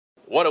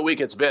What a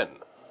week it's been.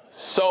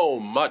 So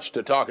much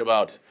to talk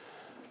about,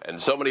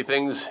 and so many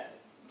things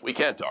we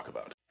can't talk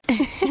about.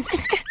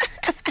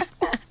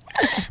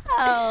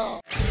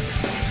 Oh.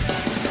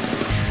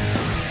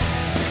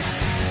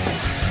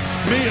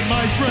 Me and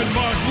my friend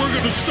Mark, we're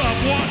going to stop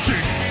watching.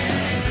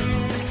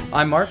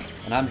 I'm Mark.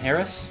 And I'm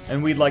Harris.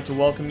 And we'd like to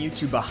welcome you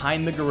to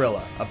Behind the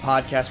Gorilla, a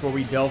podcast where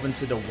we delve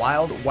into the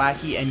wild,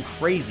 wacky, and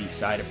crazy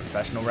side of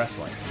professional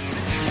wrestling.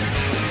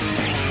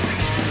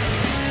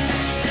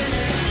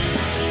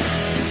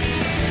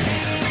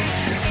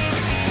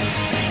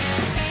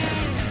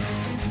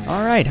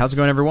 All right, how's it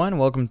going, everyone?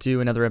 Welcome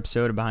to another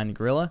episode of Behind the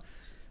Gorilla.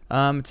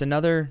 It's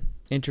another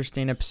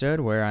interesting episode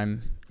where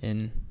I'm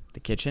in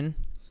the kitchen,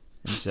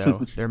 and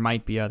so there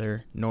might be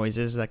other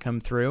noises that come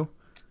through,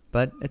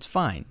 but it's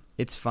fine.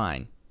 It's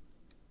fine.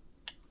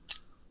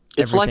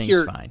 It's like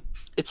you're fine.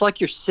 It's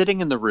like you're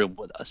sitting in the room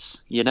with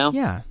us, you know?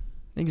 Yeah,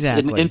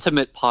 exactly. It's an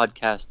intimate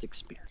podcast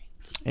experience.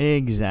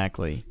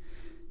 Exactly.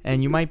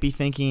 And you might be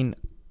thinking,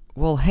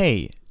 well,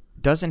 hey,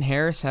 doesn't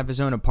Harris have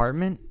his own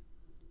apartment?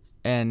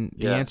 And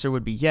the answer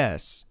would be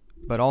yes,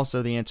 but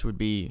also the answer would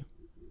be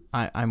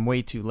I'm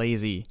way too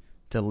lazy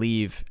to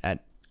leave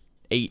at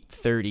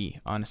 8:30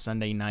 on a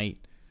Sunday night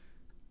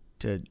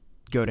to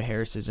go to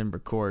Harris's and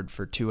record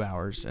for 2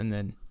 hours and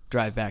then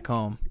drive back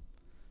home.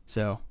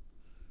 So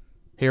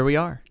here we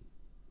are.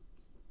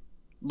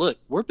 Look,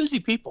 we're busy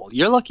people.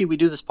 You're lucky we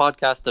do this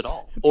podcast at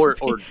all.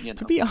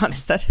 To be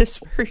honest, that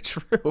is very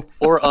true.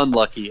 Or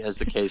unlucky, as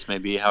the case may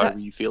be, however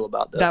you feel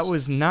about this. That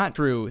was not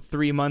true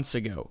 3 months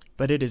ago,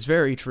 but it is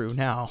very true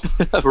now.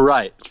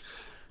 Right.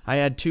 I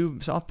had 2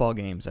 softball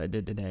games I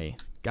did today.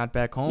 Got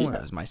back home.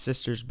 It was my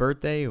sister's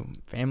birthday.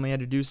 Family had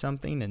to do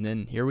something, and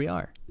then here we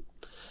are.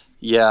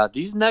 Yeah,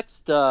 these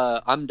next,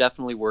 I'm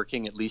definitely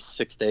working at least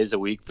 6 days a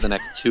week for the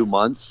next 2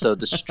 months, so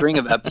the string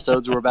of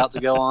episodes we're about to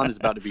go on is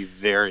about to be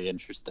very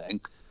interesting.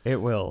 It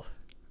will.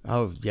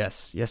 Oh,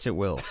 yes. Yes, it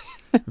will.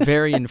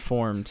 Very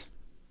informed.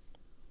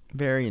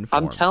 Very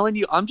informed. I'm telling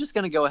you, I'm just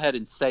going to go ahead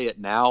and say it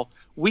now.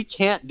 We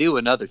can't do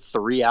another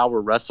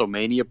 3-hour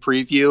WrestleMania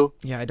preview.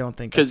 Yeah, I don't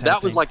think because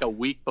that was like a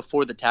week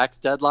before the tax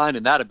deadline,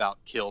 and that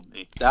about killed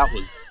me. That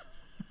was...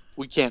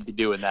 We can't be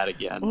doing that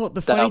again. Well,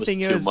 the funny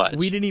thing is,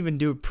 we didn't even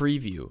do a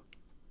preview.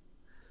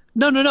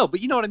 No, but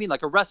you know what I mean,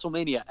 like a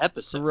WrestleMania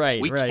episode.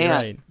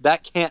 Right.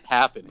 That can't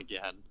happen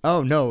again.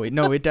 Oh, no,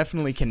 it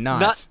definitely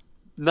cannot.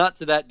 Not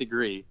to that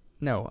degree.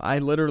 No, I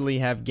literally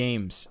have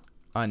games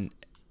on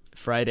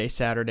Friday,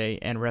 Saturday,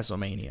 and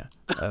WrestleMania.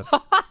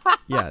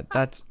 Yeah,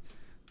 that's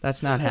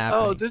not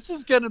happening. Oh, this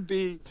is gonna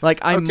be like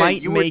I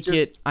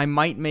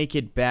might make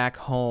it back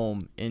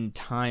home in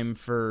time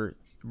for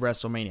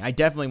WrestleMania. I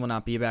definitely will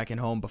not be back at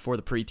home before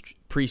the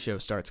pre-show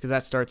starts, because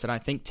that starts at I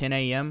think 10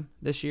 a.m.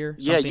 this year.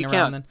 Yeah, you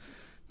can't. Then.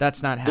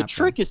 That's not happening. The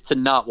trick is to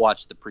not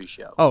watch the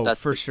pre-show. Oh,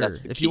 for sure.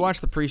 If you watch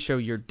the pre-show,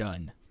 you're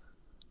done.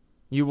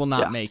 You will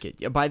not make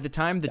it. By the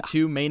time the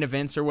 2 main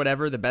events or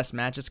whatever, the best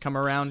matches come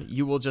around,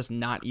 you will just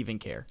not even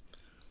care.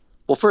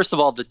 Well, first of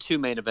all, the 2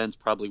 main events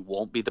probably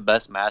won't be the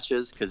best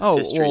matches, because if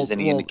history is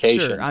any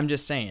indication. Sure. I'm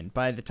just saying,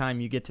 by the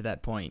time you get to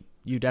that point,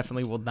 you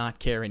definitely will not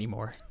care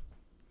anymore.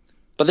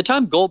 By the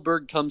time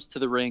Goldberg comes to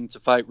the ring to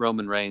fight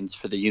Roman Reigns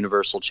for the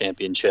Universal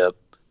Championship,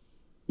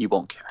 you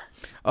won't care.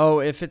 Oh,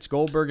 if it's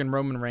Goldberg and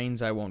Roman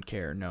Reigns, I won't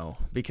care, no.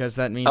 Because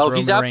that means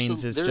Roman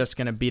Reigns is just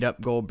going to beat up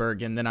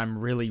Goldberg, and then I'm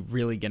really,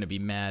 really going to be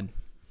mad.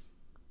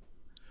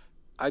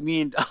 I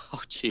mean,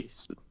 oh,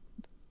 jeez.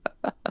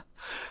 I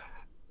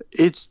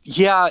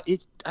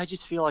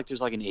just feel like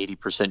there's like an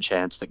 80%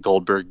 chance that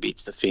Goldberg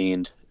beats The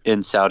Fiend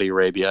in Saudi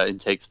Arabia and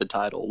takes the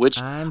title,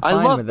 which I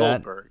love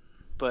Goldberg,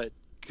 but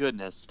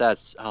goodness,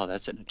 that's an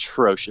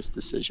atrocious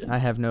decision. I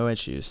have no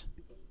issues.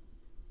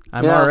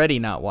 I'm already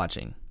not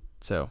watching,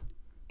 so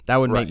that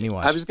would make me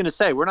watch. I was going to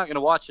say, we're not going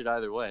to watch it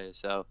either way,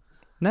 so.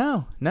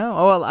 No.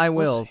 Oh, well, I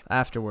will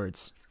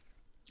afterwards.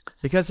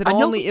 Because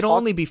it'll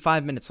only be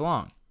 5 minutes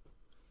long.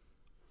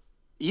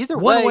 Either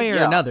One way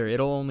or another,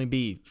 it'll only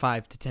be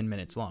 5 to 10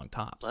 minutes long,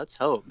 tops. Let's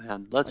hope,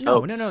 man. Let's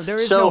hope. No, there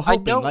is no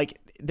hoping. Like,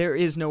 there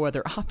is no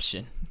other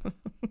option.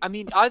 I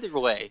mean, either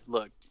way,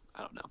 look,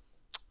 I don't know.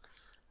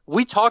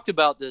 We talked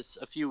about this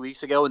a few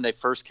weeks ago when they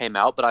first came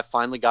out, but I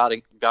finally got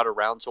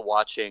around to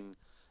watching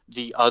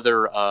the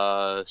other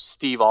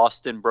Steve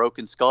Austin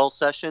Broken Skull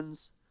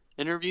Sessions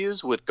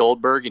interviews with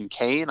Goldberg and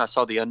Kane. I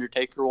saw the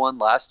Undertaker one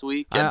last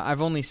week.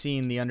 I've only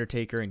seen the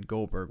Undertaker and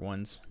Goldberg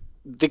ones.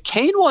 The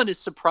Kane one is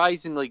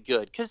surprisingly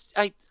good because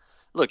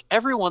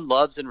everyone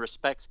loves and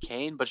respects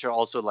Kane, but you're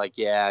also like,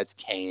 yeah, it's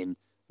Kane,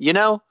 you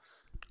know?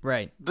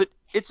 Right. But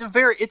it's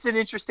an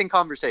interesting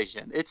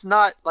conversation. It's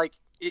not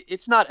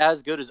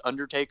as good as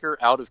Undertaker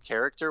out of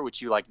character,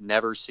 which you like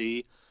never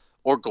see,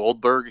 or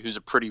Goldberg, who's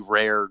a pretty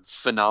rare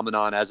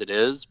phenomenon as it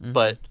is,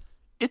 but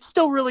it's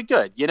still really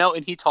good, you know?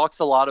 And he talks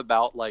a lot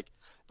about like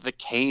the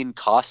Kane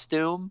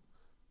costume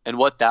and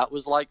what that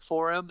was like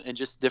for him and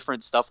just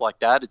different stuff like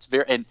that. It's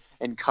very,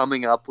 and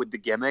coming up with the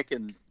gimmick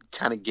and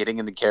kind of getting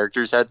in the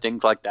character's head,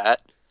 things like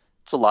that.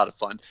 It's a lot of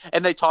fun.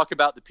 And they talk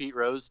about the Pete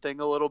Rose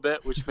thing a little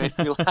bit, which made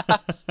me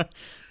laugh.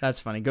 That's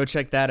funny. Go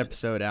check that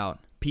episode out.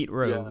 Pete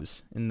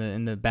Rose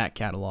in the back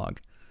catalog.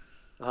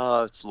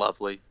 Oh, it's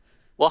lovely.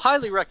 Well,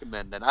 highly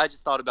recommend then. I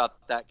just thought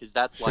about that because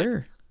that's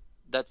Sure.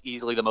 that's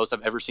easily the most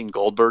I've ever seen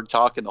Goldberg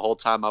talk, and the whole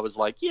time I was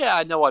like, yeah,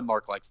 I know why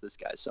Mark likes this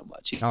guy so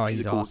much. He's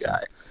a cool awesome.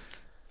 guy.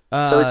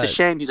 So it's a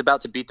shame he's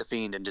about to beat the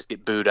Fiend and just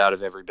get booed out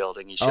of every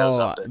building he shows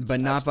up in. But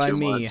not by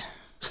me.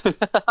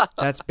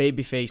 That's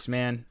babyface,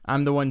 man.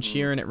 I'm the one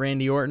cheering at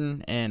Randy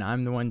Orton, and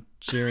I'm the one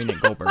cheering at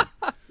Goldberg.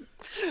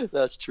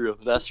 That's true.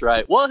 That's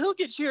right. Well, he'll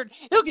get cheered.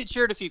 He'll get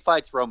cheered if he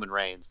fights Roman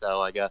Reigns,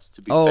 though. I guess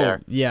to be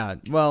fair. Yeah.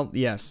 Well,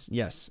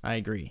 yes, I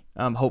agree.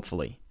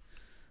 Hopefully,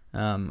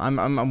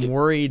 I'm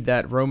worried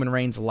that Roman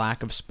Reigns'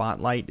 lack of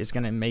spotlight is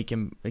going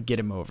to get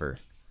him over.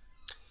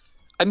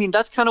 I mean,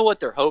 that's kind of what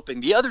they're hoping.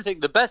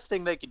 The best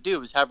thing they could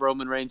do is have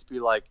Roman Reigns be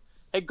like,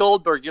 "Hey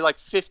Goldberg, you're like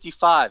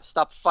 55.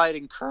 Stop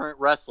fighting current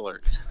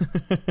wrestlers,"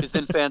 because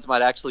then fans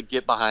might actually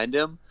get behind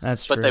him.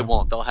 That's true. But they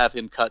won't. They'll have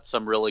him cut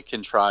some really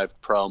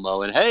contrived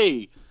promo and,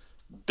 "Hey,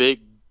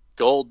 big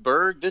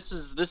Goldberg, this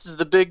is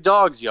the big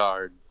dog's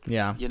yard."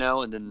 Yeah.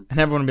 And then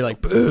everyone will be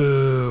like,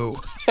 "Boo!"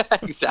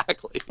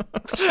 Exactly.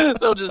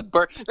 They'll just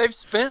burn. They've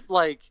spent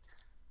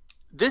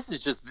this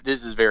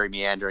is very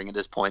meandering at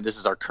this point. This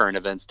is our current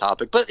events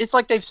topic, but it's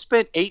like they've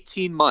spent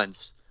 18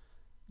 months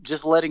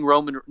just letting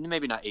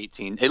maybe not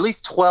 18, at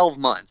least 12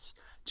 months,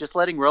 just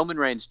letting Roman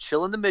Reigns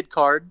chill in the mid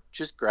card,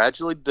 just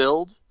gradually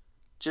build,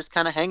 just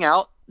kind of hang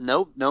out.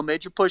 No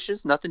major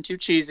pushes, nothing too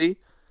cheesy.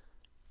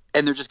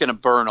 And they're just going to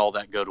burn all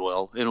that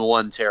goodwill in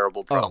one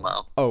terrible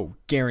promo. Oh,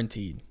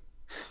 guaranteed.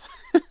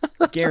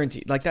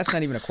 Guaranteed. That's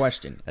not even a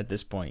question at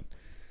this point.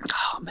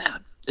 Oh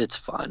man, it's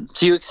fun.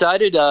 So you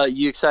excited?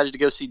 You excited to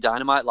go see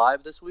Dynamite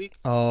live this week?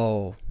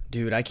 Oh,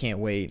 dude, I can't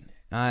wait.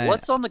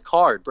 What's on the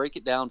card? Break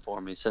it down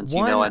for me, since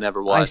I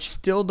never watched. I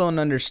still don't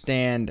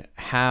understand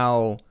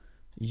how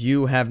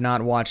you have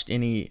not watched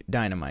any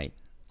Dynamite.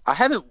 I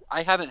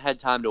haven't had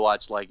time to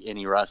watch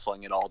any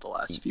wrestling at all the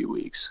last few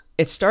weeks.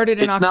 It started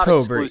in October. October.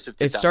 Not exclusive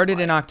to It started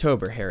Dynamite. in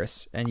October,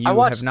 Harris, and you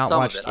have not some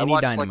watched of it. any I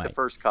watched Dynamite. the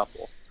first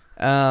couple.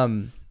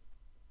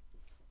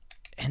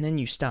 And then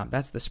you stop.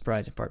 That's the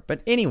surprising part.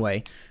 But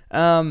anyway,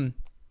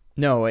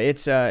 no,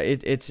 it's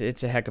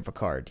a heck of a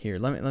card. Here,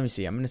 let me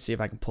see. I'm gonna see if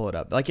I can pull it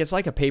up. It's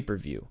like a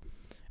pay-per-view.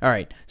 All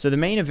right. So the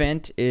main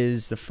event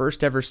is the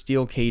first ever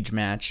steel cage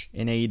match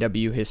in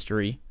AEW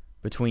history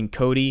between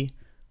Cody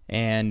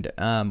and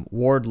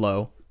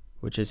Wardlow,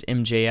 which is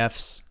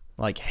MJF's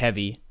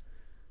heavy.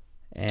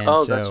 And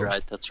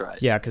that's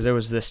right. Yeah, because there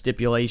was the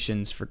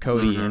stipulations for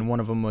Cody, and one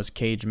of them was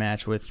cage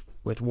match with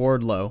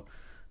Wardlow.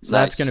 So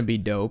that's going to be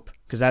dope,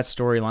 because that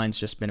storyline's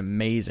just been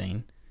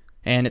amazing.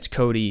 And it's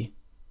Cody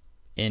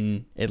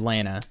in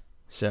Atlanta,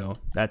 so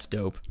that's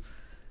dope.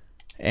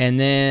 And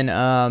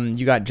then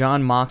you got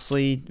Jon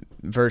Moxley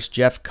versus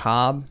Jeff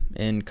Cobb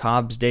in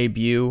Cobb's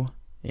debut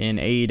in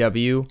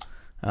AEW.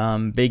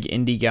 Big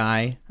indie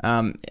guy.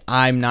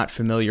 I'm not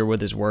familiar with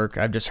his work.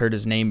 I've just heard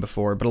his name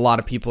before, but a lot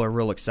of people are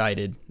real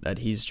excited that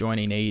he's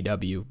joining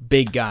AEW.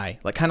 Big guy.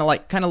 Kind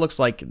of looks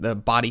like the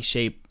body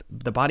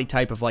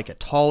type of a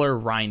taller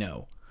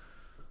Rhino.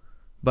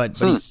 But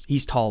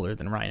he's taller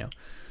than Rhino.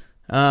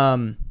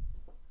 And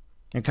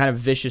kind of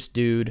vicious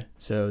dude,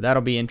 so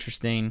that'll be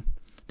interesting.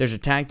 There's a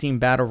tag team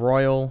battle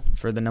royal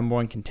for the number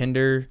one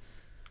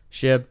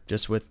contendership,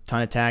 just with a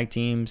ton of tag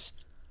teams.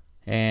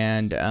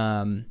 And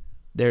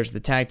there's the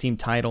tag team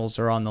titles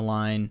are on the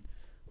line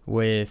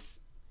with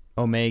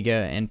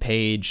Omega and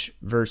Page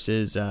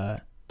versus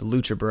the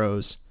Lucha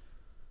Bros.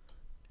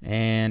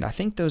 And I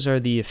think those are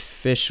the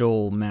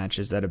official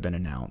matches that have been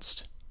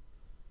announced.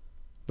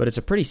 But it's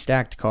a pretty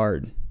stacked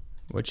card,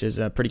 which is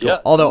pretty cool. Yeah,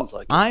 although sounds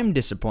like it. I'm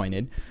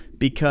disappointed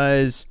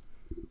because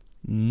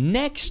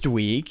next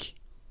week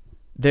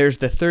there's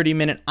the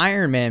 30-minute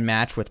Iron Man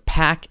match with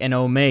Pac and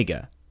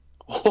Omega.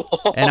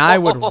 And I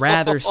would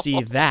rather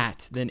see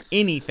that than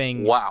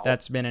anything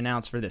that's been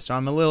announced for this. So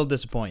I'm a little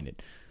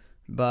disappointed.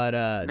 But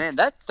man,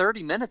 that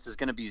 30 minutes is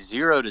going to be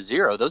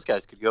 0-0. Those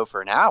guys could go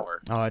for an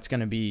hour. Oh, it's going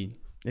to be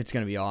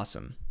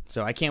awesome.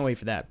 So I can't wait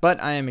for that.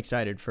 But I am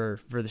excited for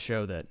the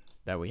show that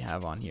we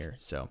have on here.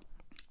 So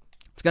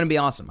it's going to be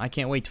awesome. I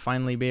can't wait to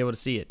finally be able to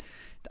see it.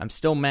 I'm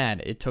still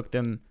mad. It took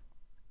them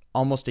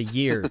almost a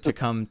year to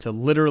come to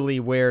literally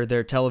where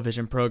their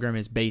television program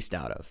is based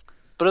out of.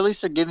 But at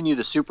least they're giving you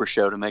the Super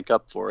Show to make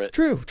up for it.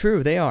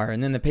 True, they are.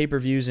 And then the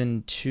pay-per-view's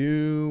in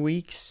 2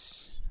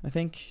 weeks, I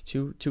think.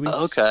 2 weeks.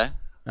 Okay.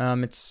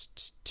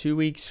 It's 2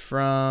 weeks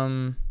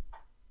from...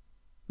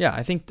 Yeah,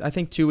 I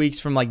think 2 weeks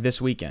from this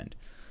weekend.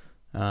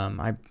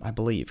 I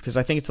believe, because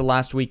I think it's the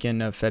last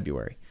weekend of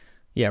February.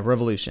 Yeah,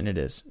 Revolution it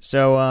is.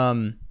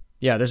 So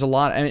yeah, there's a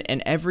lot,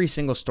 and every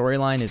single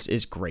storyline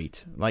is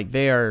great.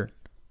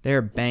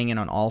 They're banging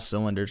on all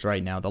cylinders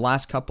right now. The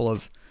last couple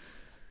of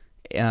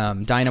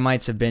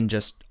Dynamites have been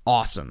just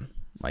awesome.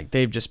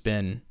 They've just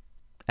been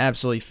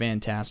absolutely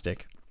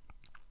fantastic.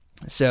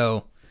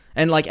 So,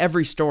 and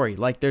every story,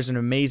 there's an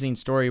amazing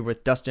story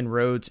with Dustin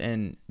Rhodes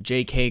and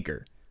Jake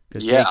Hager,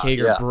 because Jake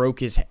Hager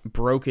broke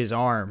his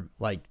arm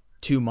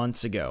 2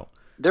 months ago.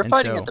 They're And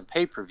fighting so- at the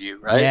pay-per-view,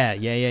 right?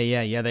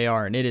 Yeah, they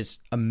are, and it is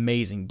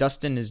amazing.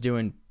 Dustin is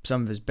doing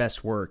some of his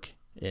best work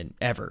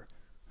ever.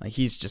 Like,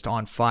 he's just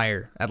on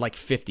fire at like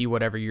 50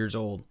 whatever years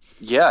old.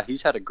 Yeah,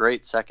 he's had a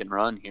great second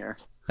run here.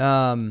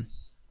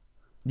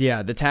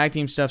 Yeah, the tag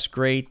team stuff's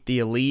great. The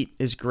Elite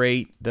is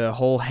great. The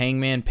whole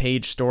Hangman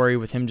Page story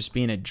with him just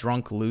being a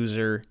drunk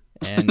loser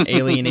and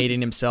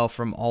alienating himself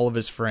from all of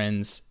his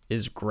friends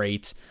is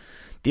great.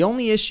 The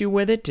only issue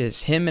with it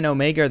is him and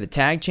Omega are the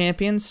tag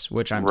champions,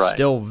 which I'm Right.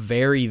 still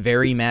very,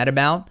 very mad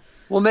about.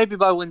 Well, maybe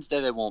by Wednesday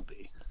they won't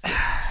be.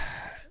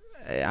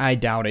 I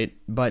doubt it,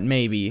 but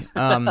maybe.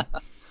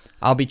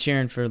 I'll be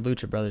cheering for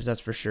Lucha Brothers,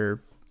 that's for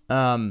sure.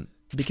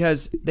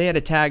 Because they had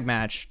a tag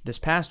match this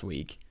past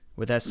week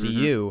with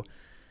SCU,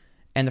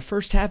 and the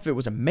first half of it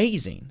was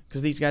amazing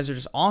because these guys are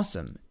just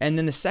awesome. And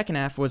then the second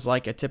half was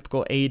like a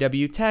typical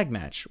AEW tag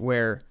match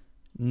where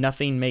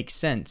nothing makes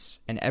sense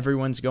and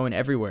everyone's going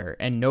everywhere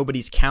and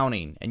nobody's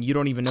counting and you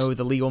don't even know who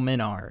the legal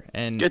men are.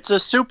 And It's a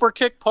super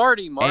kick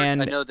party, Mark.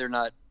 And- I know they're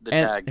not the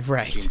and- tag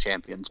right. team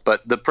champions,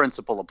 but the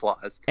principle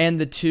applies. and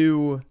the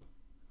two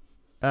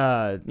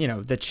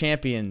the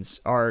champions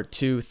are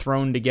two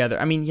thrown together.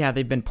 I mean, yeah,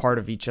 they've been part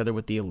of each other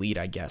with the Elite,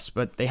 I guess,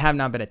 but they have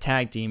not been a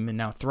tag team and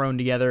now thrown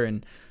together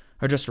and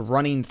are just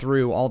running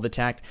through all the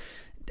tag.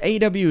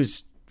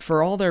 AEW's,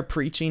 for all their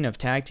preaching of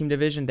tag team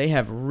division, they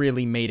have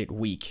really made it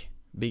weak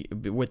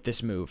with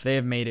this move. They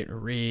have made it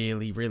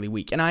really, really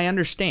weak. And I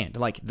understand,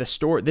 like, this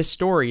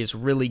story is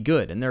really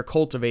good and they're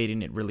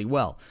cultivating it really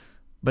well,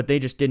 but they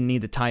just didn't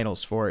need the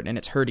titles for it and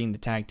it's hurting the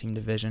tag team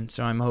division.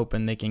 So I'm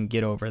hoping they can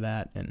get over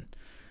that and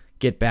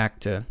get back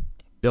to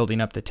building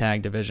up the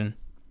tag division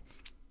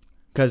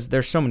because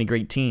there's so many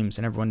great teams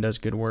and everyone does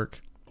good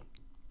work.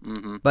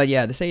 But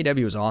yeah, this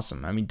AEW was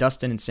awesome. I mean,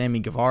 Dustin and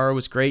Sammy Guevara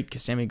was great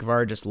because Sammy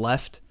Guevara just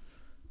left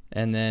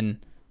and then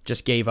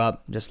just gave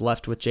up, just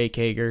left with Jake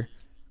Hager,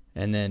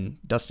 and then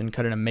Dustin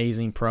cut an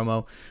amazing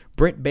promo.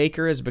 Britt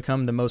Baker has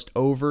become the most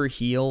over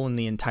heel in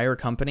the entire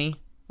company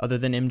other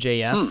than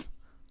MJF.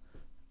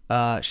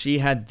 She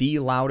had the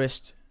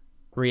loudest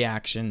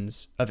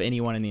reactions of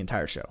anyone in the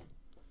entire show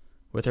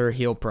with her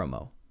heel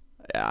promo.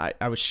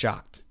 I was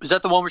shocked. Is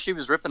that the one where she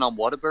was ripping on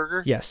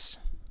Whataburger? Yes.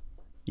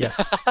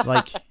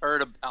 Like, I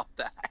heard about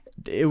that.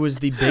 it was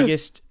the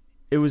biggest,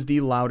 it was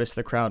the loudest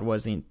the crowd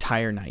was the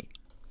entire night.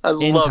 I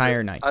love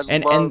Entire it. night. I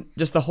And love...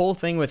 just the whole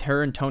thing with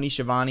her and Tony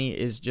Schiavone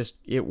is just,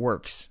 it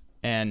works.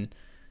 And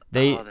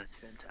they, Oh, that's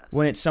fantastic.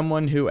 when it's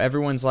someone who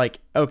everyone's like,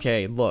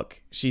 okay,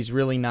 look, she's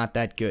really not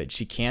that good.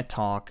 She can't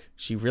talk.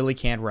 She really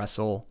can't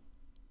wrestle.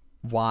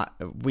 What?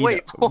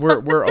 Wait,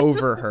 We're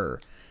over her.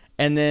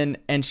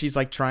 And she's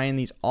like trying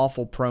these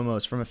awful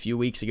promos from a few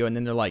weeks ago, and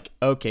then they're like,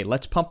 okay,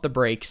 let's pump the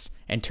brakes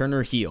and turn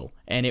her heel,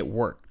 and it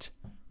worked.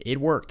 It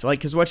worked. Like,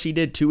 because what she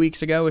did 2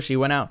 weeks ago is she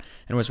went out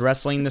and was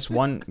wrestling this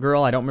one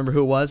girl, I don't remember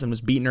who it was, and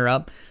was beating her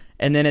up.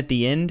 And then at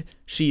the end,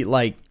 she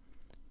like,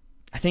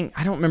 I think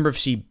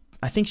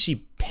she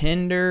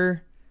pinned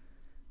her,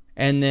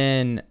 and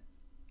then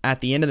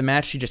at the end of the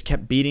match, she just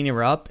kept beating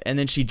her up, and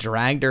then she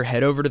dragged her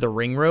head over to the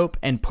ring rope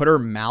and put her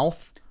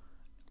mouth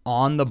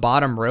on the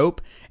bottom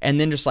rope, and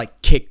then just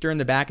like kicked her in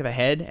the back of the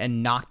head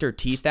and knocked her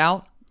teeth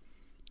out.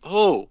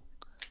 Oh,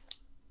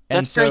 And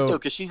that's great so- though,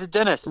 because she's a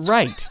dentist.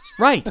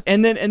 Right.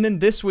 And then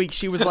this week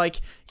she was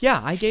like, yeah,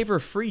 I gave her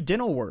free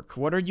dental work.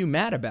 What are you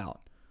mad about?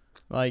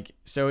 Like,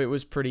 so it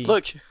was pretty.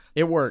 Look,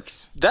 it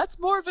works. that's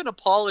more of an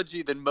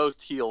apology than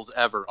most heels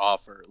ever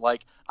offer.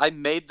 Like, I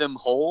made them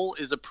whole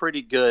is a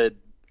pretty good.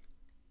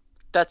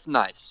 That's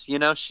nice. You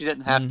know, she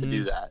didn't have to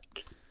do that.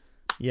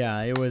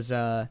 Yeah, it was.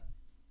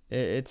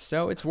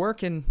 It's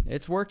working.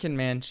 It's working,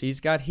 man. She's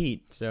got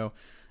heat. So,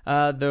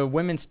 the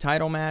women's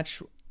title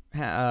match,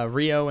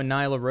 Rio and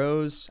Nyla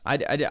Rose. I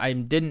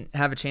didn't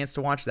have a chance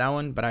to watch that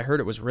one, but I heard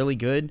it was really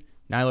good.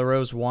 Nyla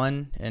Rose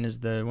won and is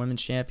the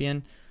women's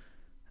champion.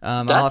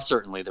 That's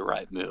certainly the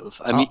right move.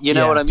 I mean, you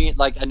know what I mean?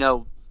 Like, I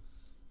know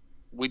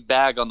we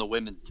bag on the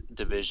women's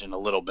division a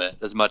little bit,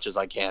 as much as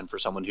I can for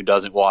someone who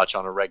doesn't watch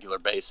on a regular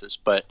basis,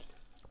 but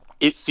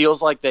it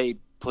feels like they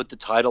put the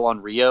title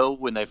on Rio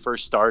when they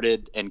first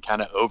started and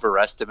kind of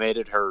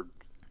overestimated her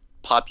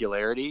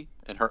popularity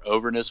and her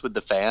overness with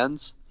the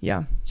fans.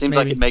 Yeah. Seems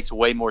maybe. like it makes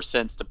way more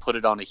sense to put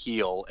it on a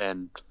heel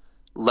and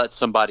let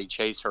somebody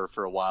chase her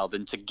for a while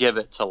than to give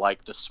it to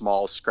like the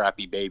small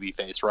scrappy baby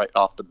face right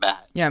off the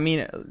bat. Yeah, I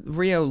mean,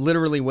 Rio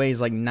literally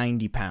weighs like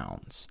 90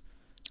 pounds.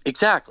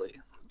 Exactly.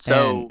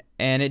 So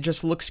and it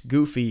just looks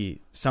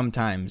goofy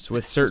sometimes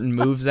with certain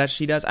moves that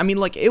she does. I mean,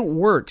 like, it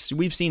works.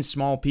 We've seen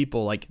small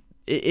people like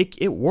it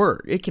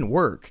can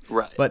work.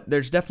 Right. But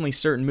there's definitely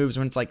certain moves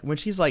when it's like when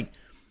she's like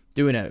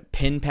doing a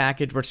pin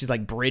package where she's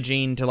like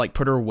bridging to like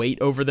put her weight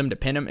over them to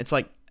pin them. It's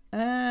like,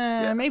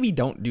 maybe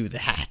don't do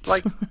that.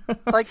 like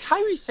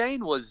Kairi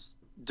Sane was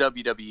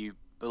WWE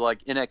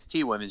like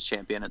NXT Women's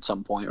Champion at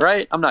some point,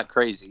 right? I'm not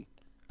crazy.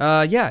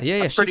 Yeah.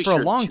 She pretty for a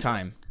sure long she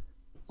time.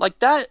 Like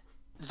that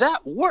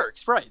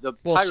works, right? The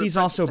Well, pirate she's princess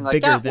also thing, like,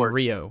 bigger that than works.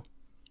 Rio.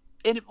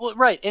 And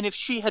right, and if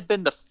she had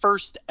been the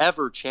first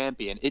ever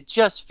champion, it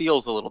just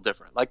feels a little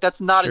different. Like, that's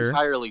not Sure.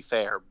 entirely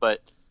fair, but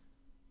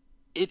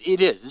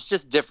it is. It's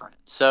just different.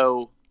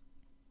 So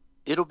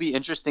it'll be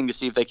interesting to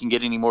see if they can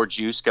get any more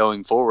juice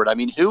going forward. I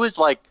mean, who is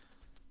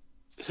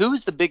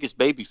the biggest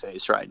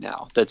babyface right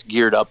now that's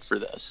geared up for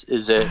this?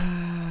 Is it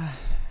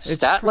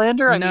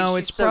Statlander? No,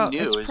 she's so new.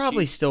 It's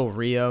probably still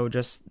Rio.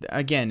 Just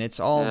again, it's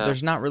all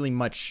there's not really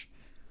much.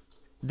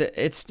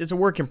 It's a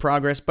work in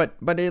progress, but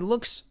it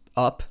looks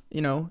up.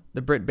 You know,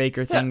 the Britt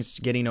Baker thing's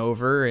getting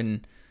over,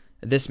 and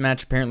this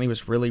match apparently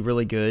was really,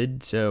 really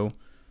good. So,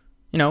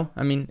 you know,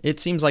 I mean, it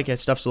seems like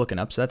stuff's looking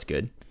up, so that's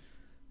good.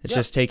 It's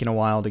just taking a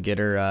while to get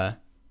her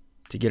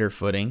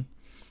footing.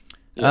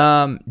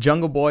 Yeah.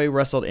 Jungle Boy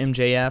wrestled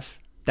MJF.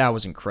 That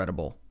was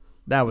incredible.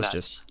 That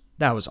was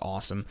that was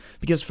awesome.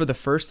 Because for the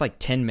first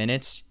 10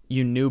 minutes,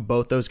 you knew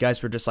both those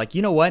guys were just like,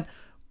 you know what?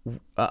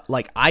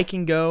 I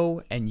can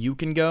go and you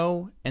can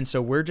go, and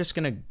so we're just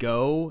gonna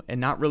go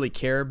and not really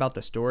care about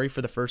the story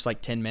for the first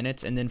 10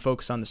 minutes, and then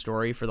focus on the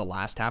story for the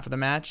last half of the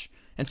match.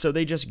 And so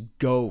they just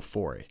go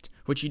for it,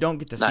 which you don't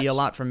get to see a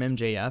lot from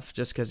MJF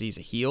just because he's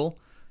a heel,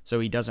 so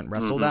he doesn't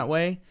wrestle that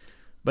way.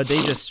 But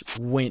they just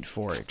went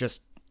for it,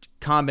 just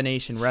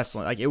combination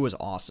wrestling. It was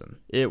awesome.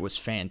 It was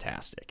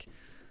fantastic.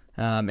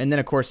 And then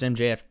of course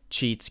MJF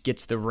cheats,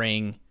 gets the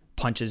ring,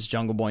 punches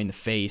Jungle Boy in the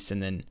face,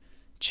 and then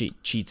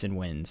cheats and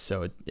wins.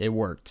 So it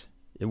worked.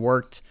 It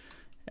worked.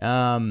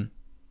 And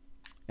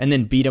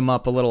then beat him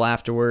up a little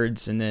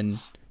afterwards. And then,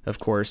 of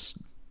course,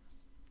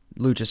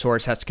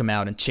 Luchasaurus has to come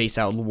out and chase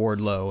out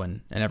Wardlow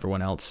and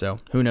everyone else. So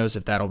who knows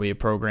if that'll be a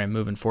program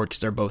moving forward,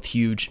 because they're both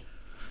huge.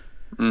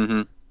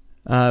 Mm-hmm.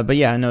 But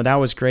yeah, no, that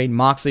was great.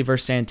 Moxley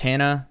versus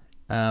Santana,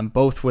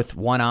 both with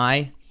one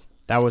eye.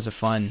 That was a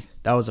fun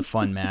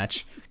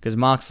match, because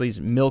Moxley's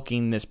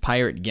milking this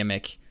pirate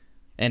gimmick,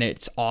 and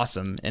it's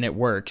awesome and it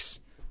works.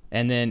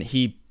 And then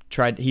he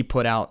tried to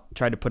put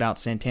out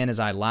Santana's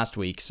eye last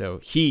week, so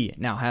he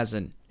now has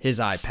his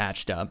eye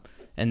patched up,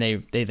 and they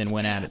then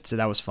went at it. So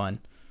that was fun.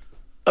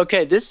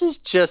 Okay, this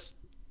is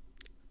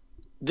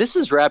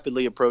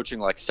rapidly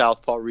approaching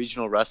Southpaw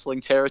Regional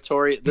Wrestling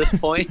territory at this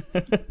point,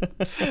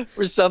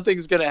 where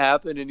something's gonna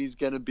happen and he's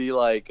gonna be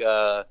like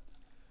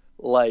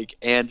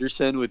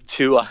Anderson with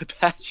two eye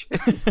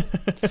patches,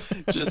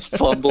 just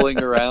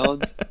fumbling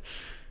around.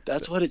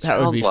 That's what it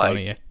sounds like.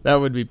 Funny. That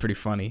would be pretty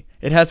funny.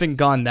 It hasn't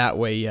gone that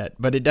way yet,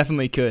 but it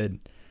definitely could.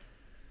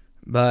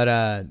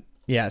 But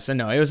yeah, so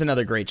no, it was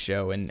another great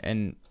show,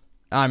 and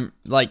I'm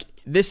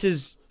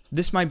this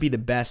might be the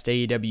best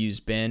AEW's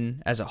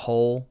been as a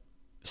whole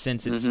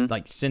since it's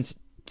since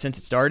it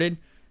started.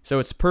 So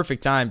it's the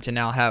perfect time to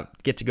now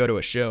get to go to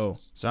a show.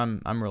 So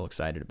I'm real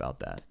excited about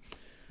that.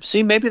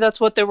 See, maybe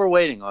that's what they were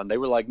waiting on. They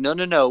were like,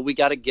 no, we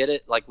got to get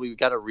it. We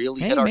got to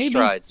really hit our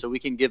stride so we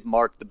can give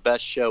Mark the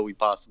best show we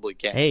possibly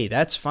can. Hey,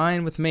 that's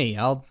fine with me.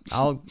 I'll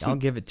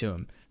give it to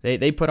him.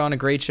 They put on a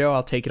great show.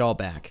 I'll take it all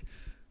back.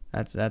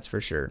 That's for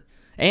sure.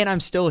 And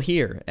I'm still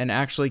here and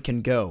actually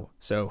can go.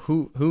 So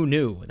who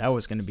knew that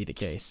was going to be the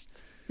case?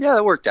 Yeah,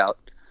 that worked out.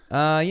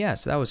 Yeah,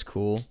 so that was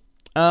cool.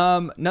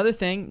 Another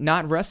thing,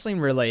 not wrestling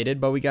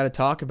related, but we got to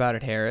talk about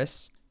it,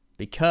 Harris,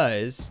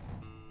 because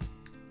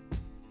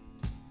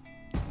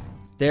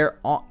they're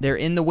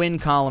in the win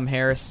column,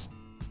 Harris.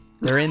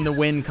 They're in the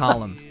win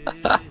column.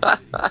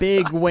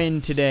 Big win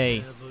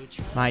today.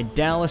 My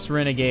Dallas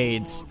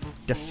Renegades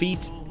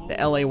defeat the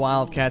LA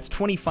Wildcats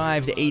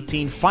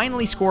 25-18.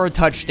 Finally score a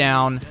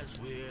touchdown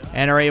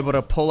and are able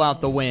to pull out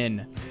the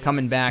win,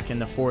 coming back in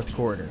the fourth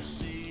quarter.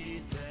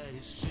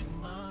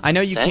 I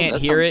know you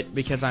can't hear it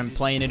because I'm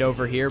playing it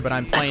over here, but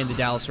I'm playing the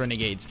Dallas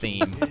Renegades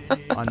theme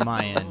on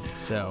my end.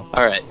 So.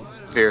 All right.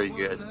 Very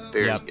good.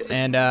 Very good.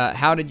 And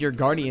how did your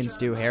Guardians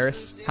do,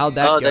 Harris? How'd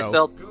that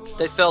go?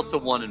 They fell to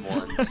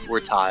 1-1. We're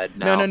tied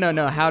now.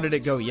 No. How did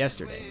it go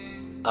yesterday?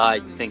 I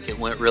think it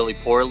went really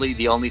poorly.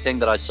 The only thing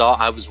that I saw,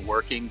 I was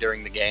working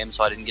during the game,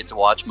 so I didn't get to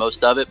watch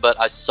most of it. But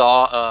I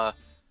saw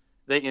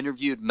they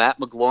interviewed Matt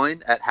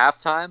McGloin at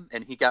halftime,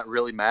 and he got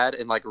really mad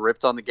and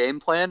ripped on the game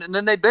plan, and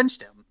then they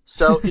benched him.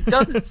 So it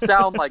doesn't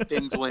sound like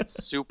things went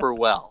super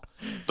well.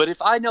 But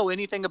if I know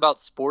anything about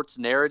sports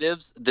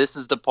narratives, this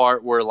is the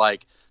part where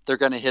they're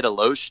going to hit a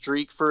low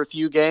streak for a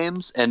few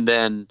games and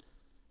then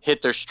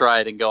hit their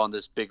stride and go on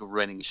this big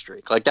winning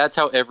streak. That's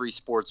how every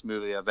sports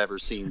movie I've ever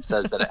seen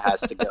says that it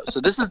has to go.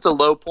 So this is the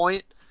low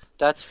point.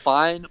 That's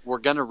fine. We're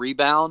going to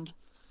rebound.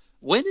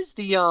 When is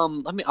the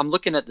I'm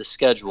looking at the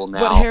schedule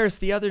now. But Harris,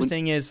 the other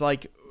thing is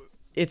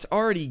it's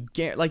already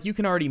you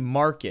can already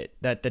market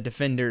that the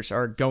Defenders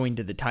are going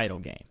to the title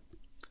game.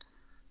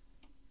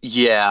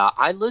 Yeah,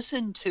 I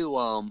listened to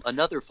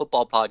another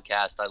football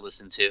podcast I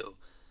listened to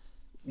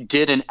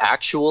did an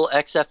actual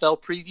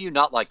XFL preview,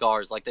 not like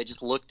ours. They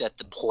just looked at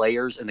the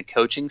players and the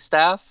coaching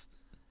staff.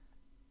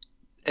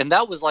 And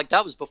that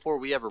was before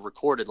we ever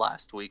recorded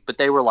last week. But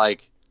they were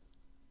like,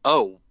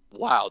 oh,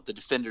 wow, the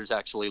Defenders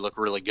actually look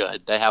really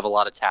good. They have a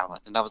lot of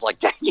talent. And I was like,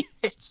 dang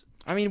it.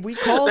 I mean, we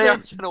called they it. They are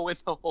going to win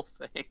the whole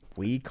thing.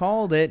 We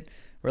called it.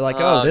 We're like,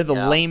 they're the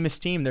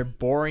lamest team. They're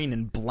boring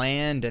and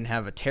bland and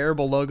have a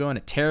terrible logo and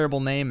a terrible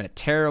name and a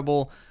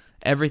terrible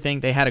everything.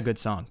 They had a good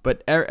song,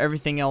 but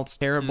everything else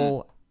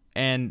terrible.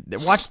 and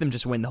watch them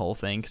just win the whole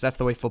thing because that's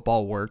the way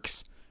football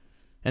works.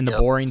 And the Yep.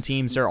 boring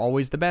teams are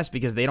always the best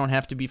because they don't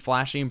have to be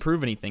flashy and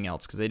prove anything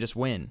else because they just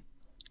win.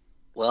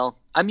 Well,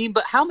 I mean,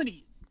 but how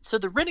many? So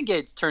the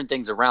Renegades turned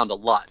things around a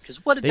lot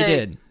because what did They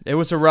did. It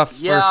was a rough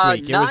first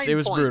week. It 9 was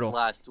points brutal.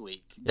 last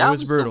week. That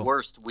was brutal. the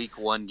worst week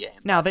 1 game.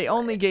 Now they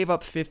only gave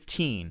up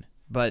 15,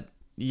 but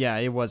yeah,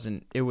 it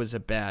wasn't. It was a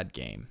bad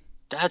game.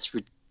 That's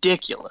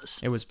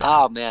ridiculous. It was bad.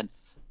 Oh man,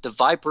 the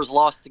Vipers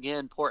lost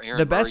again. Poor Aaron.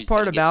 The best Murray's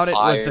part gonna get about it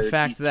was the fired.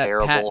 fact He's that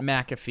terrible. Pat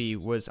McAfee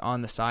was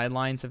on the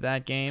sidelines of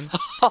that game,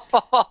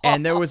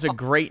 and there was a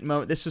great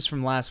moment. This was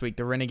from last week.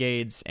 The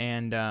Renegades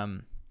and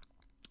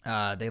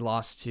they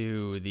lost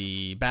to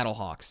the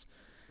Battlehawks,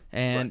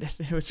 and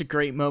there was a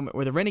great moment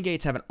where the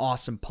Renegades have an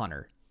awesome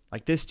punter.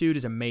 Like this dude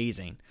is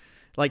amazing.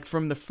 Like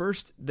from the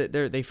first,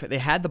 they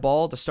had the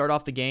ball to start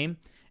off the game,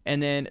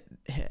 and then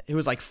it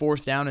was like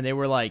 4th down, and they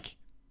were like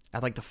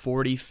at like the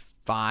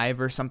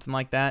 45 or something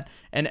like that.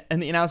 And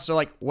the announcers are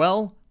like,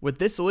 well, with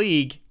this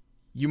league,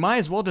 you might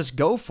as well just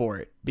go for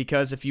it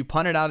because if you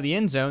punt it out of the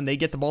end zone, they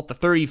get the ball at the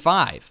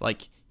 35.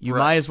 Like you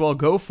might as well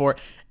go for it.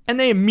 And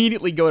they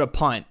immediately go to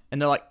punt,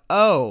 and they're like,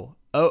 oh,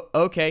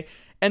 okay.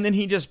 And then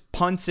he just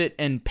punts it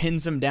and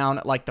pins him down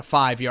at like the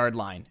 5-yard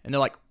line. And they're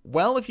like,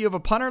 well, if you have a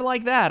punter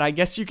like that, I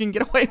guess you can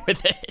get away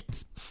with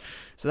it.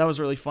 So that was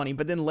really funny.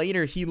 But then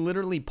later, he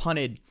literally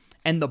punted,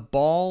 and the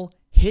ball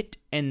hit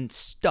and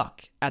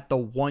stuck at the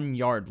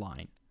 1-yard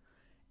line.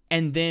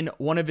 And then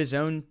one of his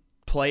own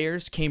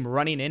players came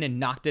running in and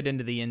knocked it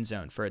into the end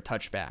zone for a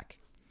touchback.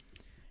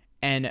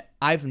 And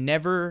I've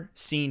never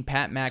seen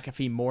Pat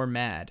McAfee more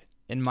mad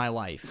in my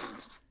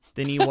life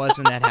than he was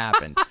when that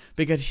happened.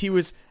 Because he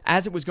was,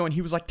 as it was going,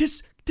 he was like,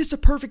 this is a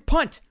perfect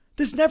punt.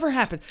 This never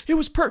happened. It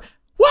was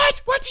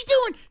What? What's he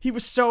doing? He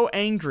was so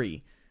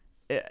angry.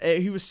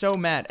 He was so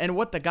mad. And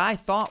what the guy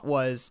thought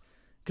was,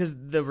 because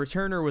the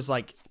returner was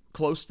like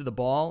close to the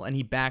ball and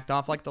he backed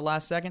off like the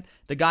last second,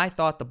 the guy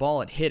thought the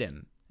ball had hit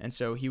him. And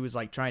so he was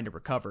like trying to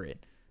recover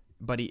it.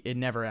 But it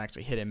never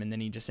actually hit him, and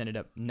then he just ended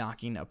up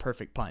knocking a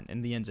perfect punt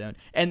in the end zone.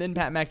 And then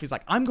Pat McAfee's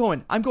like, I'm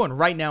going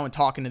right now and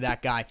talking to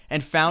that guy,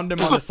 and found him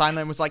on the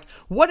sideline. Was like,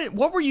 what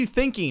were you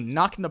thinking,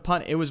 knocking the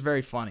punt? It was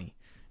very funny.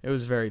 It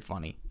was very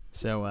funny.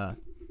 So,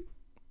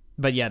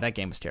 but yeah, that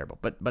game was terrible.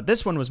 But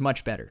this one was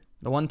much better.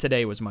 The one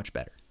today was much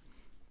better.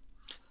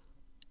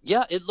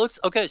 Yeah, it looks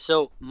okay.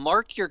 So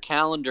mark your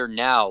calendar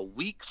now.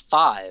 Week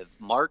 5,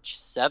 March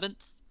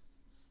 7th.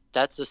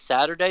 That's a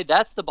Saturday.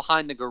 That's the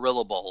Behind the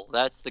Gorilla Bowl.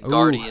 That's the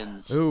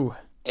Guardians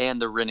and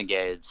the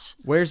Renegades.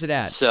 Where's it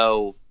at?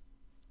 So,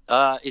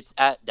 it's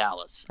at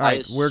Dallas. All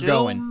right, we're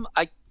going.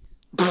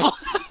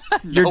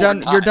 You're No, done.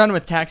 we're not. You're done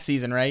with tax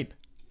season, right?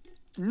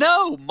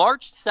 No,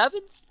 March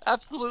 7th?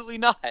 Absolutely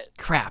not.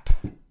 Crap.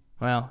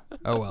 Well,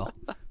 oh well.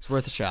 It's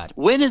worth a shot.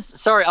 When is?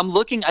 Sorry, I'm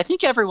looking. I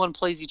think everyone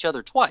plays each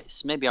other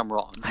twice. Maybe I'm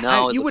wrong.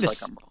 No, it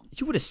looks like I'm wrong.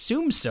 You would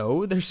assume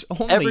so. There's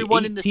only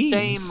Everyone 8 in the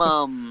teams.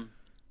 same.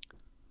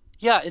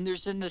 Yeah, and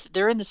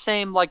they're in the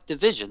same like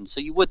division, so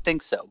you would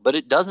think so, but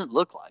it doesn't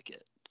look like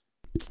it.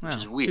 Which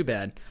is weird. Too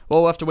bad. Well,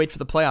 we'll have to wait for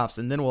the playoffs,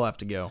 and then we'll have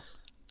to go.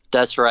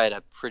 That's right.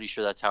 I'm pretty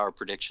sure that's how our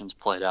predictions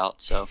played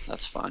out, so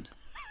that's fine.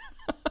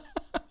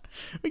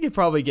 We could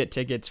probably get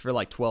tickets for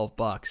like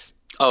 $12.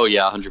 Oh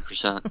yeah,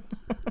 100%.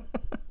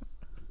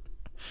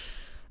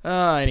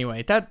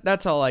 Anyway,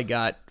 that's all I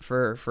got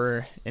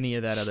for any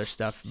of that other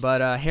stuff.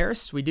 But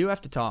Harris, we do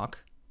have to talk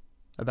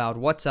about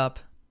what's up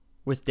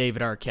with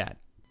David Arquette.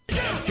 You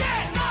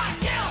cannot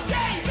kill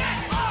David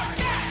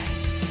Arquette!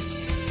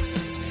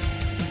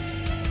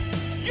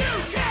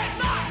 You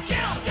cannot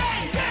kill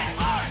David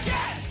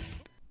Arquette!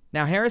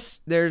 Now, Harris,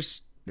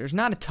 there's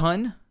not a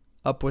ton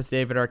up with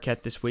David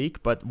Arquette this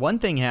week, but one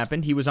thing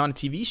happened. He was on a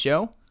TV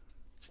show.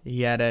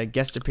 He had a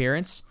guest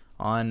appearance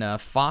on a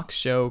Fox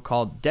show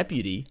called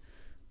Deputy,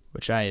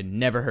 which I had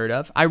never heard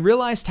of. I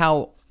realized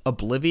how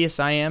oblivious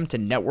I am to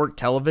network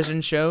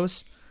television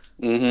shows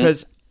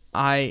because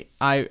I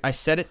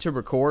set it to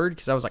record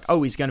because I was like,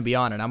 oh, he's going to be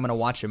on it. I'm going to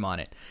watch him on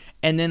it.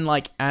 And then,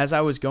 like, as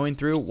I was going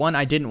through, one,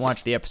 I didn't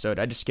watch the episode.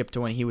 I just skipped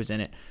to when he was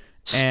in it.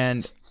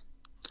 And,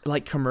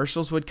 like,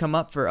 commercials would come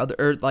up for other,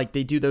 or, like,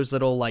 they do those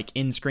little, like,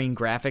 in-screen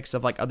graphics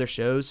of, like, other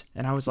shows.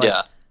 And I was like,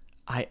 Yeah.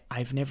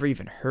 I've never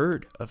even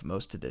heard of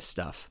most of this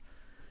stuff.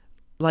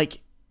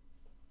 Like,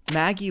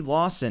 Maggie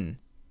Lawson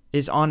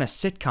is on a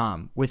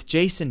sitcom with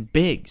Jason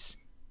Biggs.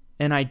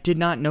 And I did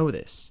not know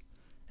this.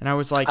 And I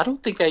was like, I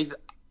don't think I've.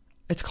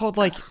 it's called,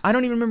 like, I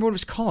don't even remember what it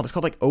was called. It's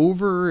called, like,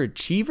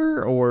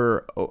 Overachiever,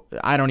 or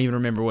I don't even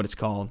remember what it's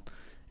called.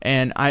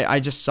 And I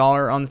just saw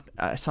her on,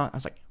 I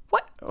was like,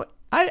 what?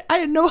 I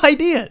had no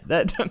idea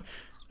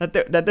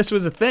that this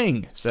was a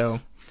thing. So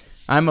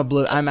I'm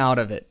out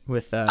of it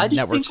with I network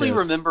distinctly shows.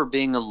 remember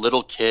being a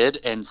little kid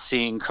and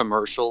seeing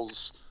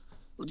commercials.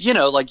 You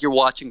know, like you're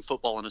watching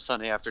football on a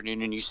Sunday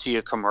afternoon and you see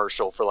a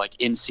commercial for like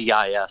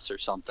NCIS or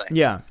something.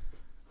 Yeah.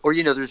 Or,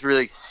 you know, there's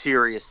really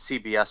serious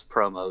CBS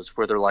promos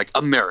where they're like,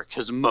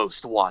 America's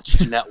most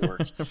watched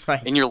network.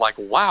 Right. And you're like,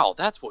 wow,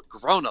 that's what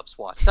grown-ups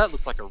watch. That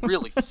looks like a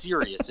really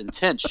serious,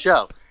 intense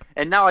show.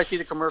 And now I see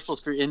the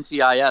commercials for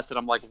NCIS, and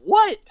I'm like,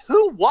 what?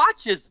 Who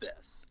watches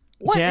this?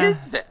 What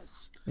is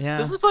this? Yeah.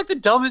 This looks like the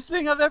dumbest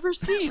thing I've ever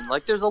seen.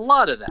 Like, there's a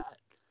lot of that.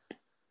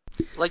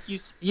 Like,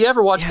 you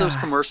ever watch those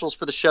commercials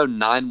for the show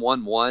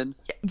 911?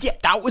 Yeah,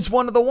 that was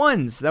one of the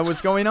ones that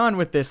was going on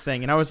with this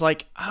thing. And I was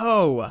like,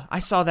 oh, I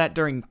saw that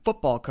during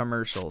football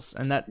commercials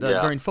and that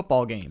during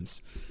football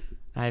games.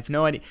 I have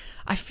no idea.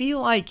 I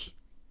feel like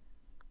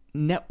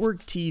network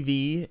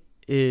TV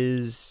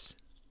is...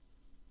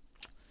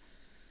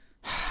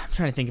 I'm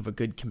trying to think of a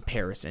good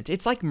comparison.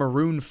 It's like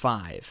Maroon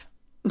 5.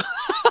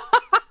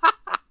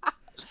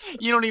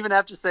 You don't even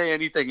have to say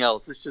anything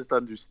else. It's just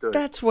understood.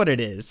 That's what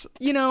it is.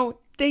 You know,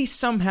 they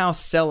somehow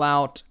sell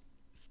out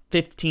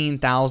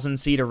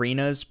 15,000-seat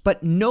arenas,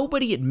 but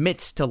nobody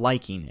admits to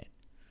liking it.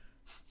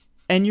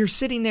 And you're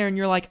sitting there and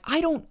you're like,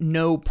 I don't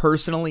know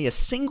personally a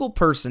single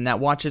person that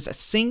watches a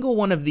single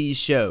one of these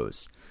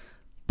shows,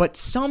 but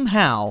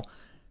somehow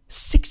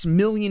 6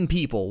 million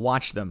people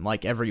watch them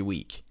like every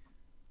week.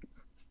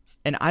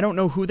 And I don't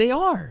know who they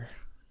are.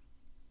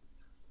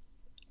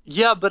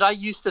 Yeah, but I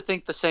used to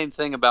think the same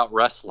thing about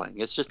wrestling.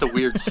 It's just a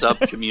weird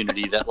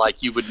sub-community that,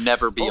 like, you would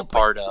never be a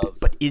part of.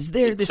 But is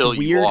there this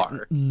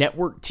weird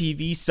network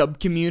TV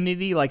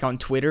sub-community, like on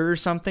Twitter or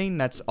something,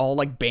 that's all,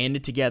 like,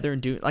 banded together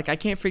and doing... Like, I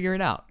can't figure it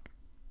out.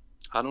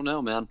 I don't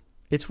know, man.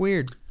 It's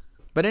weird.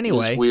 But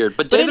anyway... It's weird.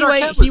 But David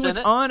Arquette he was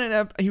on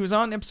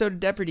an episode of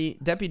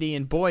Deputy,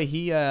 and boy,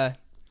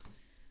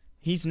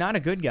 he's not a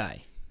good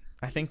guy.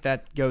 I think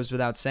that goes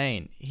without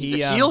saying. He's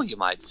a heel, you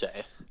might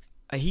say.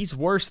 He's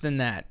worse than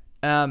that.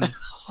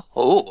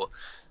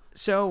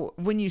 So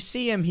when you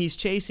see him, he's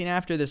chasing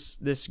after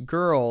this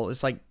girl,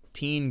 this like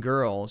teen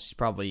girl. She's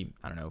probably,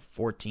 I don't know,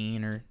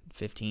 14 or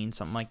 15,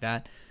 something like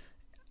that.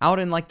 Out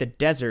in like the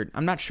desert.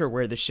 I'm not sure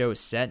where the show is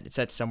set. It's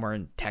set somewhere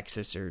in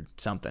Texas or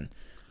something.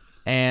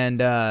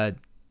 And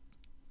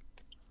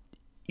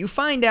you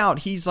find out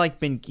he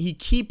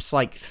keeps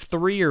like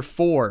 3 or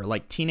 4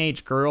 like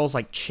teenage girls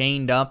like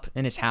chained up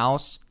in his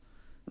house.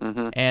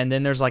 Mm-hmm. And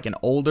then there's like an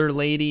older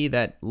lady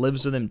that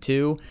lives with him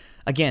too.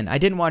 Again, I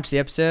didn't watch the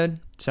episode,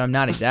 so I'm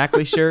not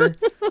exactly sure.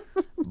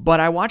 But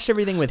I watched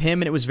everything with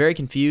him, and it was very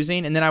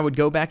confusing. And then I would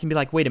go back and be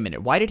like, wait a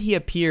minute, why did he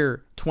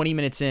appear 20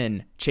 minutes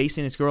in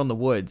chasing this girl in the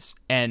woods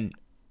and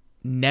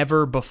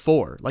never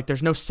before? Like,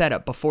 there's no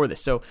setup before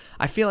this. So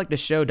I feel like the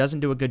show doesn't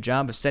do a good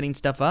job of setting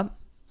stuff up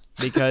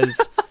because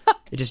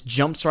it just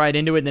jumps right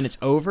into it, and then it's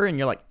over, and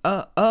you're like,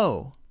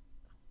 oh.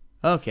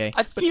 Okay.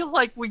 I feel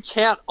like we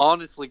can't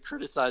honestly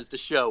criticize the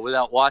show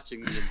without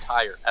watching the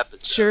entire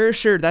episode.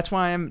 Sure. That's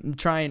why I'm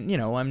trying,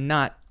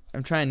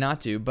 I'm trying not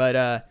to,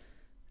 but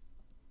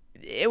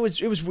it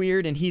was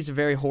weird, and he's a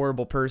very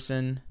horrible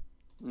person.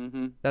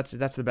 Mm-hmm. That's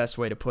the best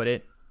way to put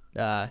it.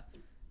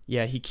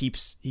 Yeah, he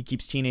keeps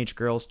teenage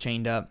girls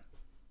chained up,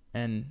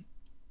 and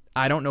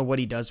I don't know what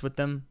he does with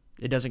them.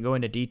 It doesn't go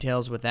into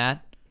details with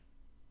that,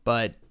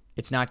 but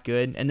it's not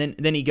good. And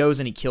then he goes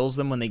and he kills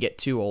them when they get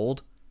too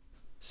old.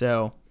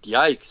 So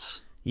yikes.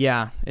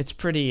 Yeah, it's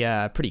pretty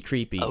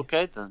creepy.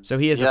 Okay then. So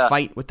he has a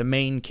fight with the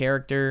main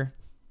character,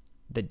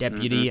 the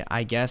deputy,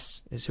 I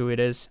guess is who it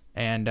is,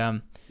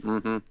 and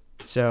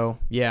so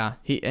yeah,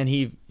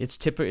 it's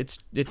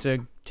a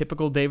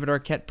typical David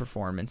Arquette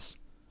performance,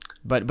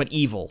 but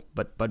evil,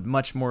 but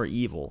much more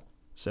evil.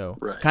 So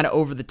kind of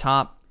over the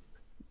top,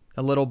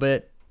 a little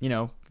bit.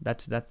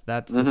 That's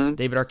this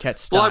David Arquette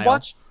style.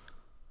 Well,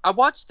 I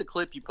watched the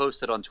clip you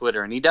posted on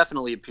Twitter, and he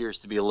definitely appears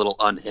to be a little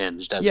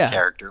unhinged as a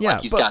character. Yeah,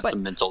 like he's got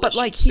some mental issues. But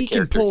like he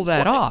can pull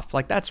that off.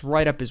 Like that's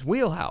right up his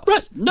wheelhouse.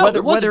 Right. No,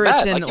 whether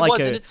it's in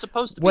it's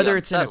supposed to be whether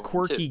it's in a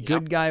quirky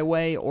good guy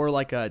way or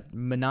like a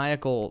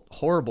maniacal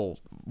horrible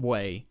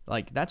way,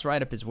 like that's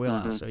right up his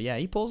wheelhouse. So yeah,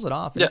 he pulls it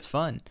off. And it's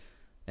fun,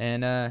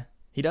 and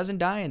he doesn't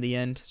die in the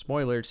end.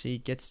 Spoilers: he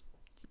gets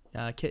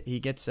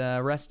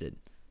arrested.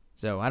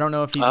 So I don't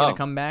know if he's gonna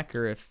come back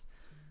or if.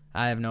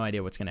 I have no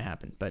idea what's going to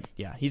happen. But,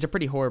 yeah, he's a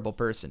pretty horrible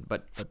person.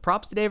 But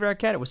props to David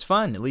Arquette. It was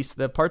fun, at least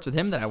the parts with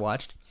him that I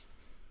watched.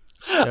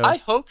 So. I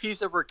hope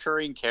he's a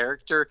recurring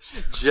character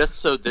just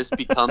so this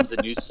becomes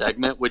a new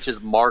segment, which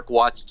is Mark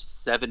watched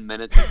 7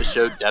 minutes of the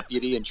show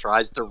Deputy and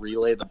tries to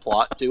relay the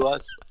plot to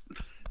us.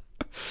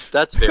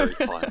 That's very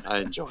fun. I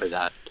enjoy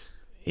that.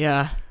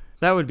 Yeah,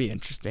 that would be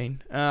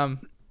interesting.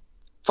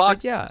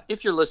 Fox,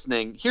 if you're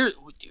listening,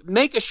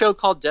 make a show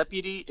called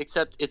Deputy,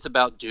 except it's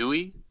about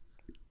Dewey.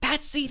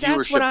 That's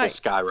viewership what will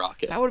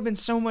skyrocket. That would have been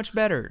so much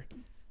better.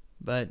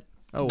 But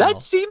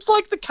that seems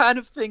like the kind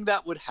of thing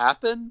that would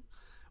happen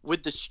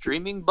with the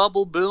streaming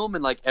bubble boom,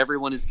 and like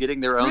everyone is getting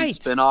their own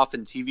spin-off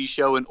and TV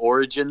show and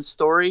origin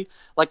story.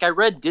 Like I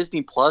read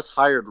Disney Plus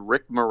hired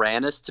Rick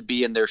Moranis to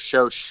be in their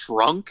show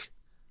Shrunk.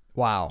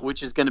 Wow.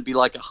 Which is going to be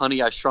like a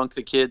Honey, I Shrunk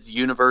the Kids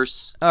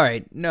universe. All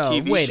right, no,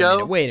 TV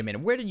show. Wait a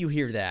minute. Where did you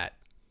hear that?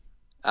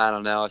 I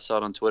don't know. I saw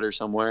it on Twitter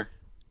somewhere.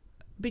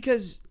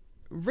 Because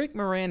Rick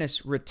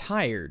Moranis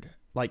retired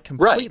like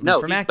completely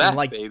from acting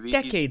like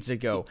decades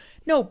ago.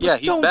 No,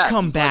 but don't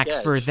come back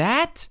for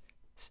that.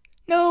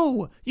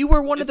 No, you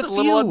were one of the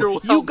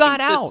few. You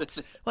got out.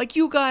 Like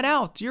you got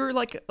out. You're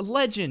like a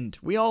legend.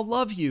 We all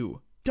love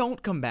you.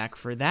 Don't come back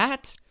for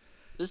that.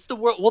 This is the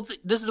world. Well,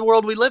 this is the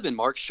world we live in,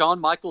 Mark. Shawn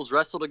Michaels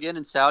wrestled again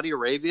in Saudi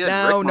Arabia.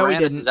 No, and no, Rick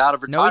he Moranis didn't. is out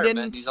of No, he retirement.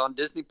 didn't. He's on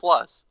Disney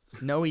Plus.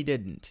 No, he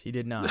didn't. He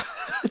did not.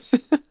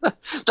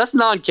 That's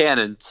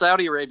non-canon.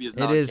 Saudi Arabia is It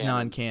non-canon. is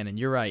non-canon.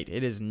 You're right.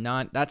 It is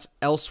not. That's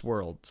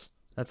Elseworlds.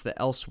 That's the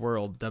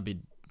Elseworld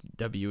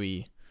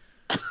WWE.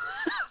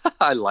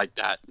 I like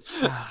that.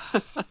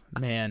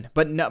 Man,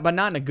 but not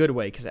in a good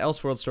way, because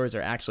Elseworld stories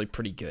are actually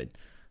pretty good.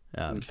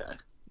 Okay.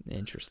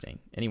 Interesting.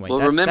 Anyway, Well,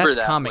 that's remember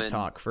that comic when-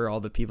 talk for all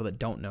the people that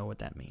don't know what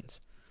that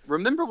means.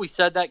 Remember we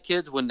said that,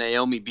 kids, when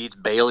Naomi beats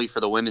Bailey for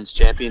the women's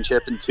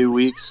championship in 2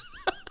 weeks?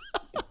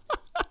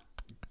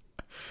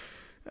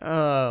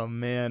 Oh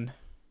man,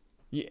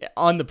 yeah,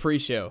 on the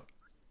pre-show.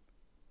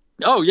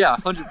 Oh, yeah,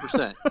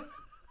 100%.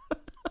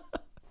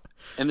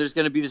 And there's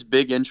going to be this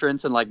big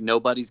entrance, and, like,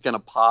 nobody's going to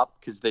pop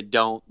because they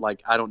don't,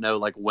 like, I don't know,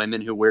 like,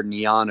 women who wear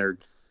neon are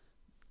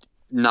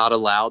not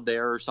allowed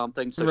there or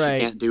something, so Right.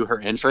 she can't do her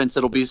entrance.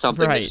 It'll be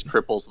something that Right. just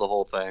cripples the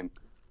whole thing.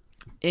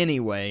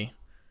 Anyway,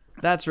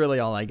 that's really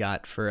all I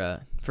got for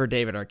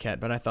David Arquette,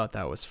 but I thought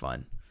that was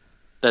fun.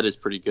 That is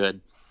pretty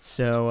good.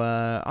 So,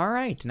 all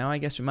right, now I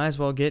guess we might as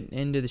well get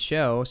into the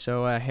show.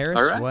 So, Harris,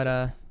 All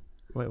right.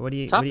 what do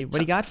you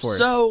got for us?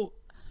 So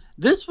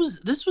this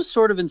was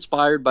sort of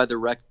inspired by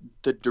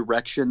the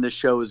direction the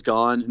show has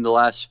gone in the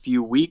last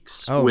few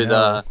weeks Oh, with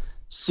no.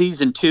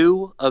 season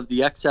 2 of the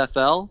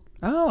XFL.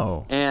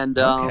 Oh, And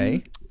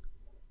okay.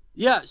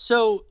 yeah,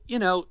 so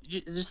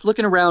just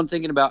looking around,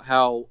 thinking about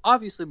how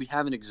obviously we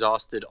haven't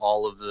exhausted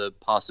all of the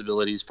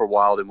possibilities for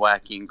wild and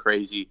wacky and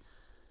crazy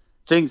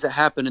things that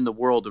happen in the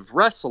world of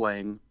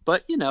wrestling,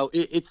 but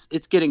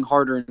it's getting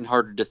harder and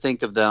harder to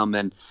think of them,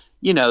 and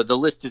the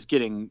list is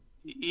getting,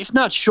 if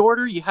not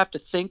shorter, you have to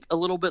think a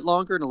little bit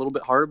longer and a little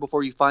bit harder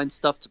before you find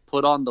stuff to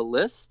put on the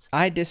list.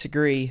 I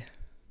disagree.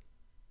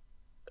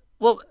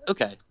 Well,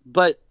 okay,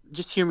 but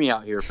just hear me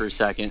out here for a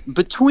second.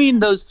 Between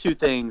those two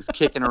things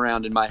kicking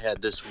around in my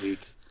head this week,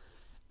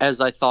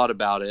 as I thought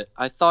about it,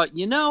 I thought,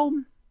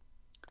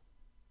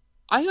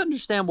 I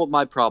understand what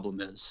my problem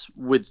is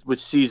with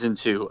season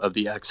 2 of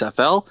the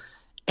XFL,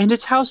 and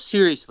it's how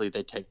seriously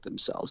they take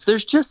themselves.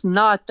 There's just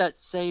not that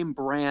same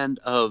brand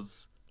of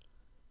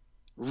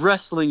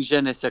wrestling je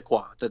ne sais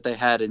quoi that they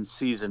had in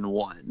season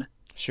 1.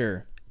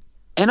 Sure,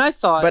 And I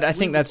thought, but I we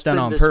think would that's done spend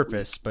on this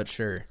purpose. But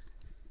sure.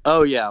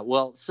 Oh, yeah.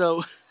 Well,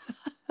 so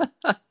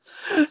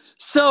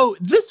so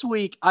this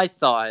week I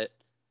thought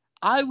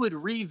I would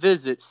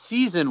revisit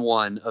season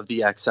 1 of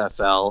the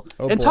XFL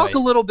Oh, and boy. talk a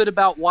little bit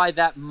about why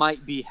that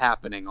might be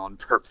happening on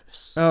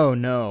purpose. Oh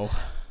no.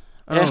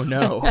 Oh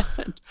no.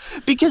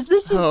 Because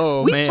this is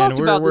Oh we've man, talked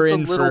about we're this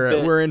in a little for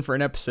bit. we're in for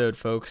an episode,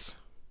 folks.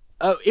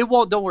 It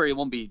won't. Don't worry. It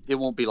won't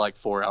be like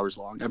 4 hours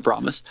long. I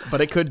promise.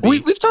 But it could be.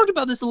 We've talked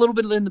about this a little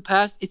bit in the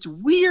past. It's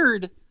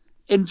weird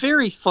and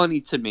very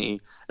funny to me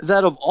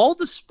that of all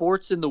the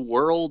sports in the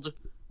world,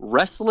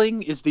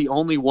 wrestling is the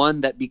only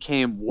one that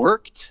became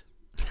worked.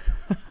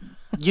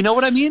 You know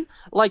what I mean?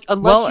 Like,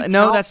 unless Well, you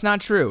no, count- that's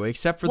not true,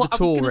 except for Well, the I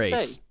was tool gonna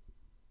race. say-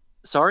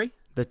 Sorry?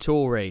 The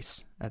tool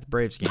race at the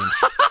Braves games.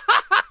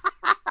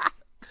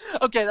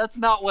 Okay, that's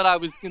not what I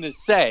was going to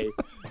say.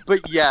 But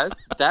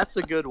yes, that's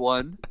a good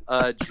one.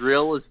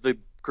 Drill is the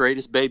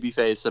greatest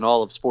babyface in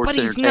all of sports But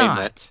he's entertainment.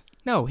 not.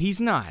 No,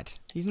 he's not.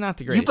 He's not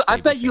the greatest. I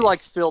bet you babyface. like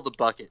Phil the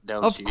Bucket,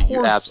 don't Of you? course.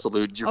 You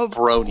absolute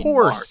jabroni. Of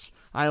course,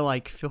 I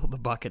like Phil the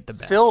Bucket the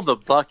best. Phil the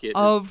Bucket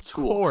Of is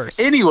tool. course.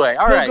 Anyway,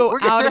 all He'll right. go we're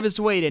gonna, out of his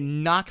way to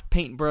knock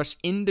Paintbrush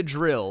into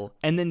Drill,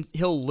 and then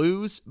he'll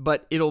lose,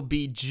 but it'll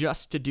be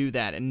just to do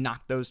that and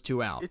knock those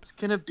two out. It's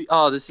going to be –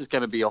 oh, this is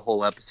going to be a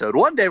whole episode.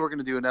 One day we're going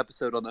to do an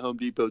episode on the Home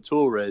Depot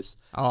tool race.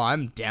 Oh,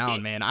 I'm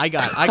down, man. I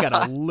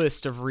got a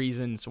list of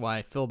reasons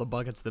why Phil the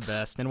Bucket's the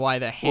best and why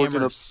the hammer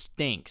gonna-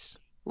 stinks.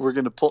 We're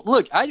going to pull –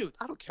 look, I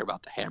don't care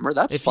about the hammer.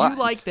 That's If fine. you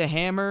like the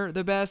hammer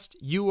the best,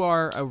 you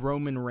are a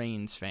Roman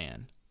Reigns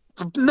fan.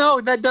 No,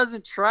 that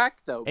doesn't track,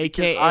 though.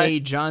 because AKA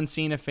John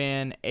Cena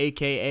fan,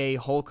 AKA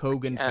Hulk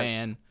Hogan Yes.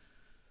 fan.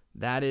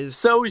 That is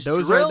So is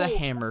those Drill- are the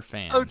hammer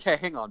fans. Okay,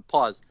 hang on.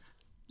 Pause.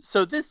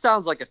 So this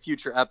sounds like a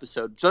future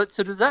episode. So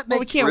does that Well, make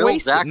we can't Drill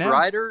waste it Zack now.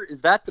 Ryder?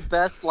 Is that the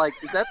best? Like,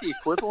 is that the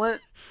equivalent?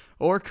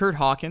 Or Kurt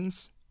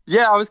Hawkins.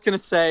 Yeah, I was gonna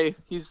say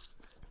he's.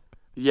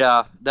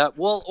 Yeah, that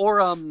well, or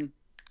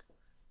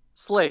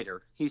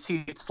Slater. He's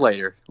Heath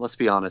Slater. Let's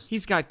be honest.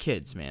 He's got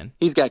kids, man.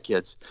 He's got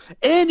kids.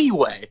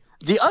 Anyway,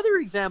 the other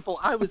example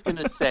I was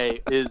gonna say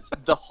is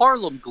the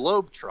Harlem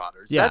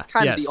Globetrotters. Yeah, That's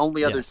kind of yes, the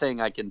only other yes.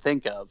 thing I can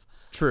think of.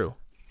 True.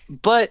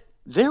 But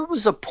there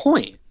was a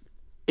point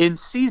in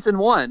season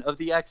 1 of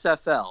the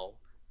XFL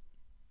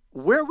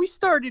where we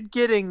started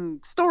getting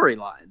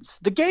storylines.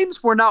 The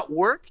games were not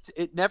worked.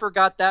 It never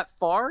got that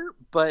far,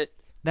 but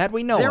That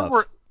we know there of.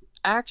 were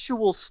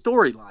actual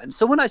storylines.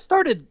 So when I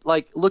started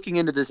looking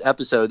into this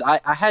episode, I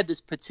had this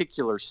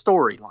particular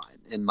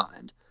storyline in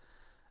mind.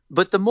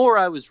 But the more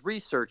I was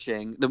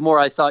researching, the more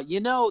I thought,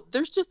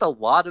 there's just a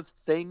lot of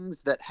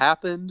things that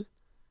happened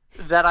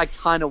that I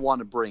kind of want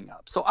to bring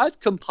up. So I've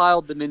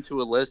compiled them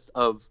into a list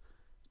of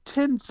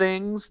 10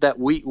 things that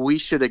we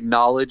should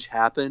acknowledge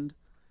happened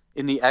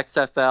in the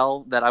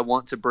XFL that I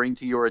want to bring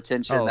to your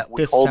attention. Oh, that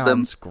we this hold them,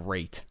 sounds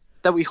great.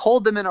 that we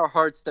hold them in our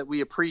hearts, that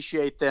we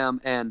appreciate them,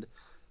 and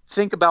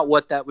think about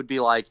what that would be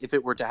like if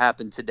it were to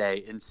happen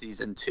today in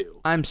season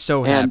 2. I'm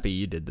so happy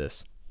you did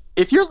this.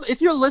 If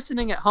you're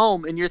listening at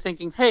home and you're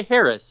thinking, hey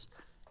Harris,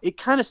 it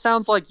kind of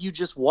sounds like you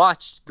just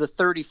watched the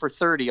 30 for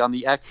 30 on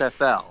the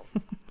XFL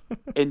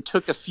and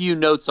took a few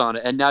notes on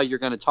it, and now you're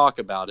going to talk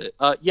about it.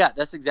 Yeah,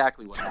 that's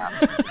exactly what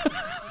happened.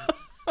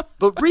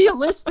 But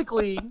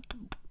realistically,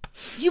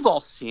 you've all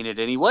seen it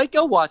anyway.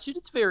 Go watch it.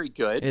 It's very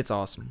good. It's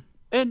awesome.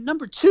 And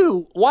number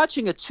 2,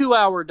 watching a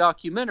 2-hour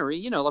documentary,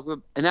 like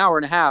an hour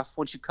and a half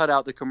once you cut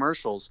out the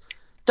commercials,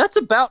 that's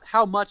about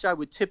how much I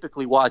would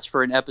typically watch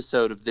for an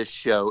episode of this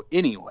show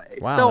anyway.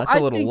 Wow, so that's a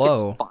little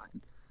low. It's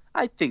fine.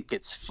 I think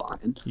it's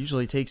fine.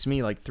 Usually takes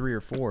me like 3 or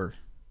 4.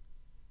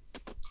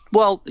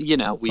 Well,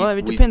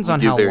 it depends on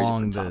do how very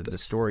long different the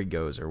topics. story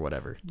goes or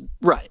whatever.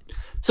 Right.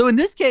 So in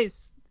this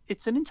case,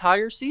 it's an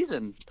entire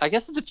season. I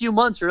guess it's a few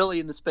months really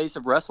in the space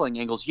of wrestling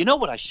angles. You know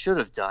what I should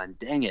have done?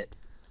 Dang it.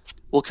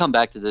 We'll come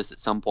back to this at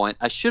some point.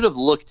 I should have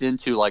looked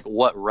into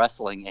what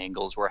wrestling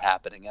angles were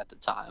happening at the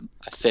time.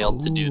 I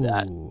failed to do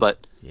that. Ooh.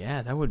 But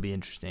Yeah, that would be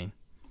interesting.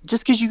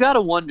 just because you got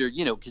to wonder,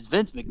 because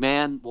Vince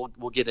McMahon,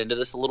 we'll get into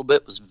this a little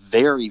bit, was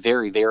very,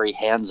 very, very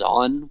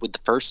hands-on with the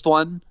first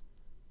one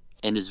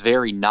and is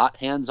very not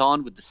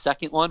hands-on with the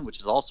second one, which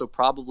is also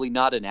probably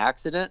not an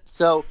accident.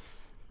 So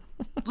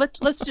let's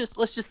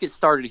just get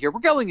started here. We're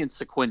going in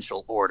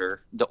sequential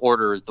order. The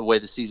order is the way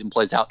the season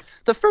plays out.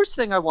 The first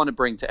thing I want to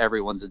bring to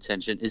everyone's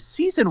attention is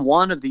season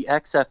 1 of the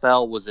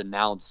XFL was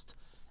announced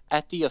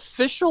at the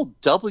official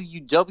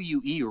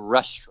WWE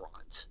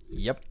restaurant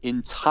Yep.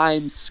 in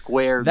Times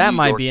Square, That New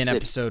might York be an City.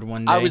 episode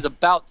one day. I was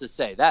about to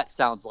say, that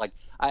sounds like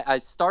I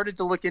started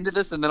to look into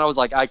this, and then I was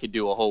like, I could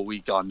do a whole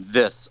week on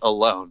this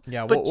alone.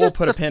 Yeah, But we'll just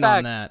put a the pin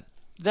on fact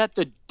that. that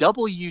the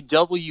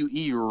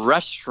WWE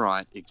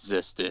restaurant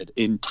existed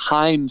in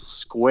Times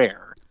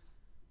Square.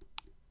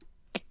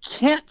 I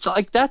can't,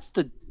 that's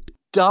the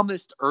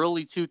dumbest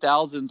early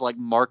 2000s,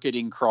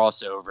 marketing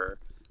crossover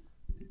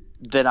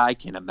that I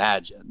can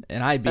imagine.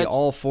 And I'd be That's-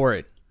 all for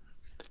it.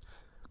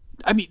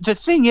 I mean, the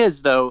thing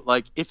is, though,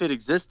 if it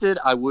existed,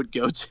 I would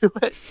go to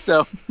it.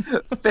 So,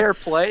 fair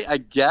play, I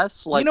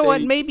guess. You know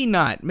what? Maybe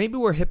not. Maybe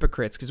we're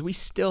hypocrites because we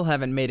still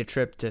haven't made a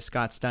trip to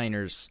Scott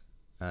Steiner's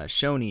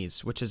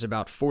Shoney's, which is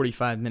about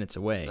 45 minutes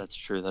away. That's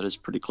true. That is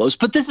pretty close.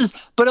 But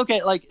okay,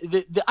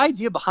 the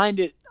idea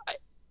behind it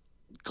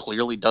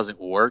clearly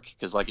doesn't work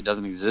because it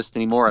doesn't exist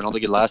anymore. I don't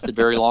think it lasted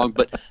very long.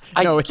 But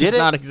No, it get does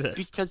not exist.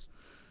 because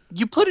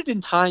you put it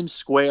in Times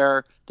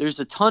Square. There's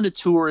a ton of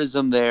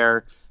tourism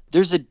there.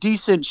 There's a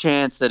decent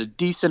chance that a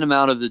decent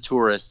amount of the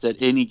tourists at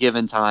any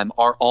given time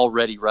are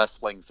already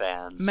wrestling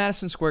fans.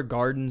 Madison Square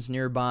Garden's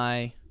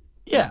nearby.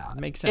 Yeah,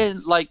 makes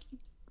sense. And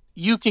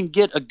you can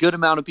get a good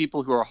amount of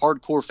people who are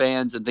hardcore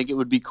fans and think it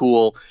would be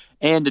cool,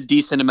 and a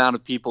decent amount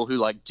of people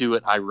who do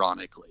it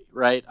ironically,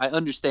 right? I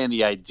understand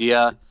the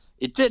idea.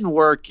 It didn't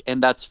work,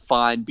 and that's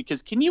fine,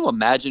 because can you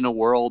imagine a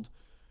world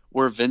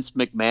where Vince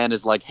McMahon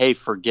is like, hey,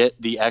 forget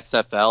the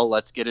XFL,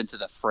 let's get into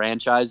the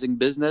franchising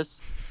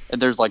business,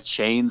 and there's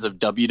chains of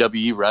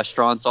WWE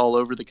restaurants all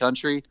over the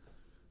country?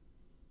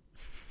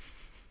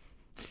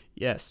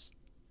 Yes.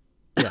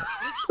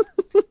 Yes.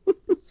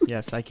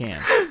 Yes, I can.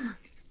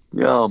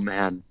 Oh,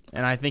 man.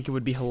 And I think it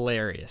would be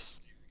hilarious.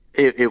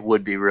 It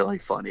would be really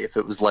funny if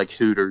it was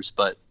Hooters,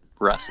 but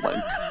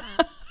wrestling.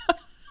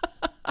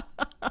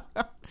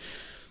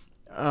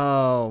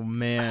 Oh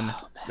man,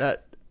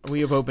 that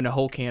we have opened a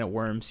whole can of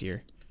worms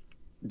here.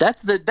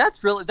 That's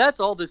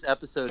all this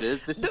episode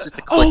is. This is just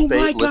a Oh clickbait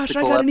my gosh,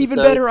 I listicle got an even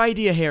episode. better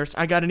idea, Harris.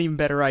 I got an even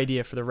better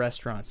idea for the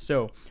restaurants.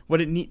 So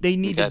they need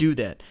to Okay. do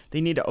that. They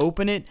need to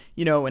open it,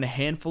 in a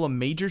handful of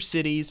major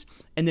cities,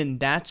 and then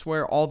that's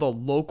where all the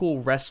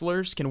local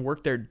wrestlers can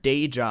work their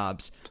day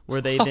jobs,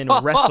 where they then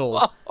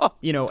wrestle,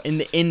 in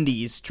the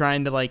indies,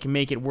 trying to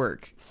make it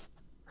work.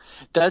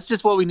 That's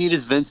just what we need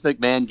is Vince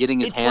McMahon getting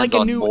his It's hands like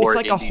a on new, more it's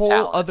like a indie whole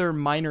talent. other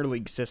minor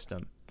league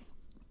system.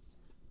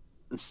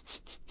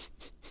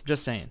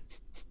 Just saying,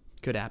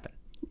 could happen.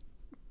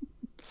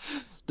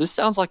 This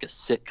sounds like a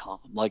sitcom,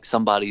 like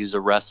somebody who's a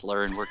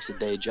wrestler and works a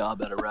day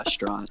job at a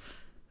restaurant.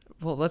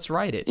 Well, let's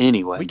write it.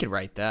 Anyway. We could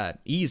write that.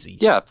 Easy.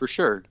 Yeah, for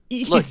sure.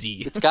 Look,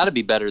 Easy. it's got to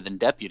be better than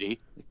Deputy.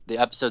 The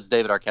episodes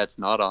David Arquette's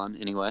not on,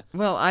 anyway.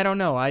 Well, I don't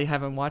know. I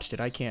haven't watched it.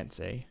 I can't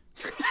say.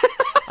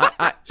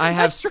 I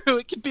have That's true.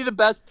 It could be the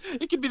best.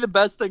 It could be the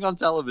best thing on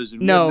television.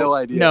 We no have no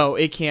idea. No,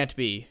 it can't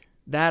be.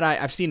 That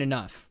I've seen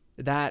enough.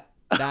 That's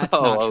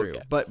Oh, not true.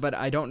 okay. But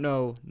I don't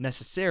know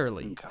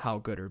necessarily Okay. how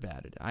good or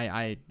bad it.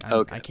 I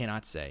Okay.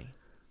 cannot say.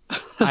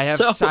 I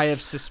have So- I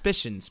have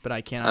suspicions, but I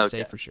cannot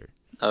say Okay. for sure.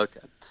 Okay.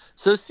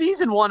 So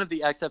season 1 of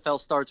the XFL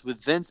starts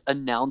with Vince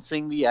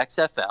announcing the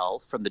XFL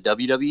from the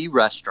WWE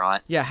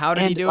restaurant. Yeah, how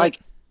did he And, do it?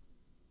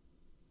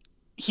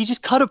 He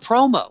just cut a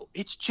promo.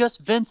 It's just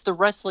Vince, the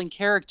wrestling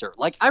character.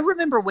 I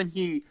remember when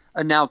he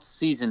announced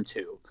season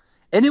 2,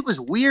 and it was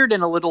weird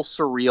and a little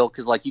surreal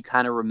because, you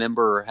kind of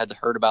remember or had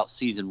heard about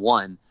season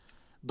 1.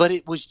 but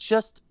it was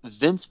just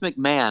Vince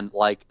McMahon,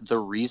 like the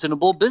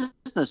reasonable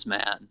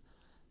businessman,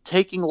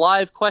 taking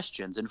live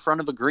questions in front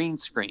of a green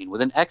screen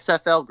with an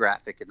XFL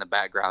graphic in the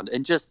background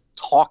and just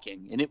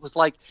talking. And it was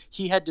like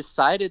he had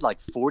decided like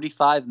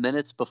 45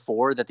 minutes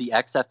before that the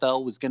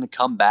XFL was going to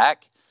come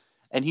back,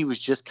 and he was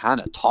just kind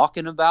of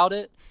talking about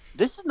it.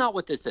 This is not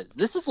what this is.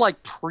 This is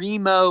like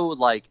primo,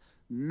 like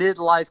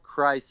midlife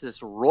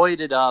crisis,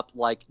 roided up,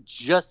 like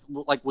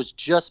was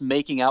just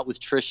making out with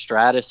Trish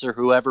Stratus or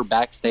whoever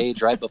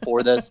backstage right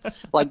before this.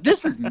 Like,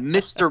 this is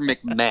Mr.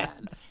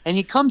 McMahon. And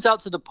he comes out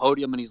to the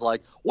podium and he's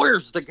like,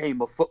 where's the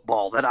game of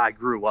football that I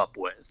grew up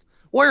with?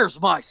 Where's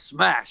my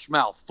smash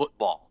mouth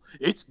football?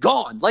 It's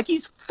gone. Like,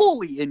 he's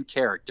fully in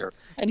character.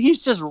 And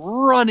he's just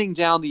running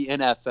down the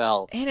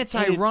NFL. And it's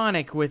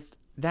ironic with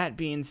that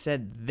being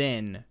said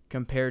then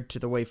compared to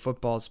the way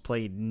football's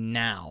played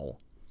now.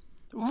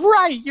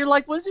 Right. You're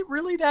like, was it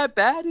really that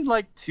bad in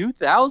like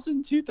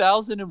 2000,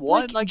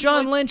 2001? Like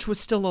John Lynch was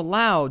still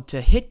allowed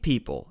to hit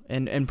people,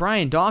 and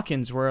Brian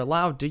Dawkins were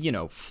allowed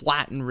to,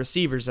 flatten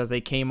receivers as they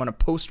came on a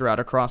post route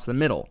across the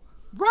middle.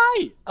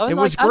 Right. It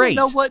was great.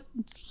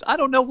 I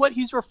don't know what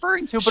he's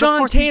referring to. But Sean of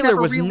course Taylor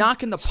was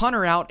knocking the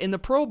punter out in the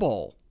Pro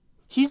Bowl.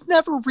 He's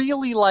never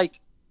really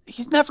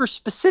he's never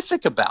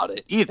specific about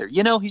it either.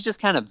 He's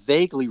just kind of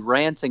vaguely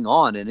ranting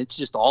on, and it's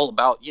just all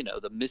about,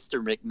 the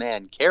Mr.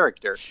 McMahon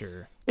character.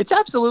 Sure. It's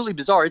absolutely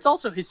bizarre. It's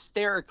also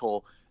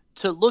hysterical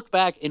to look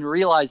back and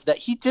realize that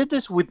he did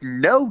this with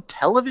no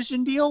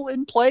television deal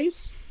in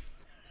place,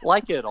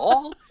 at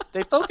all.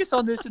 They focus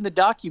on this in the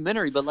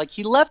documentary, but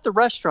he left the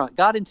restaurant,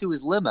 got into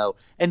his limo,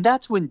 and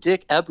that's when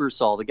Dick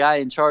Ebersol, the guy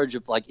in charge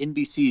of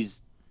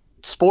NBC's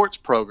sports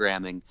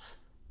programming,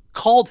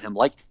 called him.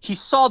 He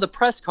saw the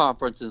press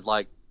conferences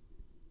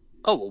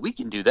oh, well, we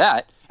can do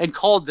that, and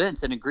called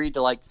Vince and agreed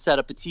to set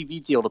up a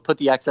TV deal to put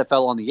the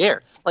XFL on the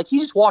air. He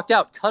just walked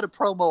out, cut a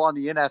promo on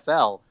the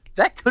NFL.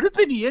 That could have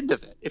been the end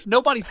of it if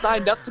nobody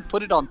signed up to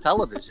put it on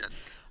television.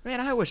 Man,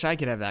 I wish I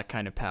could have that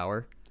kind of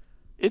power.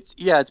 It's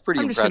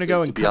pretty impressive. I'm just going to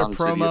go and cut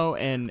a promo,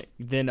 and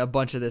then a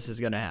bunch of this is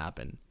going to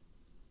happen.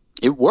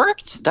 It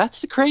worked. That's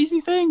the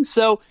crazy thing.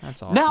 So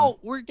that's awesome. Now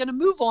we're going to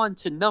move on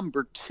to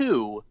number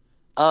 2,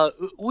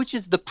 which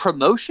is the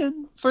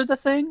promotion for the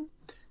thing.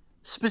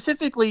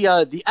 Specifically,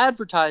 the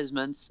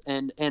advertisements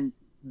and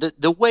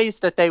the ways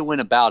that they went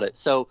about it.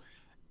 So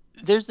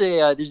there's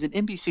an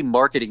NBC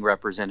marketing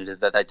representative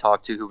that I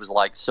talked to who was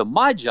like, so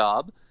my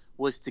job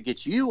was to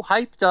get you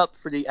hyped up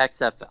for the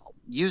XFL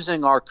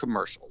using our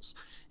commercials,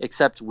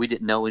 except we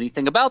didn't know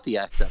anything about the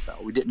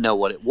XFL. We didn't know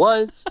what it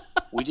was.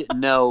 We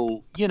didn't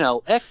know,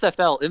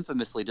 XFL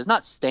infamously does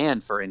not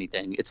stand for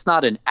anything. It's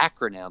not an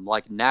acronym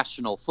like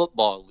National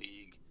Football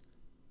League.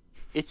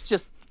 It's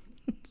just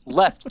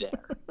left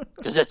there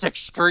because it's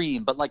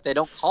extreme, but they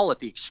don't call it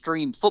the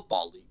Extreme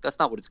Football League. That's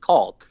not what it's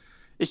called.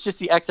 It's just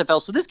the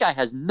XFL. So this guy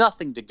has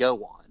nothing to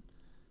go on,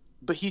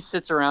 but he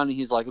sits around and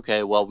he's like,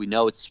 okay, well, we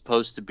know it's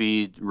supposed to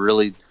be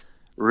really,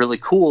 really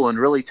cool and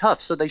really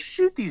tough. So they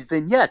shoot these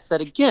vignettes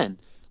that, again,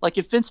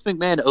 if Vince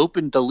McMahon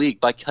opened the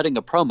league by cutting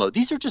a promo,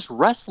 these are just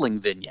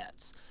wrestling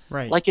vignettes.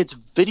 Right. It's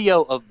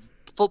video of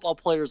football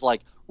players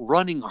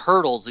running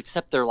hurdles,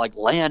 except they're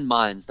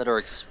landmines that are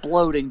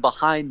exploding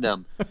behind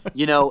them,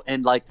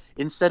 and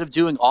instead of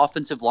doing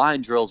offensive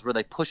line drills where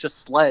they push a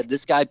sled,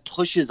 this guy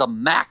pushes a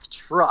Mack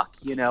truck,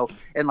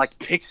 and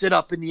picks it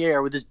up in the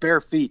air with his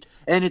bare feet,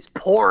 and it's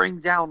pouring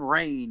down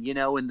rain,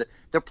 and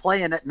they're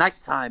playing at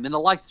nighttime and the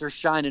lights are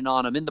shining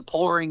on them in the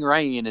pouring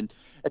rain. And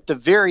at the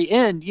very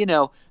end,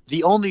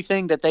 the only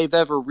thing that they've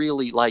ever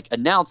really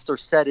announced or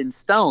set in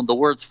stone, the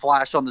words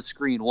flash on the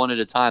screen one at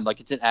a time like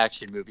it's an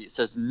action movie. It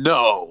says,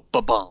 no,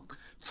 ba-bum,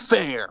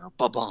 fair,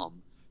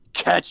 ba-bum,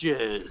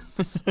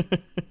 catches.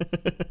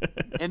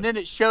 And then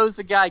it shows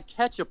a guy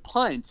catch a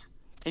punt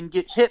and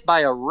get hit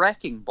by a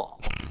wrecking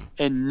ball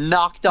and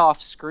knocked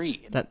off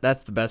screen.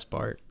 That's the best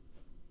part.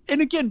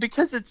 And again,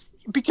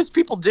 because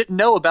people didn't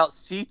know about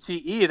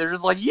CTE, they're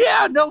just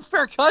yeah, no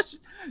fair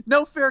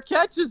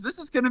catches. This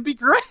is going to be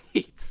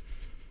great.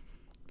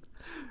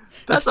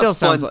 That's a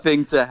fun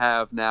thing to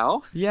have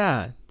now.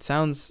 Yeah,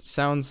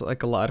 sounds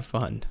like a lot of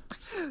fun.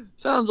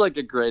 Sounds like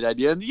a great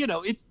idea. And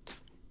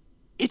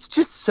it's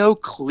just so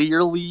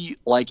clearly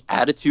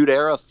Attitude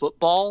Era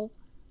football,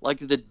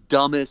 the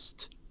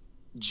dumbest,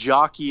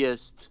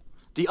 jockiest.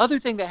 The other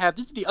thing they have,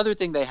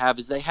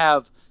 is they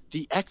have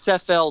the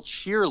XFL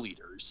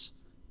cheerleaders,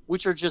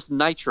 which are just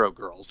Nitro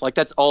Girls.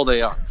 That's all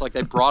they are. It's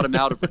they brought them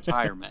out of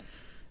retirement.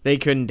 They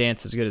couldn't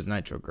dance as good as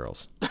Nitro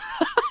Girls.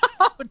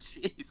 Oh,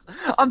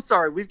 jeez. I'm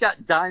sorry. We've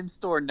got Dime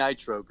Store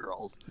Nitro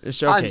Girls.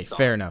 Okay,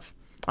 fair enough.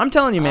 I'm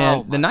telling you,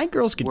 man, the Night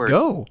Girls could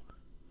go.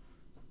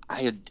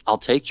 I'll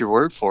take your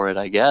word for it,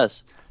 I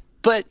guess.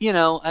 But,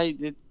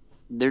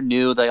 they're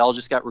new. They all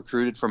just got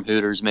recruited from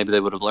Hooters. Maybe they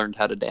would have learned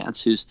how to dance.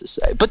 Who's to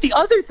say? But the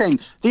other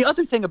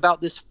thing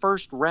about this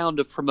first round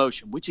of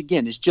promotion, which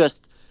again is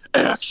just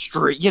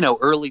extreme,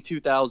 early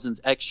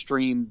 2000s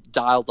extreme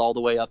dialed all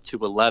the way up to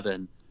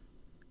 11,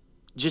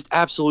 just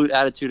absolute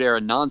Attitude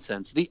Era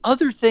nonsense. The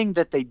other thing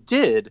that they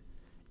did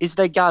is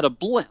they got a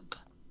blimp.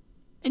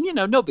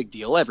 And, no big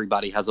deal.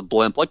 Everybody has a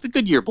blimp, like the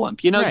Goodyear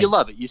blimp. Right. You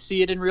love it. You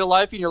see it in real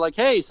life, and you're like,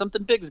 hey,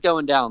 something big's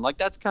going down. Like,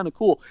 that's kind of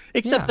cool.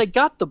 Except they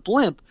got the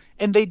blimp,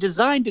 and they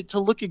designed it to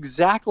look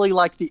exactly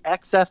like the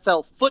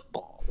XFL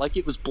football. Like,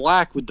 it was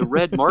black with the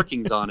red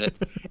markings on it.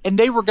 And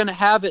they were going to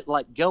have it,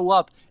 like, go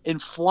up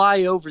and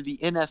fly over the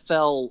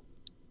NFL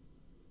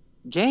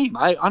game.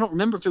 I don't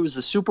remember if it was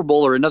the Super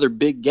Bowl or another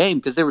big game,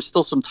 because there was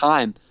still some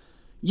time.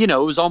 It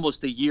was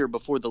almost a year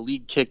before the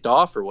league kicked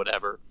off or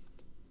whatever.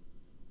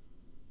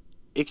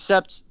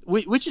 Except,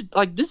 which is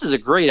like, this is a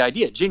great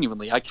idea.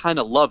 Genuinely, I kind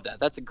of love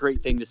that. That's a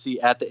great thing to see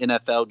at the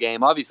NFL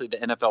game. Obviously, the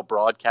NFL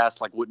broadcast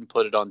wouldn't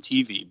put it on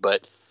TV,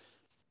 but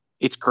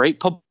it's great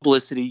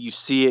publicity. You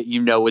see it,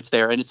 it's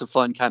there, and it's a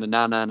fun kind of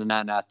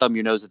thumb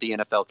your nose at the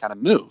NFL kind of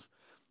move.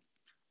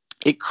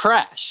 It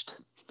crashed.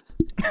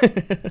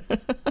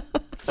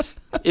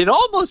 It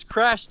almost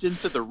crashed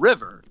into the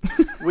river,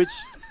 which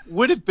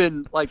would have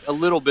been a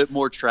little bit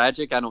more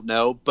tragic. I don't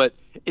know. But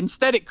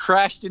instead it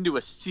crashed into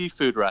a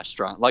seafood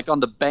restaurant, on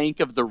the bank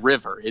of the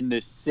river in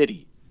this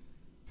city.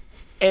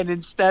 And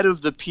instead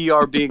of the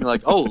PR being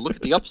like, oh, look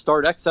at the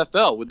upstart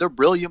XFL with their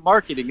brilliant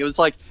marketing, it was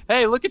like,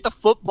 hey, look at the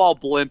football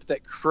blimp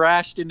that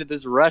crashed into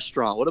this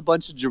restaurant. What a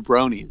bunch of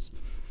jabronis.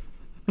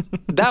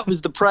 That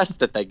was the press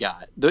that they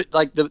got.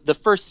 The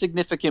first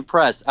significant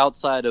press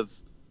outside of,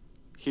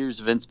 here's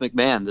Vince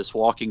McMahon, this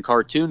walking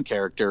cartoon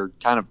character,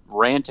 kind of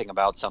ranting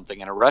about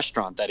something in a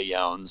restaurant that he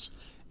owns,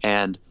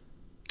 and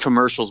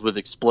commercials with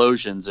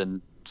explosions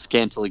and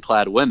scantily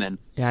clad women.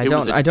 Yeah, I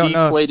don't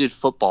know. Deflated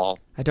football.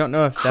 I don't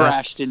know if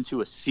crashed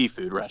into a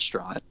seafood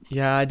restaurant.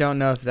 Yeah, I don't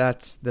know if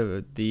that's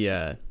the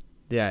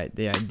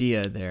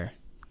idea there.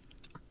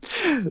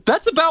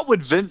 That's about what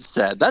Vince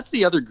said. That's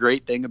the other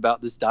great thing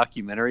about this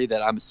documentary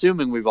that I'm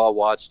assuming we've all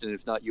watched, and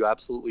if not, you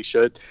absolutely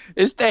should,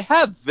 is they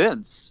have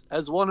Vince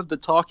as one of the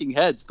talking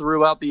heads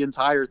throughout the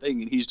entire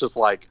thing, and he's just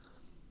like,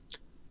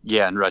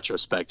 yeah, in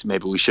retrospect,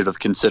 maybe we should have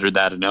considered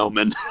that an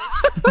omen.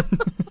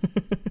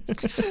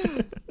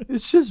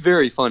 It's just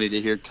very funny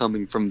to hear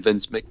coming from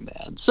Vince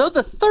McMahon. So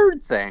the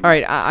third thing... All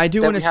right, I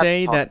do want to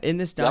say that in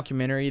this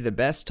documentary, the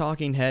best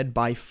talking head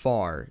by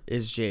far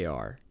is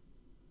JR.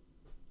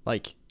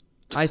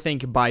 I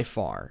think by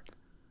far.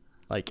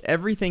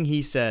 Everything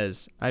he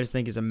says, I just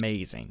think is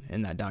amazing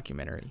in that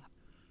documentary.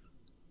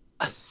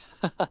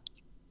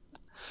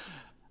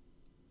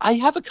 I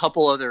have a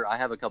couple other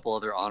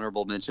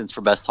honorable mentions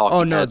for best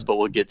talking heads, but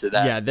we'll get to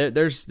that. Yeah,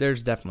 there's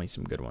definitely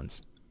some good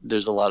ones.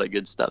 There's a lot of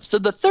good stuff. So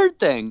the third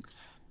thing,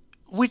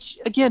 which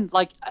again,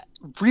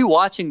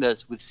 rewatching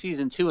this with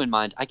season 2 in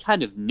mind, I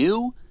kind of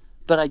knew,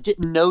 but I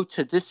didn't know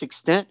to this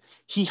extent.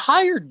 He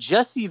hired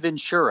Jesse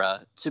Ventura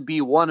to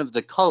be one of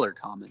the color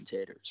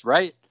commentators,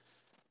 right?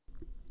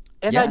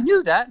 And I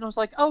knew that, and I was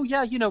like, oh,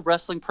 yeah,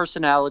 wrestling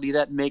personality,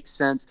 that makes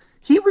sense.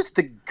 He was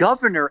the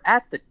governor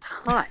at the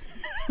time.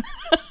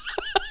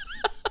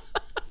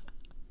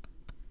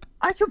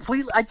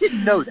 I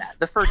didn't know that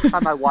the first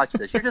time I watched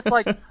this. You're just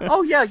like,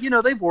 oh, yeah,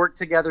 they've worked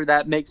together.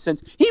 That makes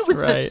sense. He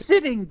was the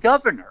sitting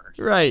governor.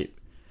 Right.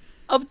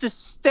 Of the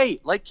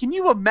state. Can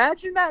you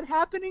imagine that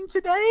happening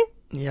today?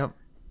 Yep.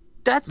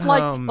 That's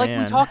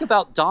we talk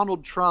about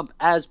Donald Trump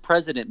as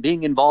president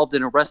being involved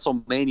in a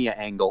WrestleMania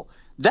angle.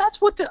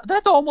 That's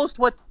almost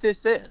what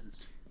this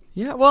is.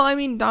 Yeah, well, I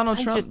mean, Donald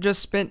Trump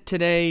just spent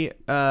today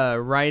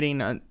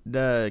riding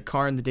the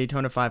car in the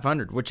Daytona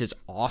 500, which is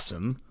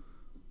awesome.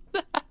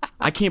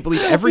 I can't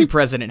believe every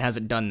president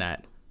hasn't done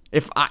that.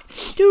 If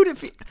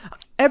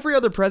every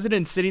other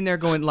president's sitting there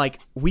going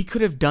we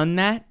could have done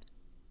that,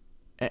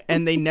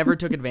 and they never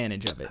took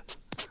advantage of it.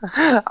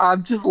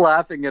 I'm just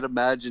laughing at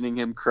imagining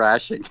him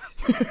crashing.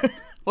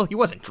 Well, he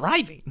wasn't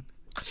driving.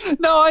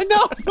 No, I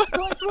know. But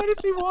what if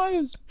he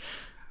was?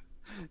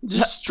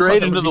 Just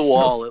straight into the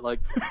wall.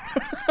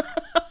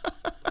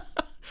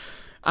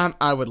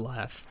 I would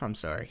laugh. I'm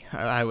sorry.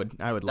 I would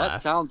laugh.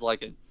 That sounds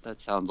like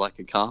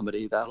a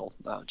comedy. Oh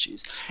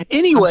jeez.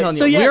 Anyway,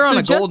 we're on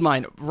a gold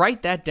mine.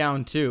 Write that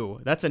down too.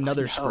 That's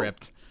another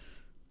script.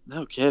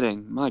 No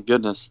kidding. My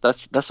goodness.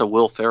 That's a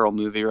Will Ferrell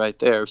movie right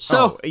there.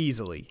 So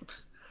easily.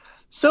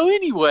 So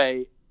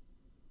anyway,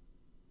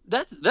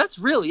 that's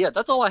really it.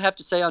 That's all I have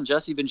to say on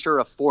Jesse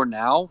Ventura for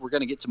now. We're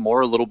going to get to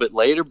more a little bit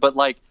later, but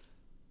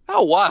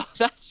how wild.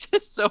 That's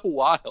just so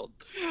wild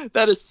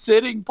that a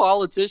sitting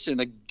politician,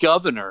 a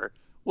governor,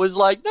 was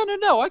like,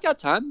 no, I got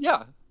time.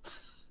 Yeah.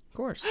 Of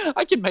course.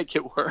 I can make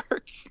it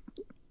work.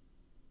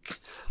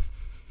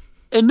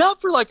 And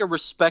not for a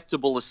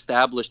respectable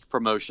established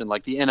promotion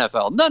like the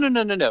NFL.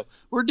 No.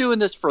 We're doing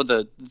this for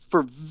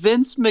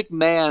Vince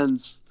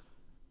McMahon's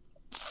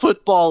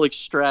football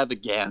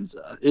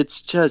extravaganza.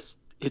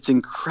 It's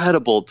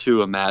incredible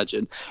to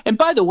imagine. And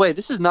by the way,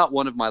 this is not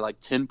one of my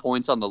 10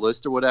 points on the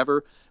list or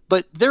whatever,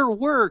 but there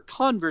were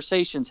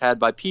conversations had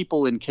by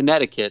people in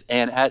Connecticut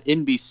and at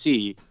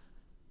NBC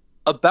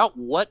about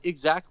what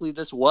exactly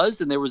this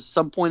was. And there was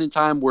some point in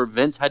time where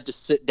Vince had to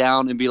sit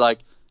down and be like,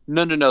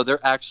 no,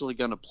 they're actually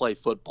going to play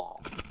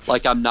football.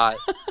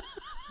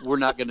 We're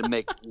not going to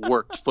make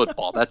worked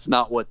football. That's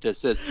not what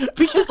this is.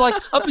 Because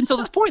up until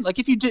this point,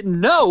 if you didn't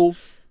know,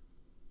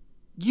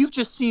 you've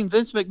just seen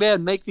Vince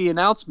McMahon make the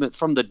announcement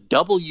from the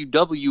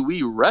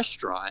WWE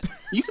restaurant.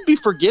 You can be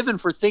forgiven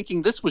for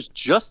thinking this was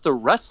just a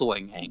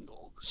wrestling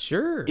angle.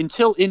 Sure.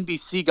 Until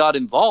NBC got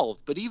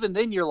involved. But even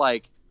then you're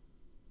like,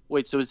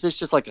 wait, so is this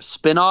just like a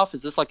spinoff?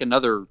 Is this like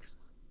another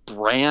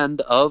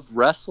brand of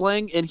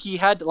wrestling? And he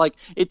had to, like,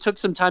 it took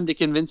some time to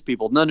convince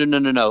people, no.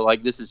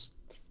 Like, this is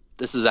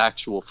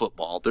actual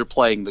football. They're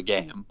playing the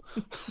game.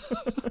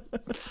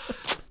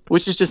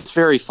 Which is just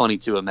very funny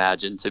to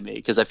imagine to me,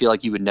 because I feel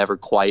like you would never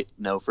quite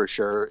know for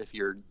sure if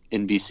you're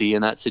NBC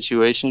in that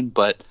situation.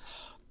 But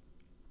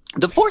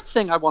the fourth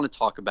thing I want to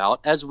talk about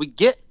as we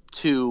get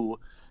to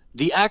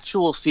the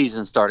actual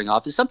season starting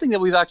off is something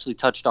that we've actually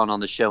touched on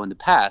the show in the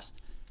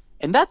past,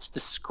 and that's the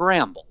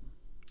scramble.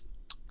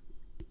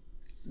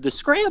 The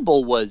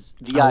scramble was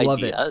the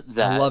idea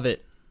that... I love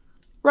it.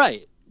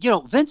 Right.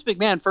 Vince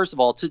McMahon, first of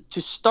all,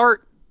 to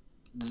start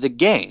the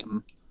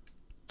game...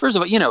 First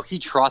of all, he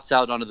trots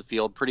out onto the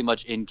field pretty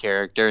much in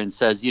character and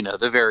says,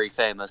 the very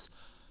famous,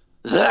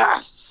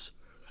 "This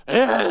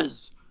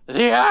is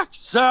the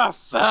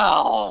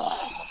XFL."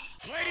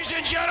 Ladies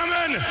and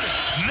gentlemen,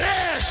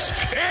 this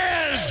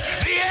is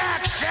the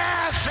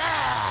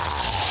XFL.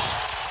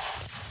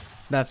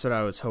 That's what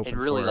I was hoping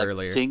and really for like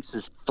earlier. Sinks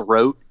his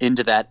throat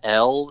into that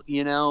L,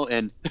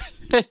 and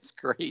it's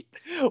great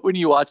when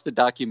you watch the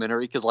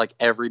documentary because like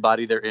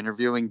everybody they're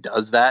interviewing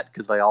does that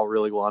because they all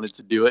really wanted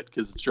to do it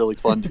because it's really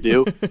fun to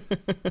do.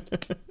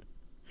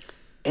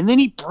 And then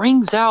he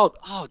brings out,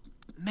 oh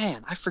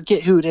man, I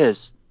forget who it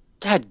is.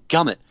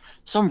 Dadgummit.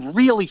 Some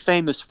really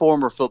famous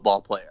former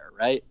football player,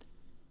 right?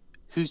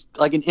 Who's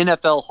like an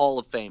NFL Hall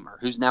of Famer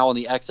who's now on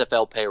the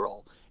XFL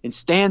payroll. And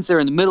stands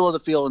there in the middle of the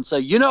field and say,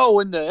 in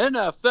the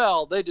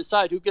NFL, they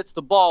decide who gets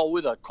the ball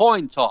with a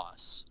coin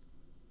toss.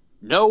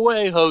 No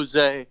way,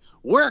 Jose.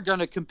 We're going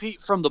to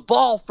compete from the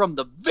ball from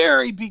the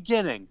very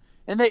beginning.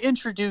 And they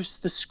introduce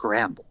the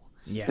scramble.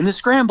 Yes. And the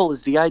scramble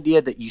is the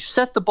idea that you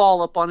set the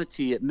ball up on a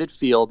tee at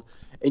midfield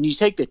and you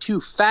take the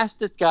two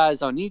fastest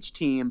guys on each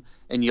team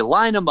and you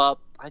line them up,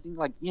 I think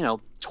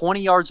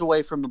 20 yards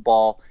away from the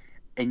ball,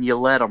 and you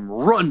let them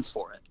run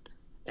for it.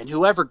 And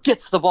whoever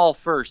gets the ball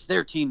first,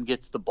 their team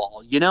gets the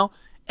ball,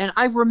 And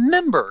I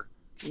remember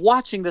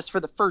watching this for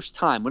the first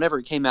time whenever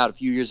it came out a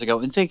few years ago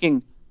and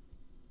thinking,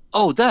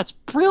 oh, that's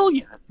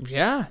brilliant.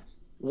 Yeah.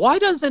 Why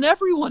doesn't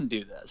everyone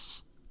do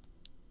this?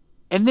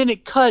 And then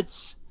it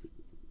cuts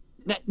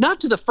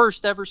not to the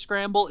first ever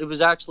scramble. It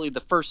was actually the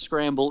first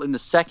scramble in the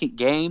second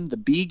game, the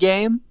B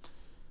game,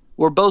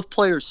 where both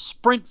players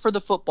sprint for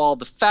the football.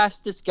 The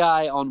fastest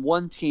guy on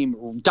one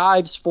team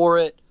dives for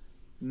it,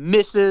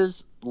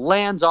 misses,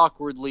 lands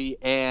awkwardly,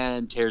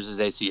 and tears his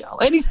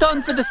ACL. And he's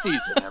done for the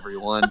season,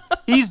 everyone.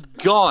 He's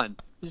gone.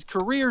 His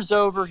career's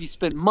over. He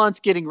spent months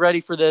getting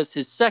ready for this,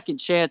 his second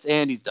chance,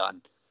 and he's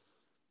done.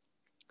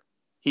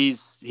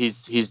 He's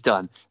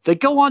done. They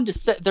go on to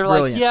say, they're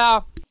Brilliant.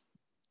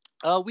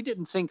 like, we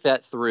didn't think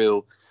that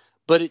through,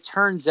 but it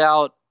turns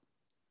out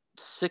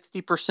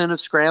 60% of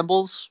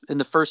scrambles in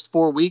the first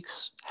 4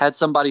 weeks had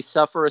somebody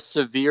suffer a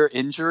severe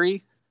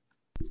injury.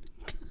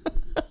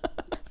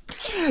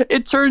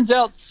 It turns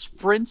out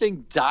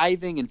sprinting,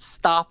 diving, and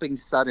stopping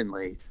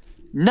suddenly,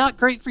 not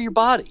great for your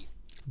body.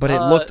 But it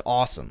looked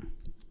awesome.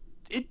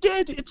 It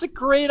did. It's a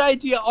great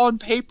idea on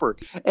paper.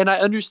 And I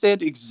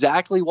understand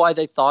exactly why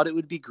they thought it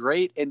would be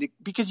great. And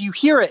because you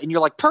hear it and you're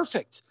like,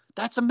 perfect.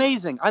 That's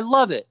amazing. I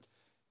love it.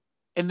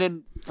 And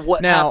then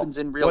what happens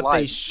in real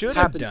life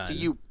happens to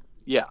you.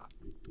 Yeah.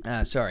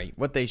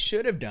 What they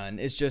should have done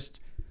is just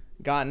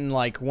gotten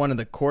like one of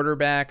the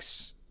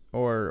quarterbacks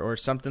or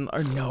something.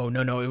 Or no.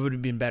 It would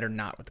have been better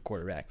not with the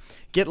quarterback.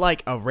 Get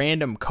like a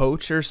random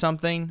coach or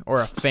something or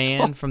a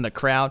fan from the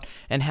crowd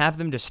and have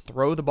them just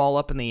throw the ball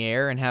up in the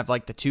air and have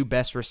like the two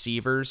best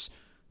receivers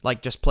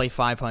like just play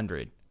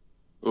 500.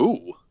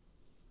 Ooh.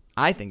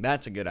 I think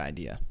that's a good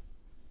idea.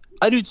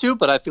 I do too,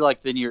 but I feel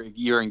like then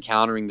you're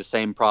encountering the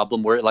same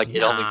problem where like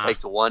it only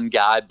takes one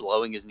guy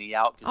blowing his knee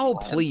out. Oh,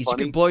 please. You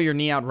can blow your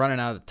knee out running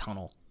out of the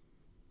tunnel.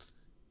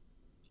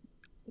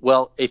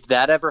 Well, if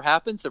that ever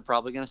happens, they're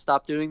probably going to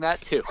stop doing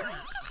that too.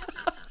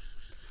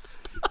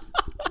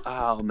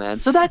 Oh, man.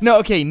 So that's... No,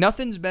 okay,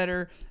 nothing's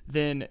better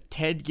than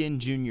Ted Ginn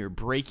Jr.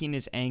 breaking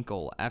his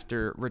ankle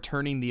after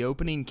returning the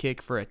opening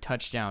kick for a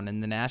touchdown in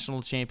the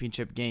national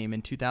championship game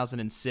in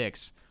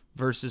 2006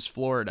 versus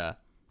Florida.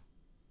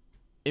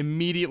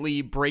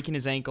 Immediately breaking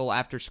his ankle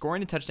after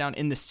scoring a touchdown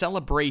in the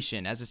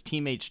celebration as his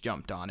teammates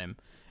jumped on him.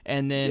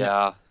 And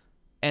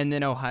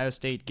then Ohio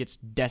State gets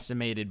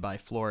decimated by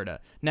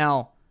Florida.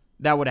 Now...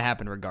 that would have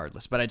happened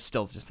regardless, but I'd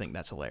still just think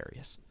that's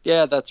hilarious.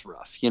 Yeah, that's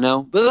rough,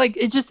 But like,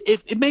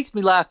 it makes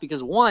me laugh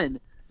because one,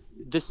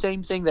 the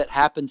same thing that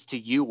happens to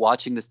you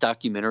watching this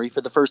documentary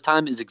for the first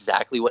time is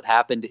exactly what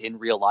happened in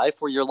real life,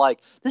 where you're like,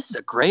 this is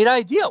a great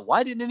idea.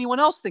 Why didn't anyone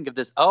else think of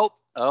this? Oh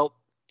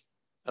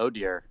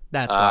dear.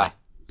 That's why.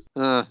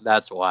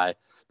 That's why.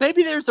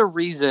 Maybe there's a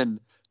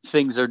reason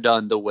things are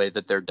done the way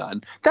that they're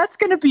done. That's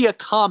going to be a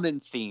common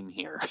theme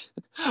here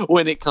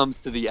when it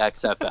comes to the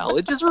XFL.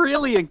 It just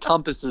really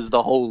encompasses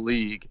the whole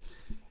league.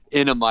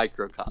 in a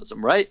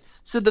microcosm, right?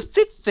 So the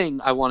fifth thing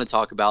I want to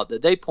talk about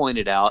that they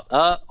pointed out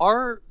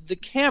are the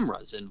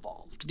cameras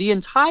involved. The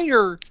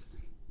entire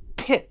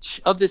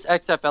pitch of this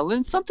XFL,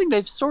 and it's something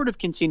they've sort of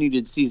continued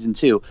in season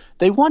 2.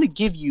 They want to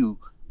give you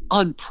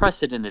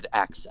unprecedented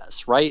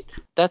access, right?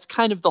 That's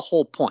kind of the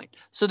whole point.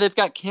 So they've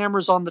got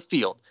cameras on the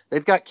field.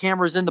 They've got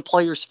cameras in the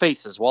players'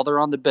 faces while they're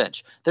on the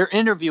bench. They're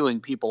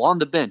interviewing people on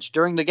the bench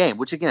during the game,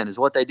 which again is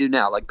what they do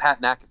now, like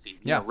Pat McAfee,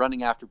 you know,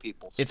 running after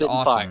people, spitting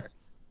fire.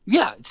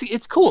 Yeah,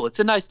 it's cool. It's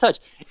a nice touch.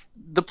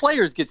 The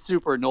players get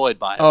super annoyed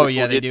by it. Oh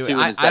yeah, they do.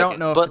 I don't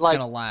know if it's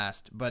gonna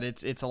last, but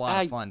it's a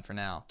lot of fun for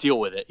now. Deal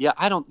with it. Yeah,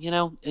 I don't.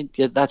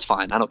 That's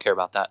fine. I don't care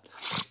about that.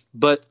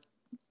 But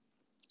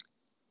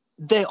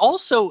they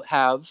also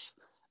have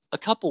a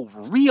couple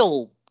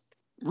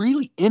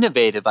really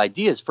innovative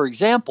ideas. For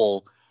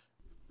example,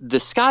 the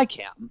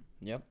Skycam.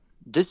 Yep.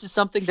 This is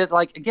something that,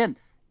 like, again,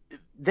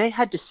 they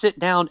had to sit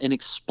down and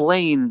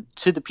explain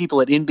to the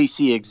people at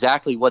NBC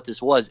exactly what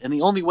this was. And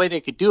the only way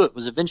they could do it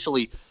was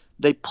eventually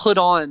they put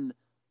on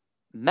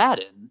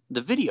Madden,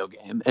 the video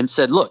game, and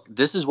said, look,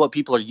 this is what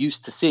people are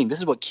used to seeing. This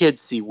is what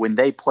kids see when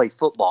they play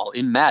football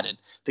in Madden.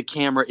 The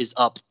camera is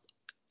up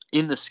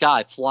in the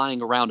sky,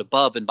 flying around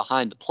above and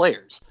behind the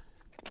players.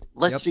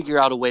 Let's figure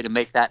out a way to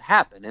make that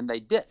happen. And they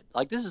did.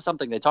 Like, this is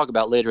something they talk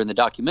about later in the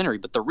documentary,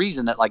 but the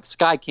reason that, like,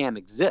 Skycam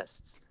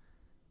exists,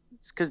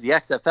 it's because the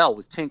XFL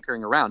was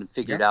tinkering around and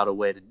figured out a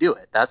way to do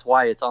it. That's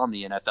why it's on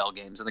the NFL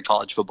games and the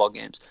college football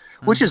games,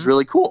 which is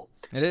really cool.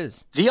 It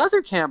is. The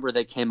other camera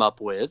they came up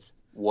with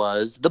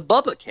was the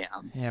Bubba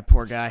Cam. Yeah,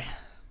 poor guy.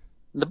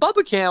 The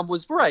Bubba Cam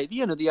was right.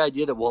 The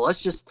idea that, well, I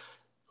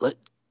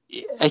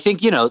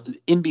think,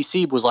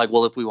 NBC was like,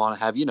 well, if we want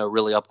to have,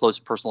 really up close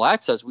and personal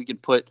access, we can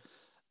put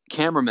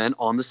cameramen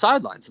on the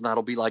sidelines, and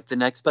that'll be like the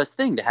next best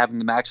thing to having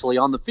them actually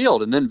on the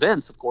field. And then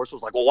Vince, of course,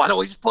 was like, well, why don't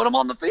we just put them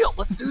on the field?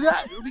 Let's do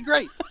that. It'll be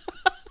great.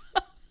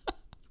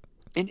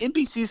 And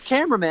NBC's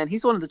cameraman,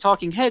 he's one of the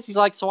talking heads. He's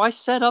like, so I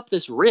set up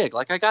this rig.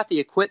 Like, I got the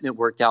equipment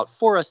worked out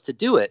for us to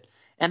do it.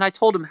 And I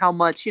told him how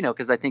much,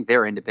 because I think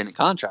they're independent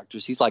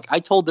contractors. He's like, I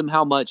told them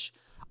how much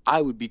I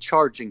would be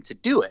charging to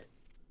do it.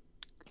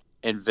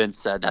 And Vince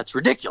said, that's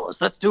ridiculous.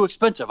 That's too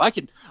expensive. I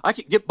can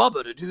get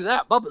Bubba to do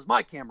that. Bubba's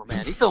my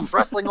cameraman. He films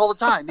wrestling all the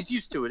time. He's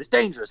used to it. It's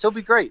dangerous. He'll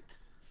be great.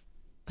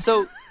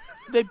 So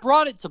they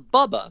brought it to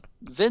Bubba,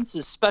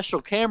 Vince's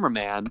special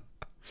cameraman.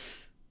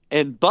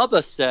 And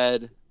Bubba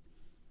said,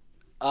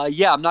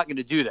 yeah, I'm not going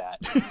to do that.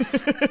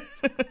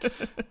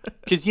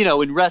 Because,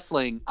 in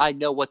wrestling, I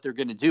know what they're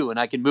going to do and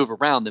I can move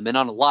around them. And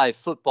on a live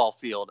football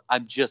field,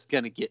 I'm just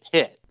going to get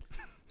hit.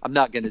 I'm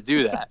not going to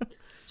do that.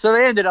 So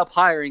they ended up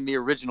hiring the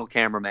original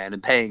cameraman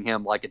and paying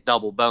him like a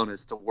double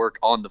bonus to work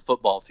on the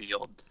football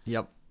field.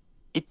 Yep.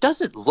 It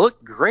doesn't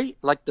look great,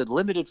 like the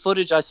limited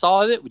footage I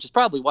saw of it, which is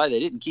probably why they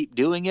didn't keep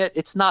doing it.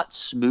 It's not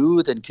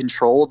smooth and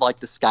controlled like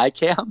the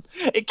Skycam.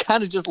 It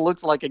kind of just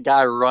looks like a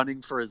guy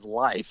running for his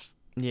life.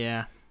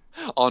 Yeah.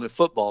 On a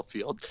football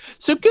field.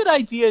 So good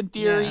idea in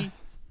theory,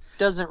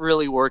 doesn't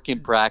really work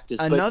in practice.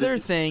 Another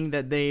thing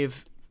that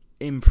they've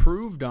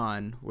improved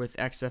on with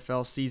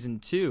XFL Season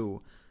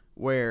 2,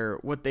 where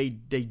what they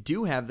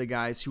do have the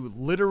guys who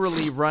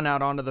literally run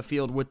out onto the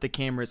field with the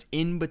cameras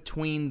in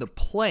between the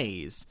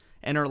plays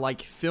and are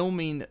like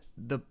filming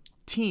the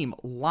team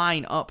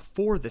line up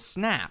for the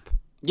snap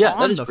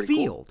on the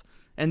field.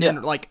 Cool. And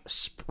then like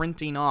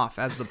sprinting off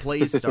as the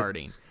play's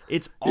starting.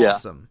 It's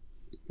awesome.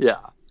 Yeah.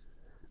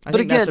 I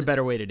think that's a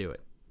better way to do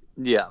it.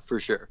 Yeah, for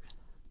sure.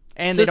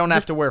 And they don't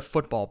have to wear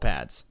football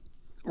pads.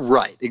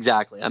 Right,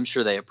 exactly. I'm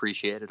sure they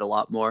appreciate it a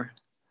lot more.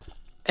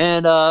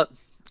 And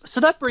so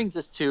that brings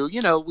us to,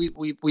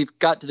 we've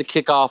got to the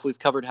kickoff. We've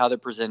covered how they're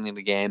presenting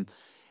the game.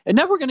 And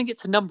now we're going to get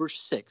to number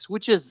 6,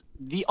 which is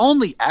the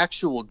only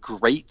actual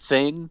great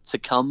thing to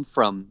come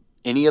from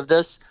any of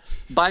this.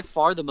 By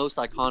far the most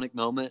iconic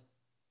moment,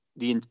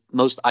 the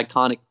most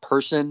iconic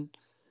person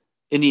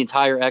in the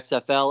entire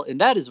XFL.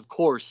 And that is, of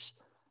course,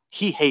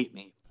 He Hate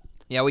Me.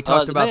 Yeah, we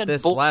talked about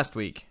this last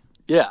week.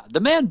 Yeah,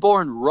 the man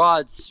born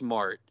Rod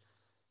Smart.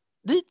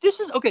 This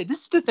is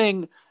the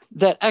thing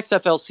that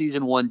XFL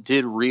Season 1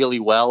 did really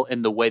well,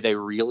 and the way they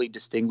really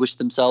distinguished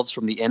themselves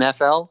from the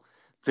NFL.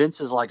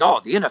 Vince is like, oh,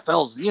 the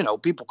NFL's,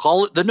 people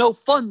call it the no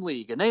fun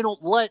league, and they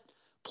don't let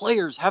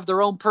players have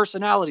their own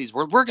personalities.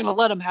 We're going to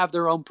let them have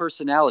their own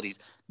personalities.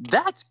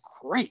 That's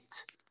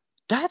great.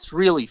 That's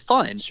really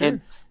fun.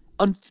 Sure.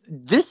 And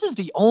this is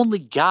the only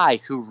guy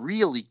who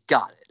really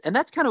got it. And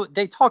that's kind of,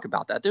 they talk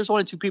about that. There's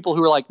 1 or 2 people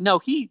who are like, no,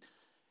 he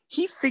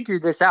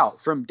figured this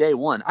out from day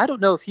one. I don't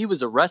know if he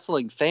was a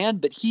wrestling fan,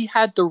 but he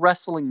had the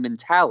wrestling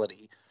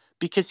mentality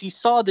because he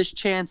saw this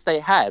chance they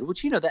had,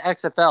 which, the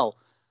XFL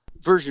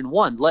version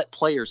 1 let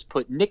players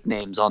put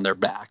nicknames on their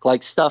back,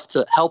 like stuff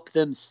to help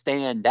them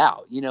stand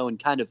out,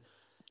 and kind of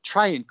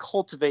try and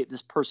cultivate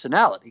this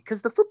personality.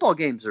 Because the football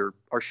games are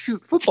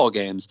shoot football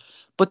games,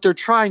 but they're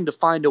trying to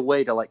find a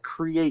way to like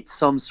create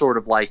some sort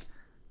of like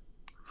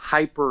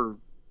hyper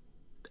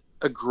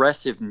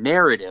aggressive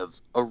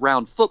narrative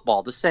around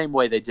football the same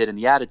way they did in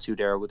the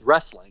Attitude Era with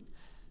wrestling.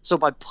 So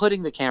by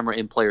putting the camera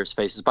in players'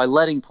 faces, by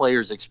letting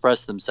players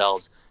express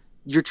themselves,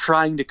 you're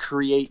trying to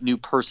create new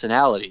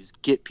personalities,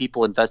 get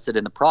people invested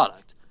in the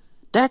product.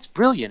 That's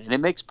brilliant, and it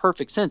makes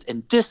perfect sense.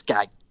 And this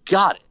guy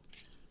got it.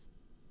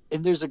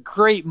 And there's a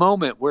great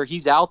moment where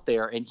he's out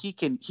there and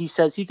he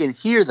says he can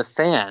hear the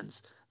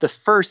fans the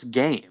first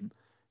game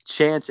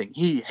chanting,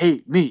 "He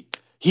hate me,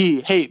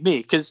 he hate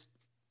me," because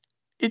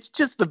it's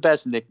just the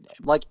best nickname.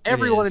 Like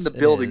everyone in the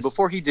building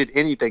before he did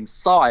anything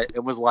saw it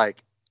and was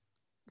like,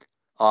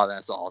 "Oh,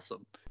 that's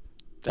awesome.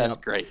 That's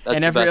great." That's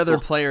and every other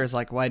player is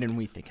like, "Why didn't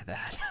we think of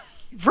that?"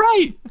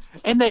 Right.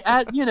 And they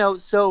add,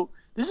 so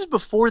this is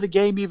before the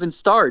game even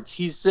starts.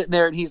 He's sitting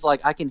there and he's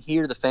like, I can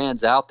hear the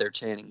fans out there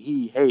chanting,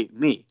 "He hate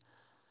me."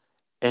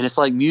 And it's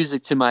like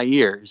music to my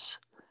ears.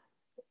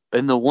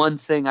 And the one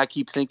thing I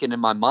keep thinking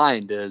in my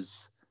mind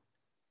is,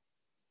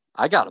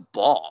 I got a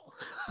ball.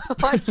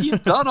 Like, he's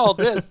done all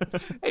this.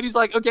 And he's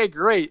like, okay,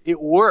 great. It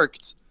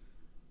worked.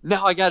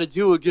 Now I got to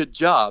do a good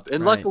job.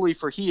 And luckily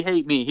for He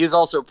Hate Me, he's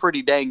also a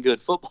pretty dang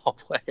good football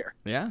player.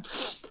 Yeah.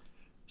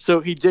 So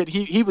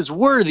he was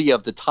worthy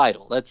of the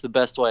title. That's the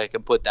best way I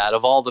can put that,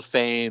 of all the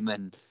fame.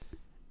 And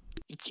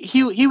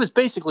he was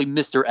basically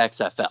Mr.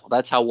 XFL.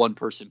 That's how one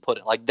person put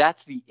it. Like,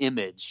 that's the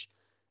image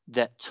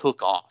that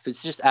took off.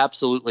 It's just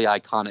absolutely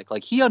iconic.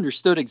 Like, he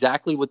understood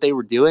exactly what they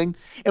were doing.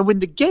 And when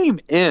the game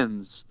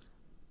ends,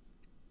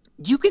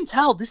 you can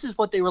tell this is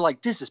what they were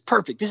like. This is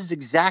perfect. This is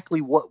exactly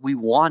what we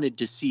wanted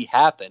to see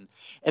happen.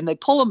 And they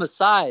pull him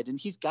aside and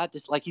he's got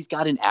this, like, he's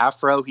got an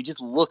afro. He just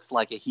looks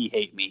like a He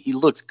Hate Me. He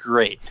looks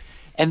great.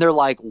 And they're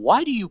like,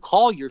 why do you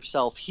call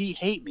yourself He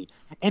Hate Me?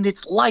 And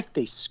it's like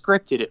they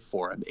scripted it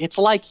for him. It's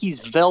like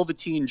he's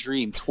Velveteen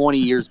Dream 20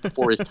 years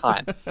before his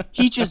time.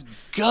 He just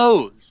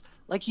goes.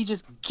 Like, he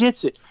just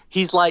gets it.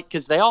 He's like,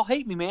 because they all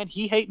hate me, man.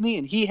 He hate me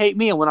and he hate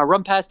me. And when I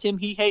run past him,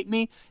 he hate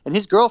me. And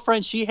his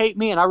girlfriend, she hate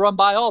me. And I run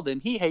by all of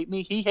them. He hate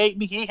me. He hate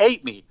me. He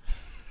hate me.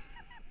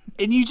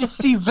 And you just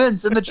see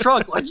Vince in the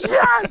truck like,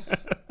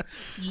 yes,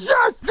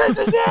 yes, this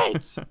is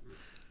it.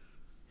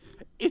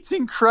 It's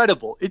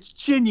incredible. It's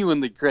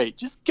genuinely great.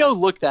 Just go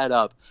look that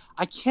up.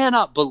 I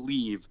cannot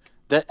believe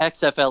that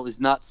XFL is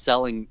not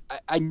selling.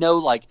 I know,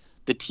 like,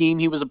 the team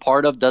he was a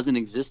part of doesn't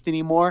exist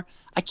anymore.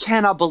 I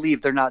cannot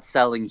believe they're not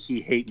selling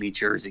He Hate Me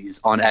jerseys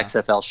on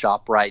XFL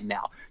Shop right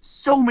now.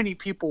 So many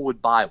people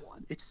would buy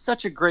one. It's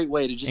such a great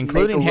way to just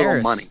including make a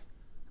Harris. little money.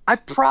 I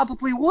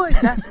probably would.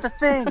 That's the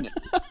thing.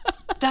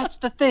 That's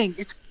the thing.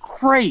 It's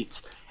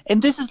great.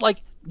 And this is,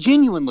 like,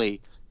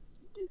 genuinely,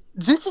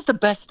 this is the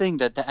best thing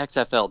that the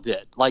XFL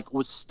did. Like,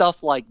 with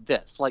stuff like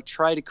this. Like,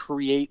 try to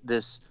create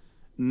this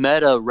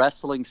meta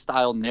wrestling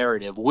style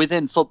narrative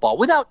within football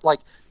without,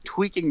 like,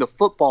 tweaking the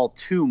football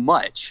too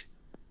much.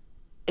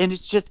 And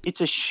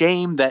it's a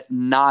shame that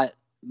not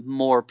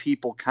more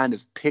people kind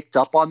of picked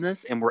up on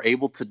this and were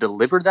able to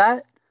deliver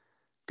that,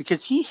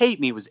 because He Hate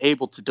Me was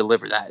able to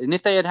deliver that. And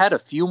if they had had a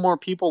few more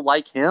people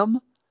like him,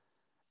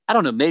 I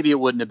don't know, maybe it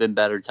wouldn't have been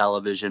better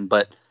television,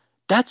 but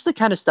that's the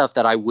kind of stuff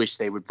that I wish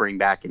they would bring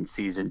back in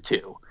season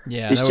 2.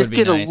 Yeah, is that just would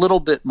be get nice. a little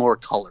bit more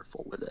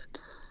colorful with it.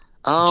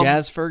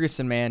 Jazz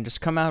Ferguson, man,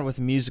 just come out with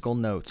musical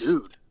notes,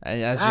 Dude,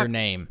 as your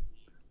name.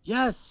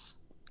 Yes.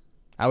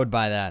 I would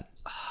buy that.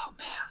 Oh,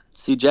 man.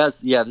 See,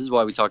 Jazz, yeah, this is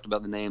why we talked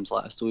about the names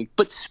last week.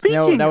 But speaking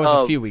No, that was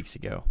of, a few weeks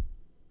ago.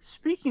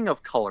 Speaking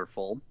of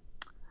colorful,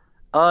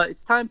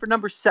 it's time for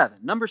number 7.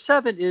 Number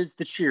 7 is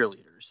the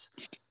cheerleaders.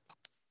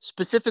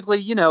 Specifically,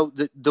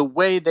 the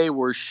way they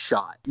were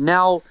shot.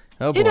 Now,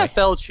 Oh, boy.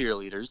 NFL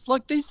cheerleaders,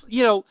 look, these,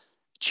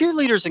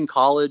 cheerleaders in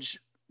college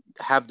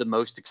have the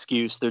most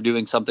excuse. They're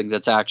doing something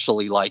that's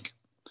actually, like,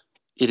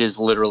 it is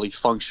literally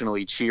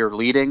functionally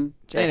cheerleading.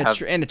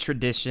 And a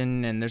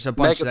tradition, and there's a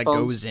bunch that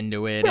goes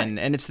into it, Right.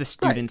 and it's the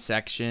student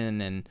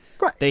section, and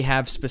Right. they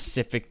have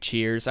specific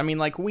cheers. I mean,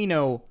 like, we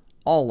know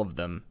all of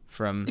them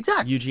from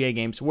Exactly. UGA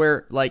games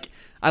where, like,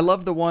 I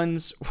love the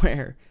ones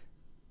where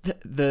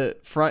the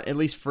front, at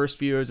least first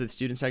few rows of the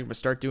student section, would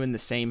start doing the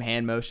same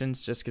hand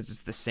motions just because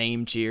it's the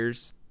same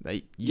cheers that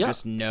you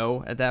just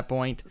know at that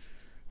point.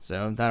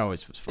 So that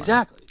always was fun.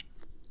 Exactly.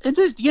 And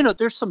then,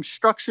 there's some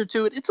structure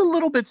to it. It's a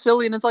little bit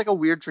silly, and it's like a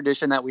weird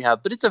tradition that we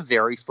have, but it's a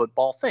very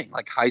football thing.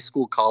 Like, high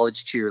school,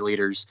 college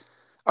cheerleaders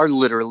are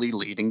literally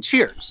leading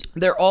cheers.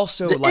 They're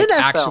also The like NFL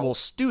actual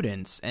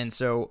students, and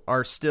so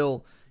are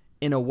still,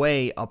 in a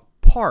way, a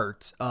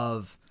part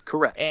of.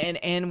 Correct.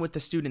 And with the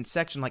student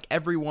section, like,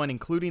 everyone,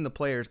 including the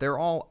players, they're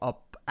all a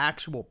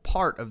actual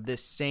part of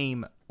this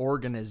same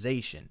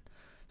organization.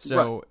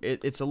 So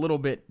it's a little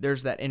bit,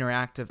 there's that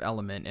interactive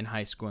element in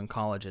high school and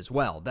college as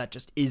well that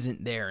just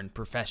isn't there in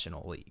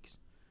professional leagues.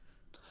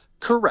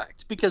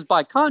 Correct. Because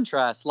by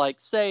contrast, like,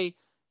 say,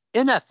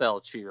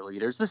 NFL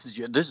cheerleaders, this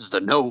is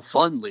the no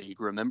fun league,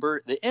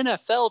 remember? The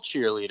NFL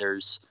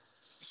cheerleaders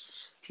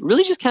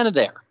really just kind of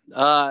there.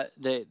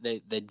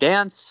 They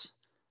dance,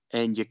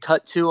 and you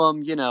cut to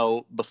them,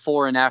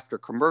 before and after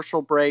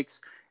commercial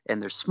breaks,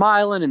 and they're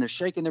smiling and they're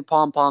shaking their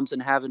pom-poms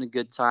and having a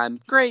good time.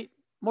 Great.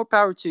 More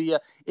power to you.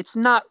 It's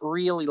not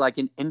really like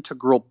an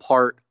integral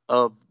part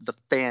of the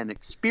fan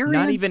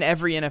experience. Not even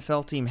every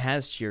NFL team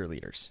has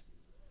cheerleaders.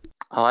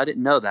 Oh, I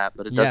didn't know that,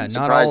 but it Yeah, doesn't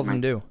not surprise all of me.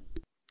 them do.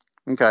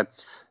 Okay.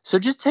 So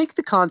just take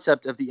the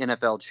concept of the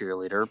NFL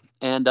cheerleader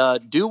and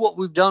do what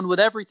we've done with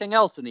everything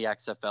else in the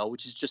XFL,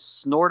 which is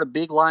just snort a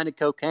big line of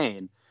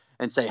cocaine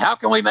and say, how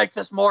can we make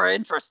this more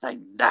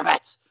interesting? Damn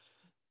it.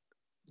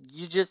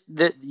 You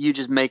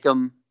just make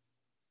them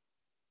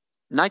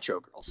Nitro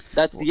Girls.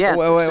 That's the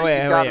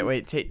answer.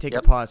 Wait. Take Yep.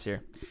 a pause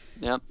here.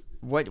 Yep.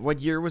 What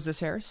year was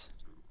this, Harris?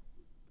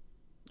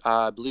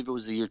 I believe it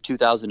was the year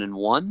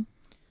 2001.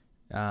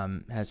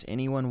 Has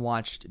anyone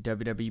watched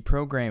WWE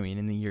programming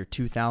in the year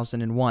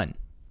 2001?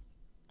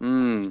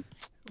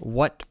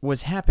 What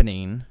was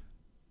happening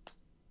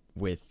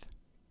with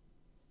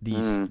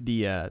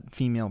the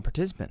female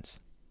participants?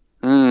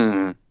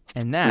 And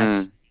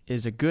that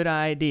is a good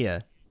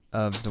idea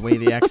of the way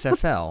the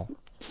XFL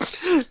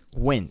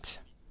went.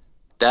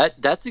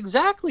 That's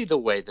exactly the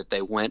way that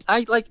they went.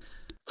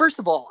 First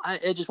of all,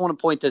 I just want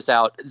to point this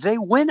out. They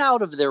went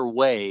out of their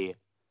way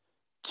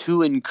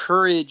to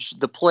encourage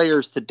the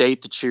players to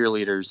date the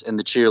cheerleaders and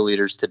the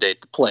cheerleaders to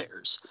date the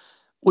players,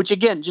 which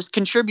again just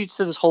contributes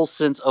to this whole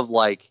sense of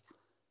like,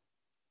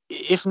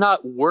 if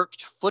not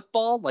worked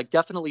football, like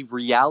definitely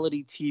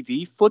reality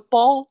TV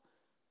football.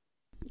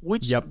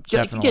 Which,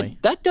 definitely. Again,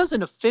 that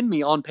doesn't offend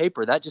me on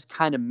paper. That just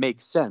kind of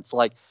makes sense.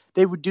 Like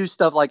they would do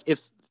stuff like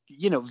if,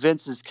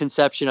 Vince's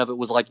conception of it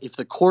was like if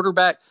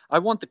I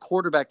want the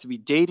quarterback to be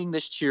dating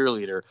this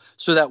cheerleader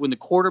so that when the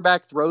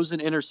quarterback throws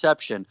an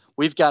interception,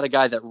 we've got a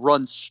guy that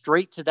runs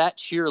straight to that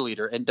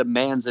cheerleader and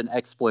demands an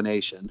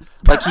explanation.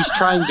 Like he's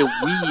trying to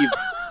weave.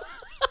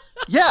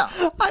 Yeah.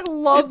 I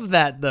love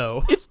that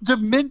though. It's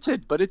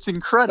demented, but it's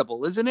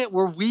incredible, isn't it?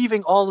 We're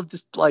weaving all of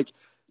this like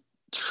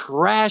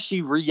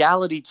trashy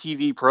reality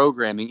TV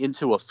programming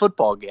into a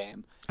football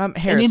game.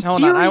 Harris,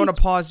 hold on. I want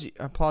to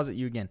pause at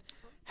you again.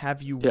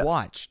 Have you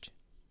watched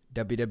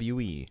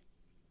WWE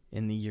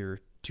in the year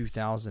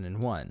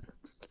 2001?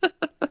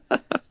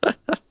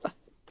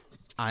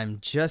 I'm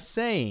just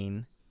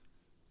saying,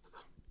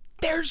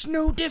 there's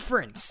no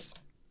difference.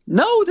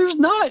 No, there's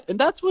not. And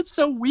that's what's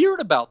so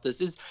weird about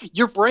this is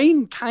your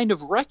brain kind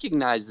of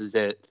recognizes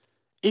it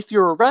if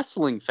you're a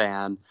wrestling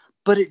fan,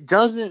 but it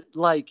doesn't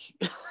like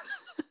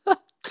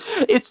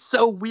it's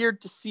so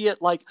weird to see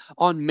it like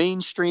on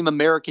mainstream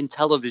American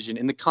television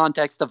in the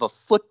context of a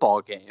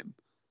football game.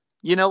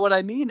 You know what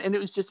I mean? And it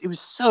was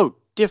so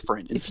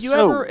different. If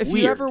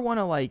you ever want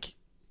to like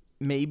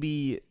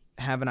maybe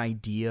have an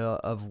idea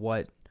of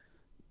what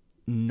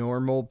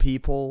normal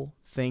people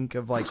think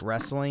of like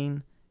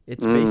wrestling,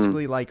 it's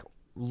basically like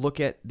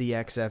look at the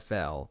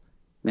XFL.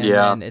 And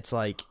then it's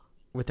like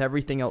with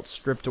everything else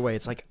stripped away,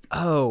 it's like,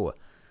 oh,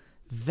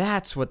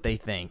 that's what they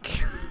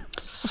think.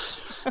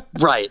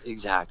 Right,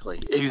 exactly.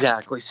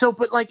 So,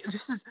 but like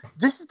this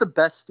is the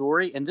best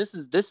story, and this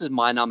is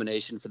my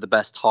nomination for the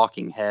best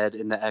talking head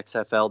in the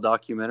XFL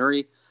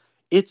documentary.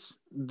 It's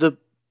the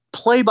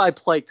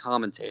play-by-play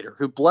commentator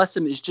who, bless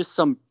him, is just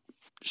some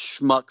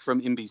schmuck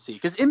from NBC,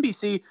 because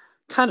NBC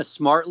kind of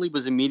smartly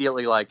was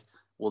immediately like,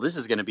 well, this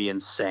is going to be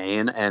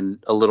insane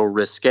and a little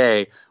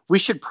risque. We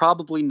should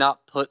probably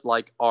not put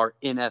like our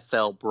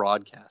NFL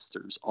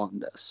broadcasters on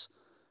this.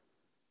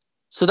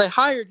 So they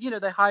hired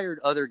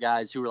other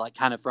guys who were like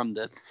kind of from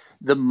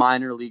the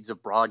minor leagues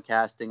of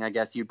broadcasting. I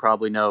guess you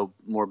probably know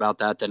more about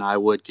that than I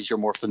would because you're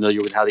more familiar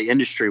with how the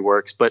industry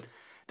works. But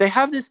they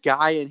have this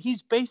guy, and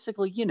he's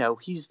basically,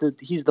 he's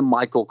the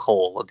Michael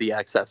Cole of the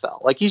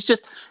XFL. Like he's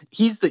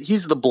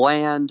the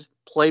bland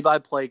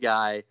play-by-play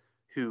guy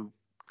who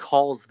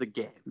calls the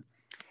game.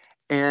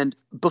 And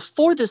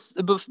before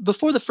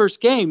the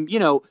first game,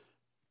 the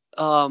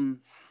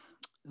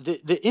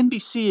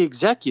NBC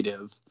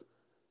executive,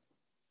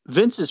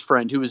 Vince's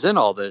friend who was in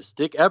all this,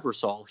 Dick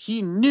Ebersol,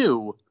 he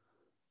knew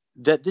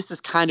that this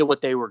is kind of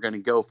what they were going to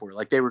go for.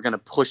 Like they were going to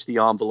push the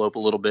envelope a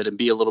little bit and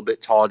be a little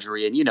bit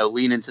tawdry and,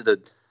 lean into the,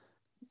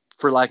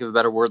 for lack of a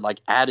better word, like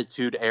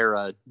attitude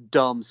era,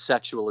 dumb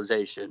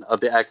sexualization of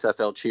the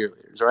XFL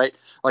cheerleaders, right?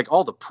 Like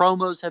all the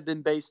promos have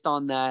been based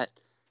on that.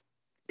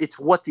 It's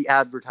what the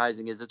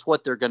advertising is. It's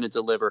what they're going to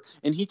deliver.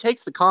 And he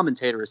takes the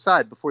commentator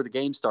aside before the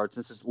game starts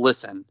and says,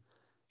 listen,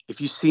 if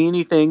you see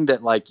anything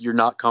that like you're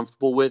not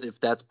comfortable with, if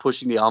that's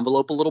pushing the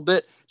envelope a little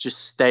bit,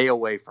 just stay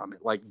away from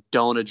it. Like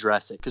don't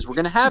address it because we're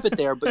going to have it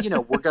there. But,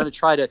 we're going to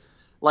try to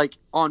like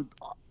on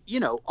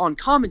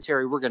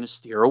commentary, we're going to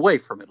steer away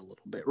from it a little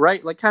bit.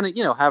 Right. Like kind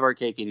of, have our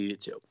cake and eat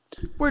it too.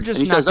 We're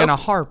just not going to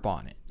harp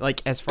on it.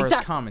 Like as far as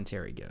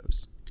commentary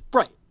goes.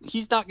 Right.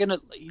 He's not going to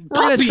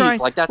we're going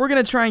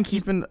to try and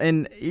keep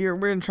we're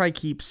going to try to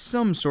keep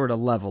some sort of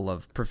level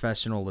of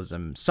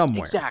professionalism somewhere.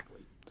 Exactly.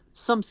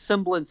 Some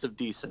semblance of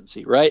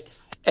decency, right?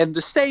 And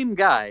the same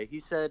guy, he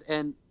said,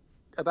 and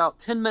about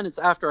 10 minutes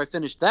after I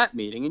finished that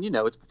meeting, and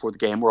it's before the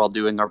game, we're all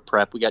doing our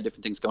prep, we got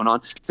different things going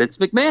on, Vince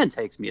McMahon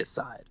takes me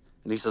aside,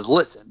 and he says,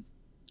 listen,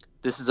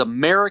 this is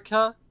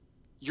America,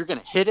 you're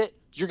going to hit it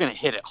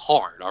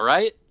hard, all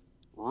right?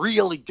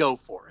 Really go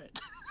for it.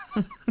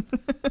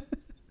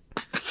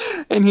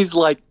 And he's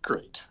like,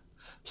 great.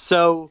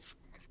 So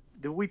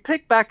we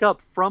pick back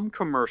up from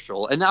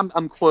commercial, and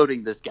I'm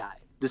quoting this guy.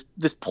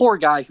 This poor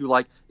guy who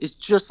like is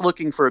just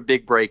looking for a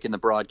big break in the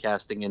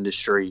broadcasting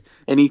industry,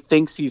 and he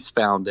thinks he's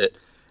found it.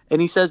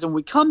 And he says, and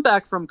we come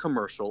back from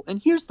commercial,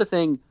 and here's the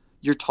thing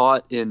you're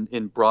taught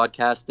in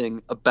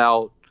broadcasting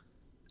about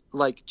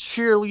like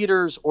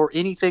cheerleaders or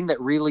anything that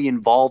really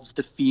involves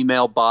the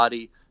female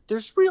body.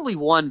 There's really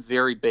one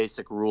very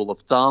basic rule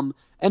of thumb,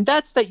 and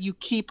that's that you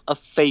keep a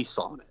face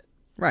on it.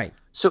 Right.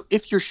 So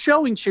if you're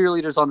showing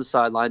cheerleaders on the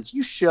sidelines,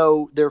 you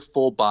show their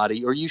full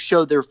body, or you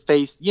show their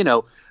face, you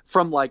know,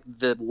 from like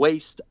the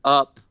waist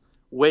up,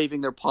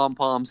 waving their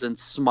pom-poms and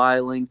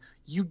smiling.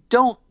 You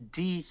don't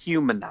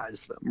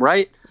dehumanize them,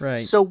 right?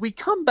 Right. So we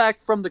come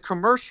back from the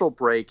commercial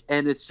break,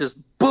 and it's just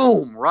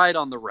boom, right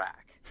on the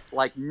rack,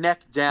 like neck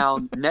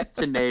down, neck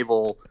to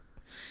navel,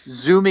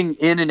 zooming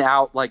in and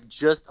out, like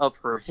just of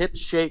her hips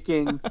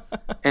shaking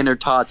and her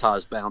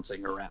tatas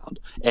bouncing around,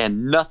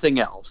 and nothing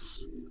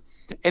else.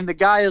 And the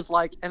guy is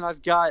like, and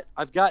I've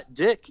got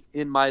Dick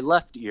in my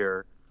left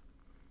ear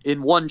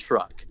in one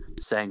truck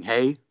saying,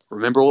 hey,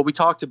 remember what we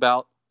talked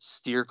about?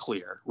 Steer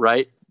clear,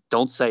 right?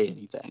 Don't say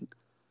anything.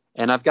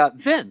 And I've got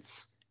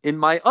Vince in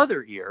my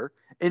other ear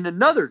in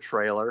another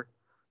trailer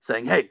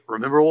saying, hey,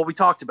 remember what we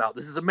talked about?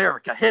 This is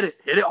America. Hit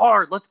it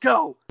hard. Let's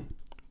go.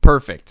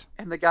 Perfect.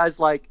 And the guy's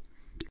like,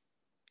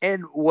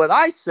 and what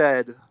I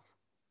said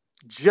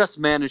just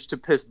managed to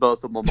piss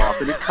both of them off.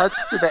 And it cuts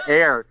to the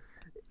air.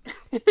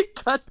 It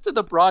cuts to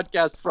the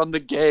broadcast from the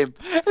game,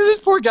 and this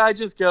poor guy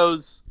just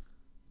goes,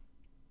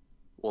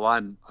 well,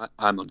 I'm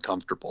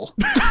uncomfortable.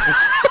 I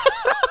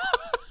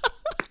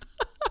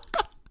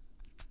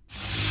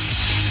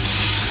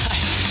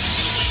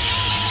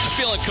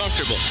feel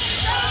uncomfortable.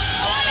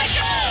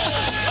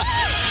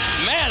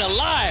 Man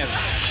alive.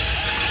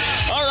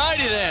 All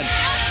righty then.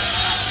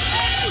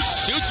 Those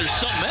suits are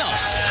something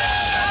else.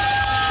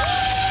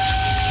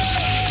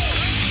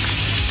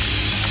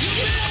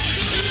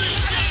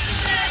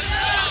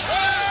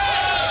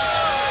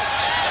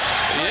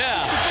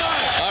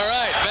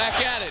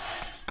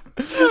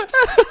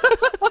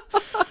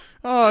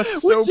 Oh,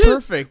 it's so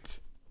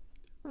perfect.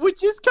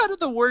 Which is kind of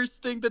the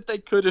worst thing that they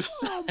could have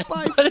said.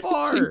 By but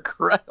far. It's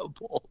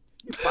incredible.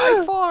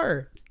 By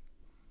far.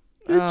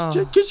 It's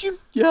just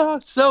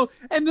because so,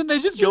 and then they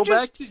just go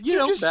back to, you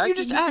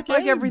just act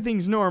like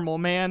everything's normal,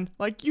 man.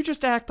 Like, you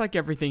just act like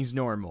everything's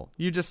normal.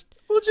 You just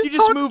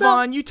move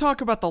on. You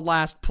talk about the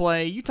last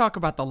play. You talk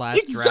about the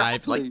last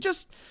drive. Like,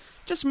 just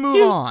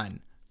move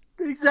on.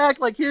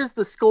 Exactly. Like, here's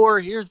the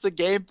score, here's the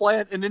game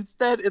plan, and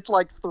instead it's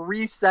like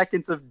 3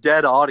 seconds of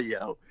dead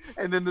audio,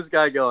 and then this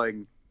guy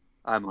going,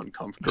 I'm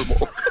uncomfortable.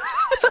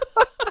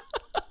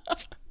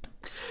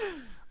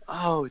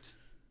 Oh, it's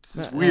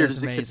as weird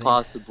as it could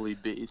possibly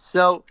be.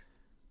 So,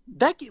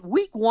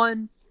 week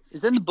 1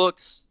 is in the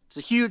books. It's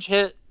a huge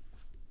hit.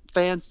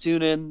 Fans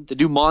tune in. They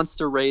do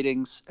monster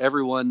ratings.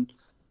 Everyone,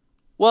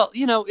 well,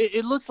 you know,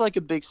 it looks like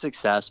a big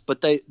success,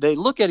 but they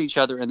look at each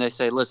other and they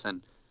say,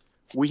 listen,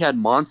 we had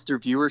monster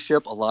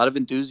viewership, a lot of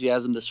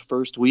enthusiasm this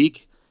first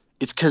week.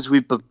 It's because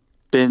we've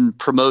been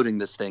promoting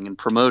this thing and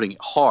promoting it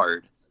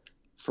hard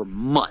for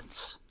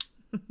months.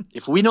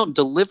 If we don't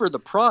deliver the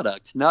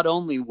product, not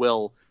only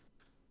will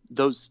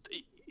it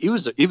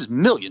was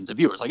millions of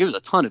viewers, like it was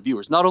a ton of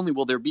viewers. Not only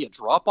will there be a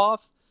drop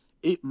off,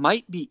 it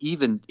might be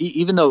even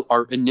though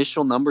our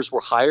initial numbers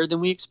were higher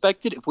than we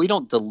expected, if we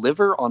don't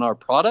deliver on our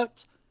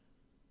product,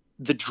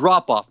 the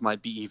drop-off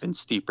might be even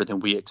steeper than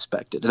we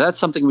expected. And that's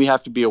something we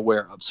have to be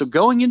aware of. So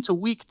going into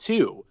week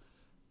 2,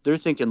 they're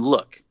thinking,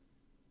 look,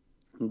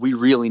 we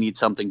really need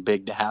something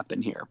big to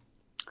happen here.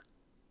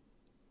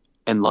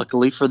 And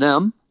luckily for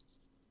them,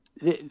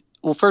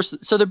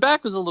 so their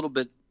back was a little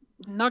bit,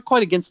 not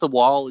quite against the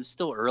wall. It's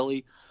still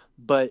early,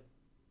 but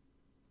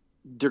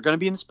they're going to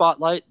be in the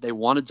spotlight. They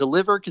want to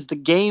deliver because the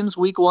games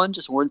week 1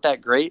 just weren't that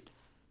great.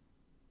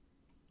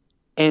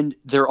 And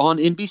they're on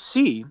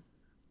NBC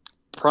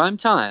prime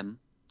time,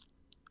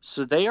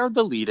 so they are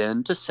the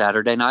lead-in to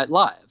Saturday Night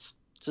Live.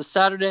 It's a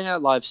Saturday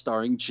Night Live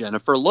starring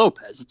Jennifer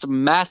Lopez. It's a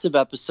massive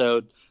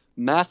episode,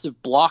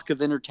 massive block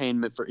of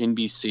entertainment for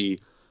NBC.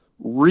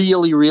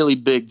 Really, really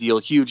big deal,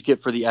 huge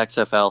get for the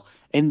XFL.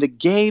 And the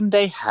game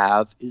they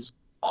have is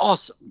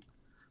awesome.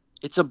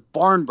 It's a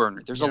barn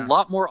burner. There's a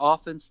lot more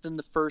offense than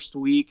the first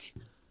week.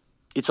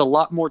 It's a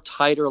lot more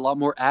tighter, a lot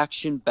more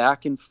action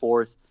back and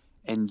forth.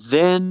 And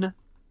then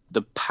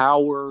the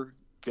power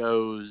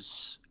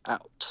goes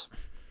out.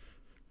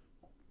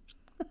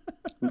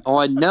 Oh,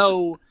 I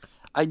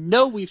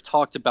know we've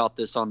talked about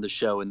this on the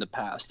show in the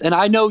past, and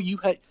I know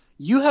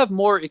you have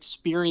more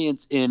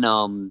experience in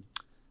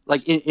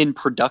in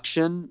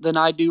production than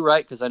I do,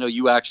 right? Because I know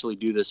you actually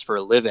do this for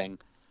a living.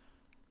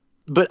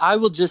 But I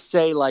will just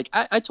say, like,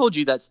 I told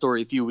you that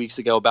story a few weeks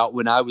ago about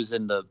when I was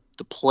in the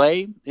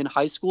play in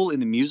high school, in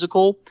the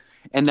musical,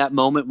 and that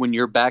moment when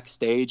you're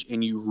backstage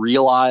and you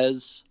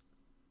realize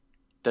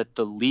that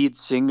the lead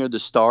singer, the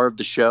star of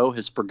the show,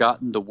 has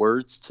forgotten the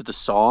words to the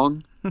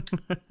song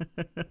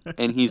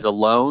and he's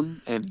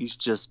alone and he's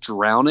just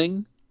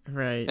drowning.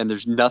 Right. And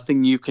there's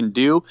nothing you can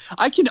do.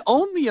 I can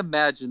only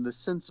imagine the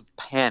sense of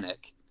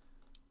panic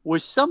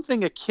was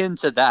something akin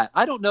to that.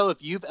 I don't know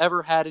if you've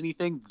ever had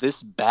anything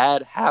this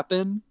bad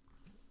happen,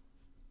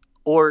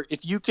 or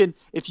if you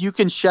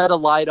can shed a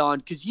light on,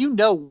 because you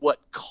know what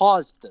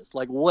caused this,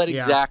 like what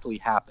exactly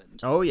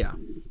happened. Oh yeah.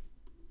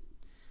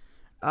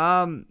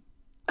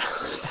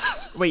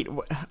 Wait,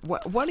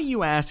 what are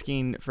you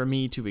asking for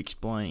me to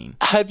explain?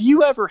 Have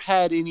you ever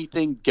had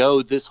anything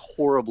go this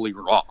horribly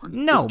wrong?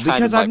 No,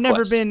 because I've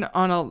never been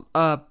on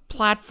a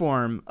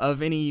platform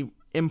of any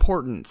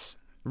importance,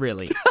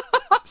 really.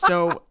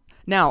 So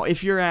now,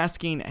 if you're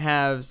asking,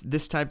 has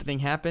this type of thing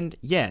happened?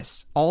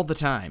 Yes, all the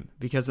time,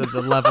 because of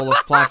the level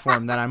of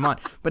platform that I'm on.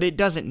 But it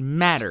doesn't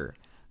matter.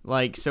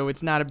 Like, so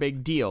it's not a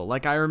big deal.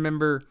 Like, I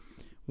remember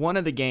one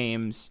of the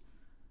games,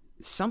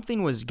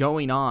 something was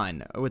going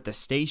on with the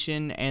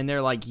station, and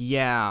they're like,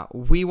 yeah,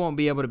 we won't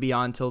be able to be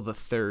on till the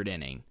 3rd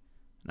inning.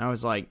 And I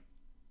was like,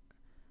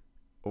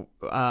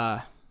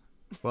 well,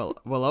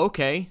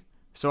 okay.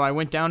 So I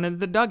went down into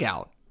the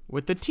dugout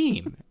with the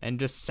team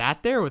and just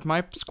sat there with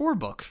my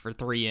scorebook for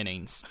 3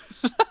 innings.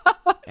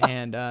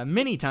 And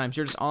many times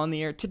you're just on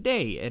the air.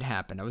 Today it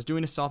happened. I was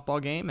doing a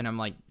softball game, and I'm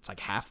like, it's like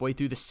halfway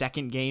through the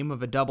 2nd game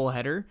of a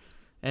doubleheader,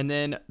 and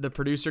then the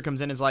producer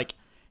comes in and is like,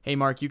 hey,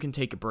 Mark, you can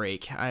take a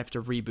break. I have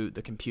to reboot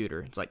the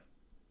computer. It's like,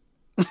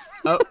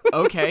 oh,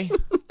 okay.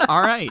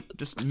 All right.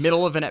 Just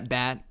middle of an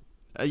at-bat.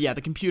 Yeah,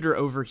 the computer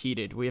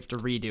overheated. We have to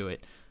redo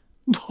it.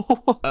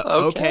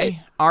 Okay.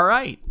 All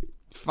right.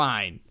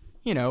 Fine.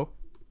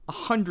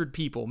 100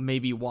 people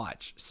maybe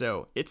watch,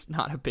 so it's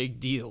not a big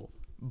deal.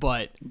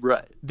 But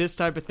this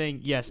type of thing,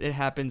 yes, it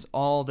happens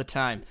all the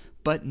time,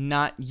 but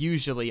not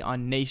usually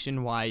on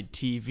nationwide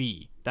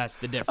TV. That's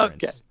the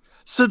difference. Okay.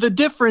 So the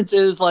difference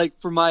is, like,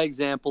 for my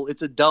example,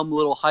 it's a dumb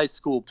little high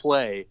school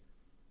play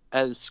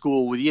at a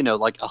school with,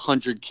 like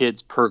 100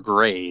 kids per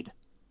grade.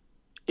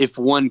 If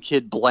one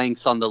kid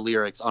blanks on the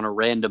lyrics on a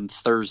random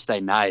Thursday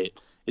night,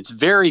 it's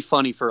very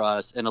funny for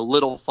us and a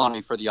little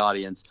funny for the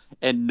audience,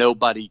 and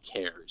nobody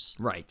cares.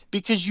 Right.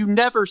 Because you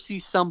never see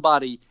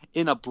somebody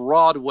in a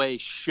Broadway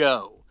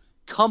show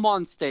come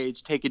on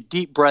stage, take a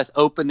deep breath,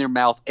 open their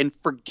mouth, and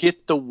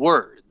forget the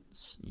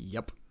words.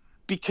 Yep.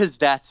 Because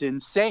that's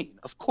insane.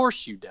 Of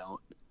course you don't.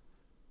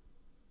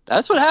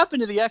 That's what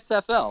happened to the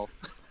XFL.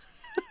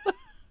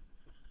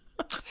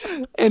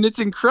 And it's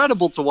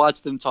incredible to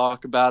watch them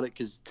talk about it,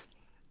 because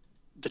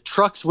the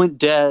trucks went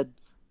dead,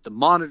 the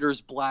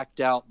monitors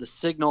blacked out, the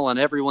signal on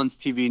everyone's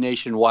TV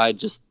nationwide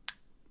just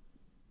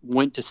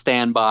went to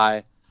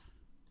standby,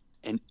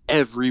 and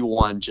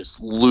everyone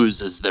just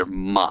loses their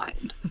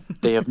mind.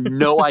 They have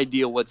no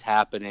idea what's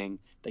happening.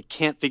 They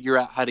can't figure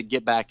out how to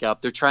get back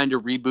up. They're trying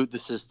to reboot the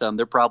system.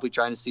 They're probably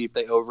trying to see if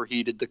they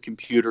overheated the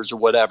computers or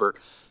whatever.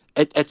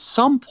 At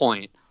some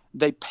point,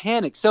 they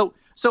panic. So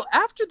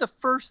after the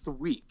first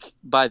week,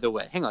 by the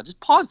way, hang on,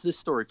 just pause this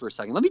story for a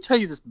second. Let me tell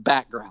you this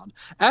background.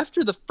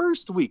 After the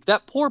first week,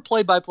 that poor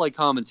play-by-play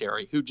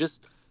commentary who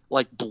just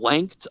like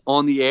blanked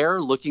on the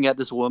air looking at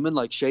this woman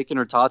like shaking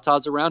her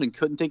tatas around and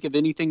couldn't think of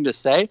anything to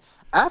say.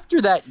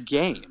 After that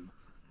game,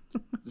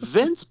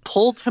 Vince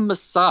pulled him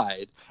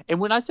aside. And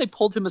when I say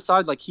pulled him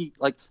aside,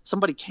 like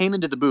somebody came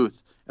into the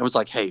booth and was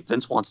like, hey,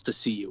 Vince wants to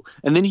see you.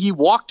 And then he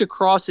walked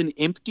across an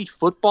empty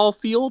football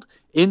field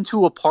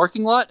into a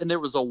parking lot, and there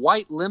was a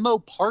white limo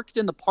parked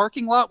in the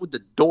parking lot with the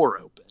door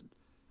open.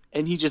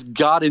 And he just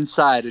got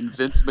inside, and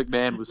Vince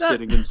McMahon was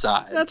sitting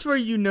inside. That's where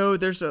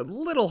there's a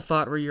little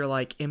thought where you're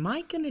like, am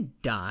I going to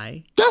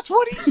die? That's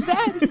what he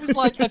said. He was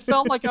like, I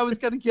felt like I was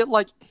going to get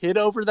like hit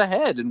over the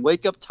head and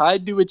wake up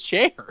tied to a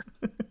chair.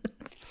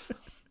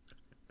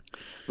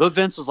 But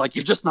Vince was like,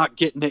 you're just not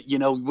getting it.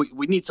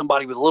 We need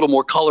somebody with a little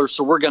more color.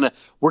 So we're going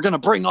to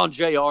bring on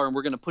JR, and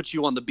we're going to put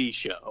you on the B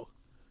show.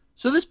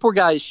 So this poor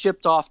guy is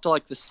shipped off to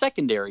like the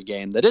secondary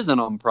game that isn't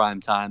on prime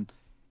time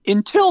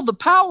until the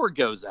power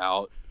goes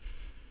out.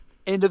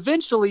 And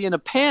eventually, in a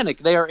panic,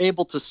 they are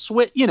able to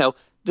switch,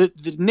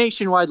 the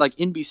nationwide, like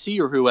NBC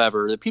or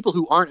whoever, the people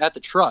who aren't at the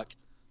truck,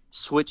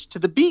 switch to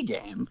the B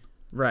game.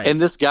 Right. And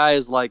this guy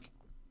is like,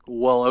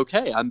 well,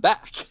 okay, I'm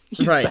back.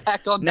 He's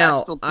back on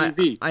national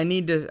TV. I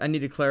need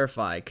to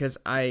clarify, because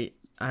I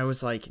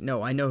was like,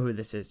 no, I know who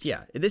this is.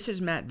 Yeah, this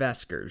is Matt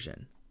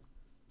Vasgersian.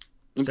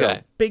 Okay.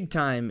 So, big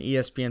time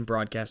ESPN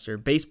broadcaster,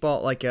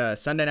 baseball, like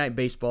Sunday Night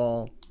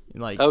Baseball,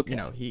 like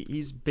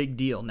he's big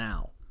deal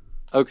now.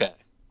 Okay.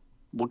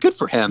 Well, good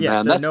for him,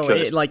 man. So that's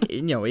good.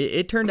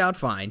 It turned out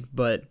fine,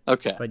 but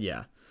okay. But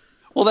yeah.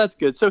 Well, that's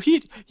good. So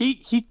he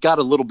got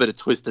a little bit of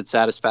twisted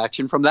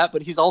satisfaction from that,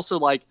 but he's also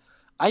like,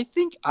 I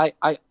think I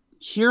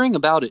hearing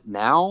about it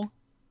now,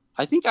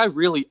 I think I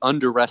really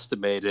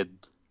underestimated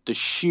the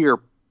sheer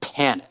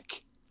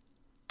panic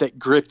that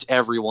gripped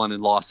everyone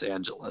in Los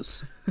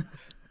Angeles.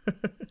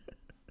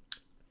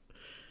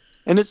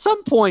 And at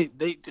some point,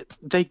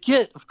 they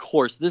get, of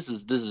course, this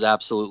is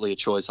absolutely a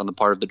choice on the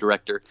part of the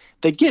director.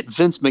 They get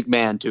Vince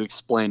McMahon to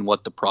explain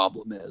what the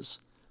problem is.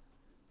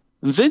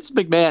 Vince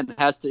McMahon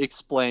has to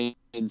explain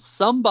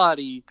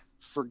somebody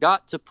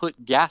forgot to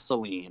put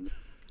gasoline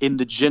in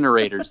the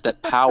generators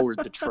that powered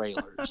the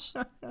trailers.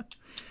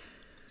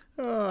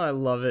 Oh, I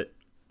love it.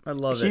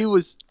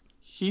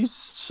 he's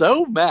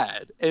so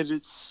mad, and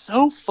it's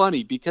so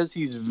funny because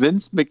he's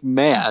Vince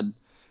McMahon,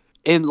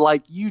 and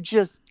like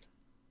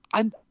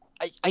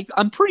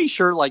I'm pretty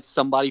sure like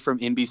somebody from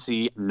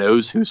NBC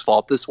knows whose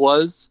fault this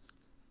was,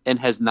 and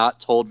has not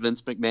told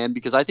Vince McMahon,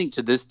 because I think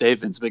to this day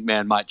Vince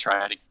McMahon might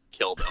try to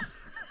kill them.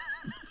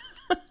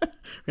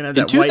 Gonna have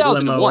that white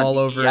limo all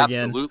over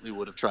again.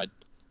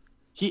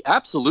 He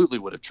absolutely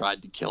would have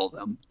tried to kill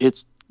them.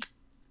 It's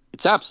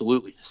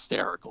absolutely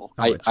hysterical.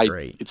 Oh, it's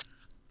great.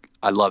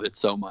 I love it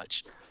so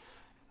much.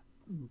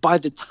 By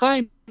the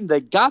time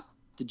they got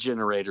the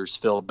generators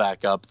filled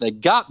back up, they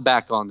got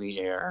back on the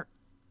air.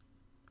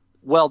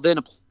 Well, then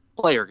a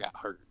player got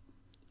hurt.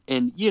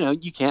 And,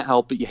 you can't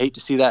help it. You hate to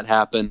see that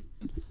happen.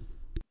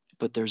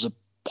 But there's a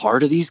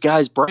part of these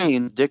guys'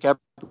 brains, Dick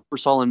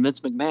Ebersol and Vince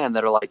McMahon,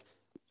 that are like,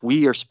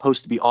 we are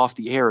supposed to be off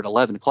the air at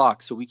 11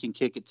 o'clock so we can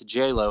kick it to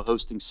J-Lo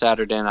hosting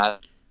Saturday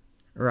Night.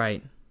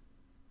 Right.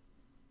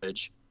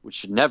 Which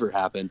should never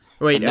happen.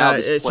 Wait,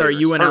 sorry,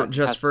 you went out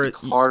just for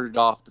carted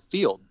off the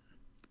field.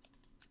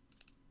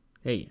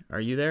 Hey,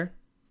 are you there?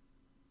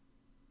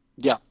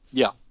 Yeah.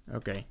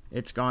 Okay,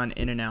 it's gone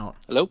in and out.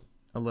 Hello?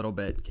 A little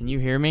bit. Can you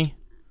hear me?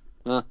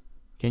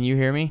 Can you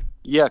hear me?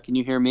 Yeah, can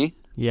you hear me?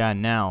 Yeah,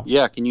 now.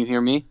 Yeah, can you hear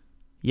me?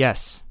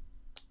 Yes.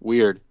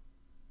 Weird.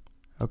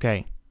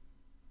 Okay.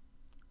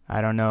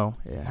 I don't know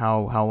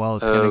how well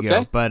it's gonna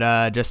go,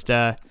 but just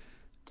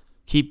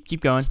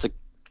keep going.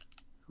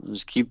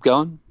 Just keep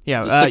going.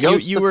 Yeah,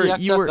 you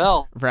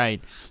were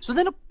right. So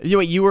then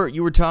you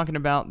were talking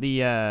about the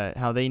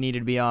how they needed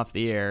to be off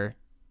the air.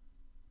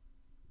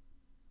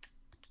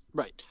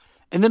 Right.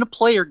 And then a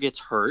player gets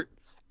hurt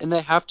and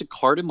they have to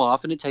cart him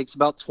off, and it takes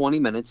about 20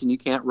 minutes, and you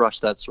can't rush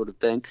that sort of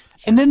thing.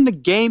 And then the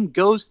game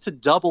goes to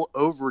double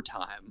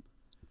overtime.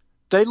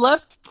 They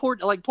left poor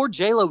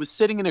J-Lo was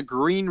sitting in a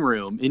green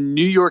room in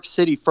New York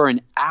City for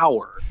an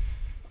hour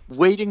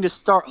waiting to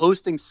start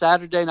hosting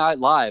Saturday Night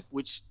Live,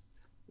 which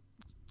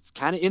it's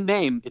kind of in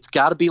name. It's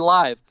got to be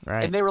live.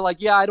 Right. And they were like,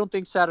 yeah, I don't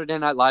think Saturday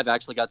Night Live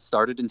actually got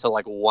started until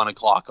like 1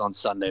 o'clock on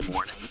Sunday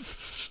morning.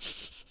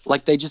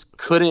 Like they just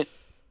couldn't.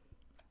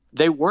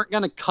 They weren't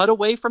going to cut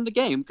away from the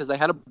game because they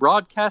had a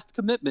broadcast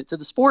commitment to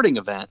the sporting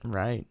event.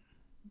 Right.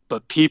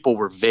 But people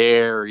were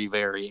very,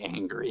 very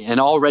angry. And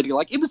already,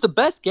 like, it was the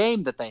best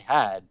game that they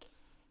had.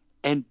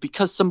 And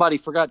because somebody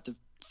forgot to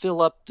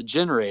fill up the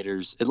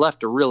generators, it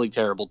left a really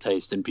terrible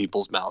taste in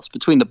people's mouths.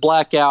 Between the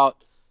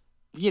blackout,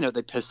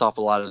 they piss off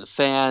a lot of the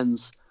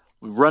fans.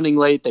 Running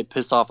late, they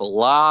piss off a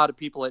lot of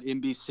people at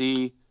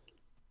NBC.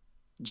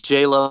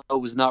 J-Lo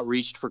was not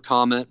reached for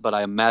comment, but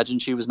I imagine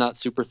she was not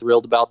super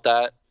thrilled about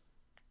that.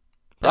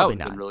 That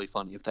would have been really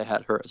funny if they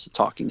had her as a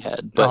talking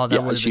head. But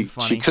that would have been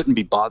funny. She couldn't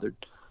be bothered.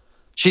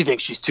 She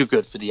thinks she's too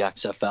good for the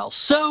XFL.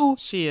 So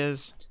she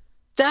is.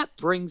 That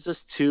brings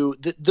us to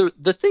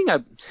the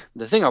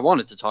thing I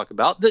wanted to talk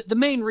about. The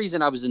main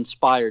reason I was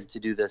inspired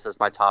to do this as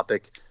my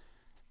topic,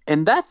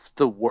 and that's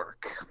the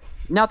work.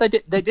 Now they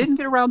didn't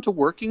get around to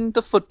working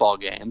the football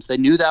games. They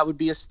knew that would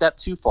be a step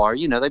too far.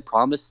 They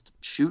promised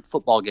shoot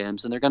football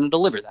games, and they're going to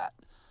deliver that.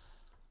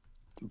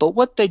 But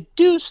what they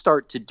do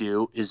start to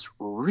do is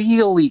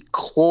really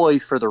cloy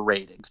for the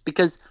ratings,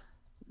 because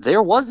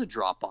there was a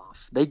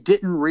drop-off. They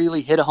didn't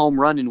really hit a home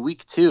run in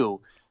week 2.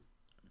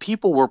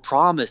 People were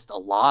promised a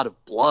lot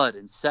of blood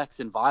and sex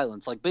and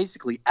violence, like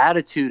basically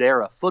Attitude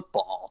Era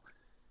football.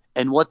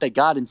 And what they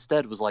got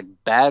instead was like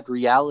bad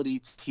reality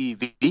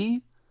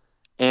TV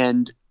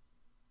and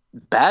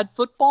bad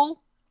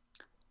football.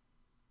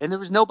 And there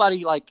was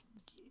nobody like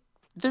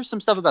 – there's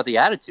some stuff about the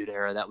Attitude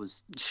Era that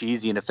was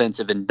cheesy and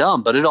offensive and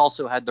dumb, but it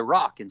also had The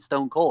Rock and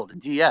Stone Cold and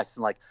DX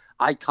and like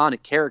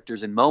iconic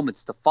characters and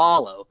moments to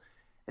follow.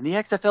 And the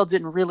XFL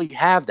didn't really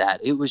have that.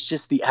 It was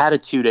just the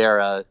Attitude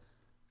Era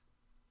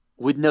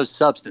with no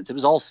substance. It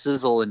was all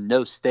sizzle and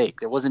no steak.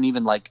 There wasn't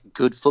even like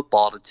good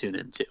football to tune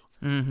into.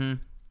 Mm-hmm.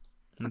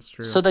 That's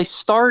true. So they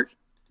start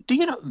 –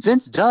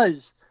 Vince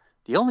does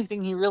the only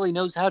thing he really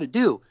knows how to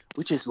do,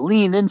 which is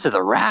lean into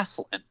the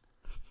wrestling.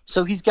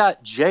 So he's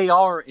got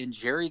JR and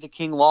Jerry the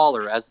King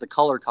Lawler as the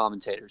color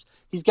commentators.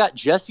 He's got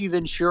Jesse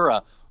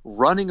Ventura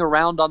running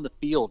around on the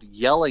field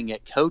yelling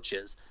at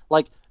coaches.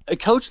 Like a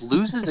coach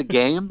loses a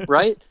game,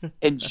 right?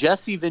 And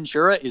Jesse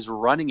Ventura is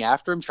running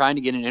after him trying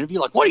to get an interview.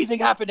 Like, what do you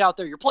think happened out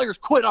there? Your players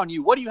quit on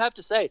you. What do you have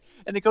to say?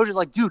 And the coach is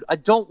like, dude, I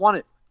don't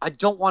want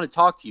to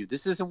talk to you.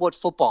 This isn't what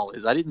football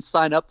is. I didn't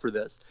sign up for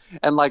this.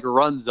 And like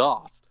runs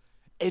off.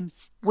 And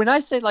when I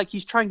say like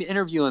he's trying to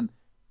interview him,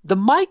 the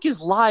mic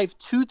is live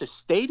to the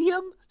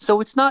stadium,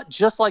 so it's not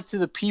just like to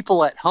the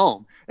people at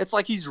home. It's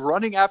like he's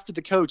running after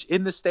the coach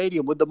in the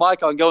stadium with the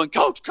mic on going,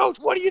 Coach,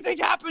 what do you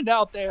think happened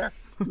out there?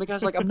 And the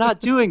guy's like, I'm not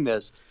doing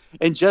this.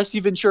 And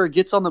Jesse Ventura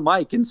gets on the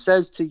mic and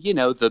says to,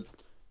 the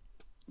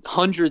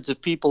hundreds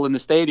of people in the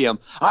stadium,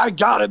 I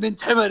got him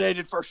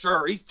intimidated for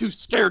sure. He's too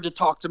scared to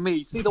talk to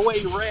me. See the way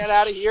he ran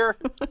out of here?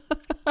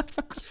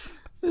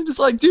 And it's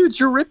like, dude,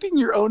 you're ripping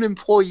your own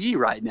employee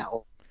right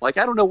now. Like,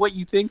 I don't know what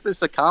you think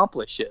this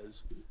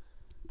accomplishes.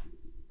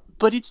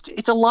 But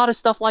it's a lot of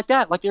stuff like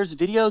that. Like there's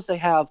videos they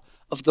have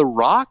of The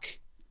Rock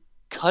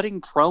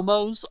cutting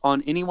promos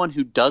on anyone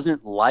who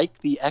doesn't like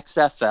the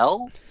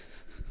XFL.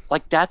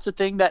 Like, that's the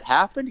thing that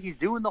happened. He's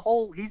The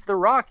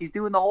Rock. He's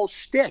doing the whole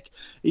shtick.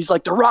 He's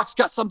like, The Rock's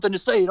got something to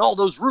say to all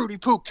those Rudy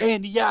Poo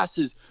candy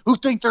asses who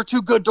think they're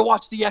too good to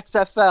watch the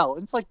XFL.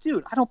 And it's like,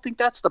 dude, I don't think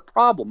that's the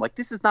problem. Like,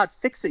 this is not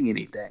fixing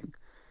anything.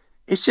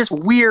 It's just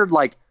weird,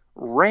 like,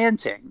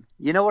 ranting.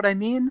 You know what I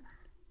mean?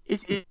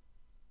 It's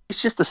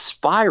just a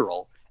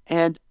spiral.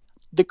 And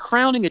the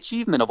crowning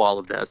achievement of all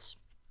of this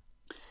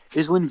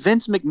is when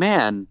Vince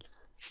McMahon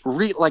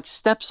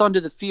steps onto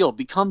the field,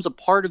 becomes a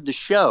part of the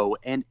show,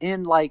 and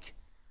in like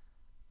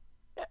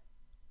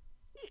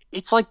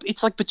it's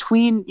like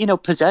between, you know,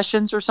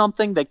 possessions or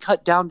something, they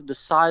cut down to the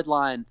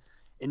sideline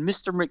and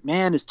Mr.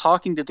 McMahon is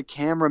talking to the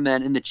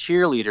cameramen and the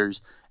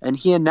cheerleaders, and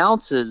he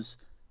announces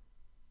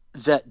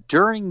that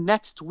during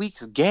next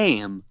week's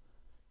game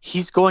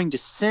he's going to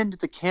send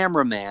the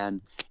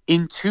cameraman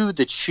into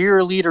the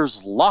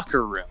cheerleaders'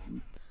 locker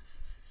room.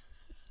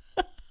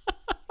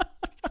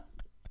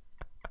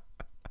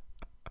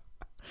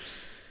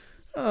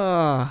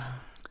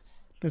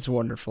 It's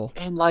wonderful.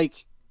 And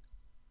like,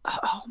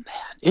 oh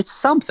man, it's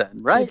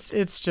something, right?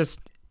 It's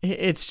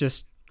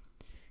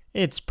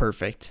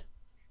perfect.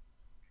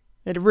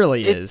 It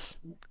really is.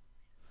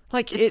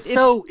 Like it's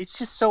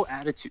just so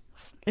attitude.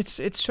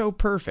 It's so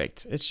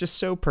perfect. It's just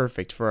so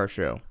perfect for our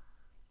show.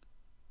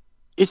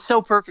 It's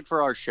so perfect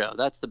for our show.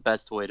 That's the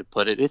best way to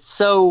put it. It's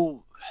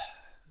so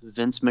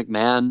Vince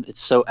McMahon.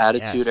 It's so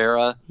Attitude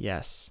Era.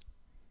 Yes.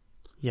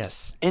 And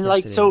yes,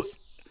 like, so is.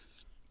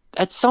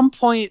 At some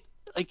point,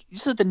 like you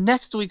said, the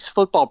next week's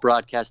football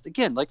broadcast,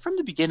 again, like from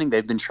the beginning,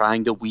 they've been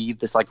trying to weave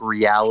this like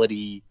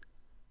reality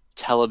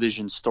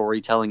television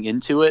storytelling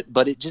into it,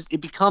 but it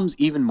becomes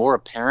even more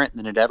apparent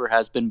than it ever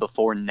has been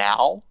before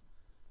now.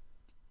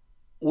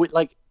 With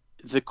like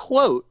the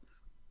quote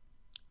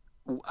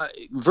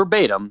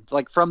verbatim,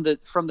 like from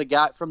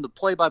the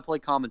play-by-play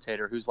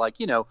commentator who's like,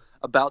 you know,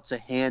 about to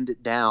hand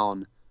it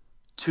down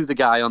to the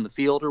guy on the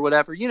field or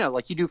whatever, you know,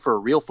 like you do for a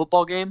real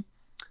football game.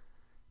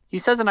 He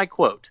says, and I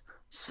quote,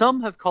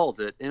 "Some have called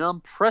it an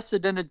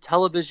unprecedented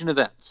television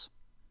event.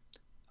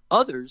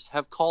 Others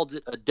have called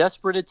it a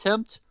desperate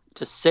attempt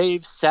to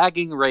save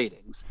sagging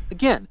ratings."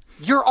 Again,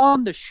 you're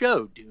on the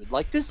show, dude.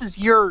 Like, this is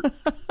your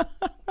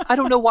I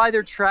don't know why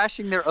they're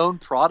trashing their own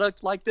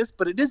product like this,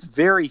 but it is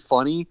very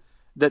funny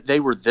that they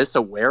were this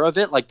aware of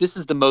it. Like, this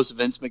is the most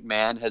Vince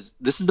McMahon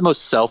this is the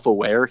most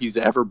self-aware he's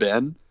ever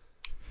been.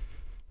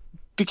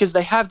 Because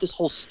they have this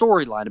whole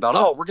storyline about,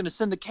 oh, we're going to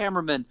send the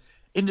cameraman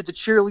into the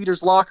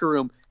cheerleaders' locker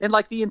room. And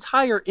like the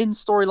entire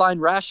in-storyline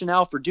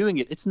rationale for doing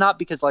it, it's not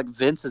because like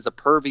Vince is a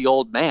pervy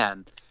old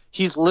man.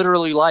 He's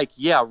literally like,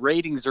 yeah,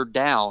 ratings are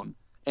down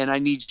and I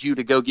need you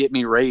to go get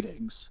me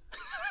ratings.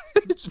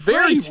 It's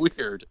very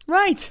weird.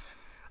 Right.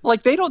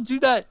 Like, they don't do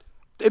that.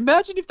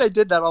 Imagine if they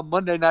did that on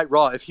Monday Night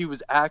Raw, if he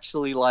was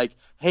actually like,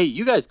 hey,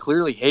 you guys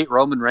clearly hate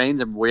Roman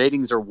Reigns and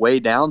ratings are way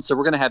down, so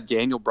we're going to have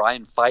Daniel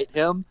Bryan fight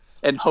him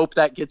and hope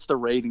that gets the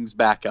ratings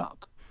back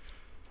up.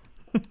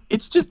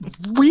 It's just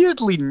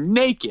weirdly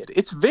naked.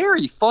 It's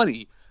very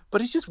funny,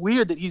 but it's just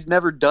weird that he's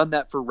never done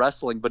that for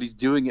wrestling, but he's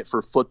doing it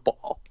for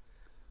football.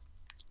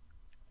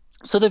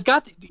 So they've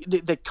got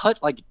they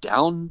cut like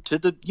down to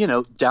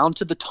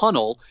the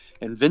tunnel,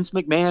 and Vince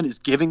McMahon is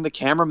giving the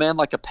cameraman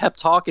like a pep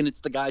talk, and it's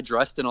the guy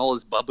dressed in all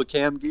his Bubba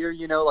Cam gear,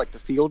 you know, like the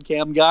field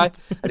cam guy,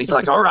 and he's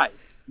like, "All right,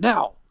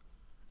 now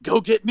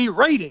go get me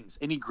ratings,"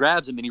 and he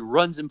grabs him and he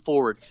runs him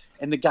forward,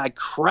 and the guy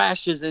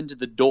crashes into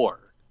the door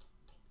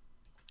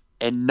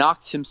and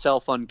knocks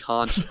himself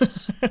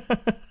unconscious.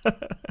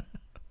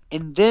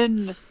 And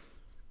then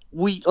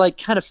we like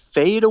kind of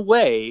fade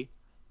away,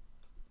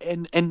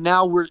 and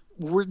now we're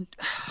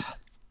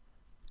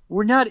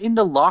not in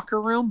the locker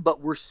room, but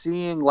we're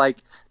seeing like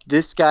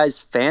this guy's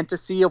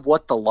fantasy of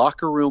what the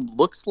locker room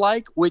looks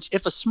like, which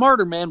if a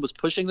smarter man was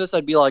pushing this,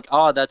 I'd be like,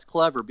 "Oh, that's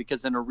clever,"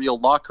 because in a real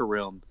locker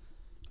room,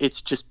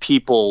 it's just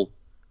people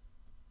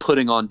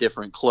putting on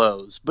different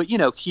clothes. But, you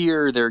know,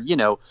 here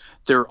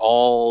they're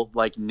all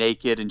like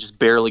naked and just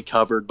barely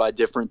covered by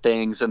different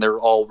things, and they're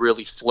all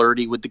really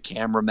flirty with the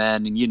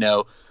cameramen, and, you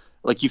know,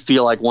 like you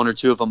feel like one or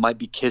two of them might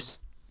be kissing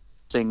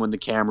when the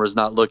camera's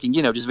not looking,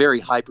 you know, just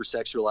very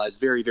hypersexualized,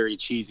 very, very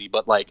cheesy.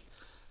 But like,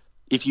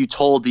 if you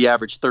told the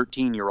average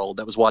 13-year-old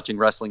that was watching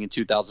wrestling in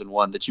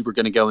 2001 that you were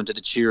going to go into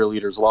the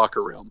cheerleaders'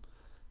 locker room,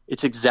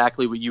 it's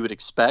exactly what you would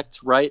expect,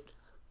 right?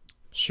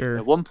 Sure.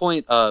 At one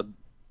point,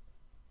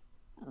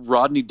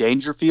 Rodney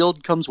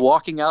Dangerfield comes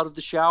walking out of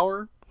the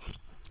shower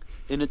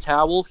in a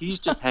towel. He's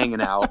just hanging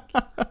out.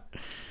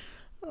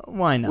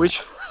 Why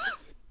not?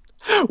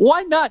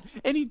 Why not?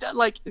 And he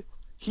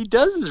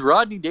does his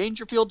Rodney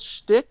Dangerfield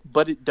shtick,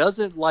 but it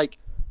doesn't like,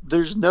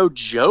 there's no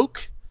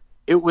joke.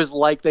 It was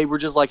like they were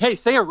just like, "Hey,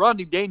 say a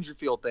Rodney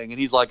Dangerfield thing," and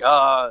he's like,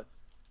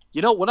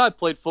 "You know, when I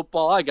played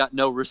football, I got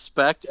no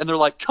respect." And they're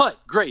like, "Cut,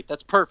 great,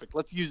 that's perfect.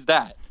 Let's use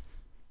that,"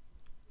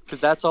 because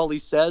that's all he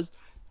says.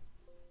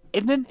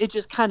 And then it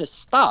just kind of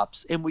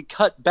stops, and we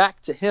cut back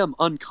to him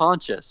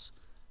unconscious,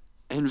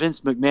 and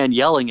Vince McMahon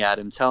yelling at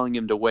him, telling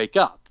him to wake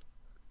up.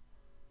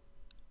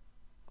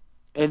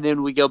 and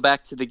then we go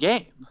back to the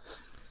game.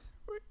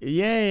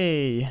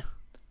 Yay!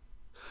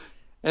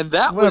 And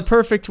that What was a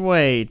perfect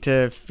way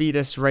to feed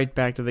us right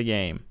back to the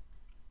game.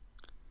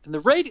 And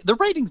the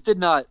ratings did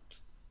not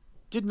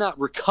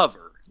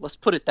recover. Let's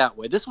put it that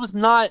way. This was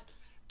not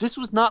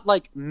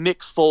like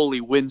Mick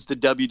Foley wins the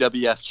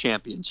WWF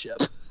Championship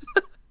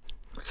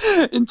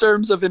in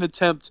terms of an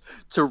attempt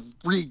to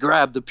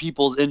re-grab the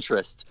people's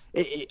interest.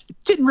 It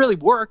didn't really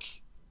work.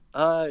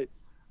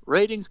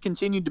 Ratings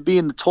continued to be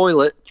in the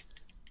toilet.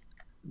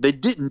 They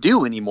didn't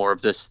do any more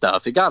of this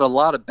stuff. It got a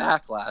lot of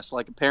backlash.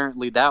 Like,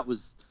 apparently that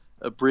was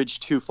a bridge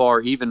too far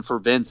even for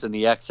Vince and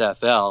the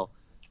XFL.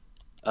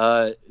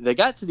 They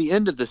got to the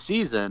end of the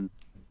season.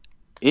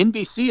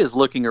 NBC is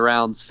looking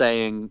around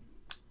saying,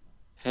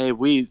 hey,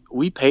 we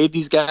paid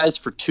these guys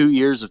for 2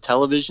 years of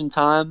television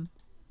time,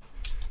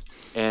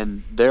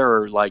 and there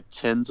are like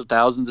tens of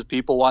thousands of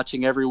people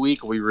watching every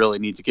week. We really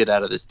need to get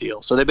out of this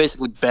deal. So they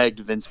basically begged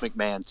Vince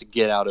McMahon to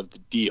get out of the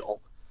deal.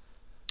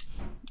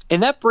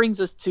 And that brings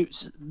us to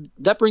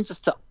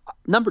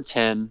number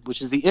 10,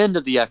 which is the end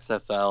of the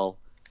XFL,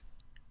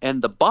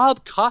 and the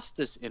Bob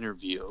Costas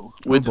interview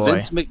with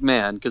Vince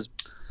McMahon, because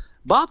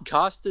Bob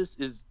Costas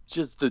is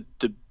just the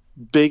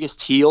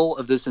biggest heel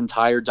of this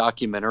entire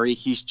documentary.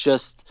 He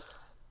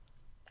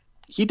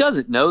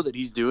doesn't know that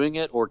he's doing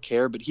it or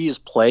care, but he is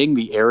playing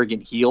the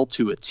arrogant heel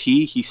to a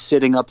T. He's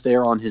sitting up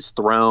there on his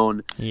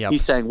throne. Yep.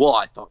 He's saying, well,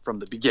 I thought from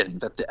the beginning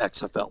that the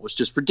XFL was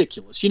just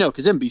ridiculous,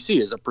 because NBC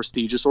is a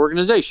prestigious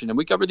organization and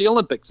we cover the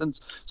Olympics and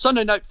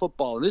Sunday Night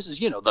Football. And this is,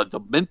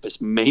 the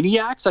Memphis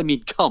Maniacs. I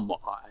mean, come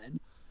on.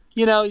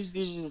 He's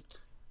just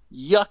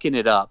yucking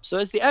it up. So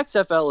as the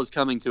XFL is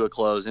coming to a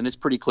close, and it's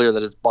pretty clear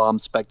that it's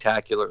bombed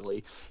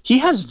spectacularly, he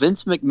has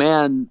Vince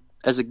McMahon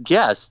as a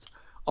guest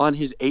on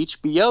his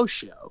HBO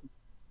show.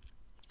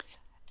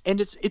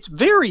 And it's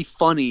very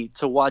funny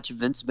to watch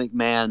Vince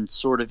McMahon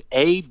sort of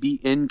be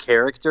in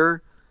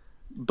character,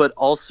 but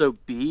also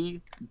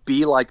be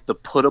like the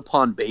put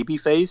upon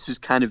babyface who's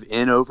kind of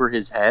in over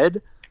his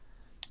head.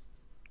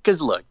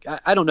 Because look,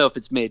 I don't know if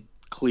it's made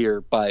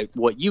clear by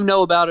what you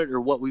know about it or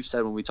what we've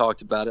said when we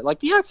talked about it. Like,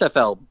 the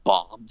XFL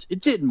bombed. It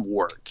didn't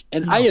work.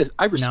 And I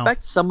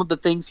respect some of the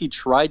things he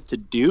tried to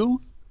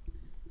do.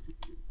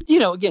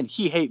 Again,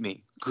 he hate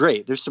me.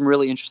 Great. There's some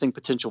really interesting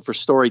potential for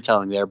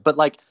storytelling there. But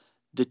like,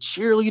 the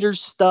cheerleaders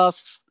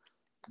stuff,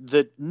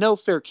 the no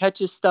fair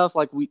catches stuff,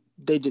 like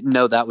they didn't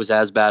know that was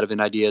as bad of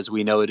an idea as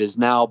we know it is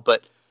now.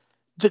 But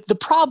the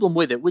problem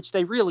with it, which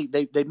they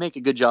make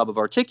a good job of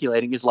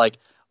articulating, is like,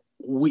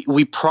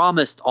 we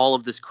promised all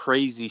of this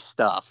crazy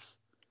stuff,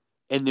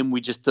 and then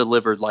we just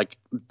delivered like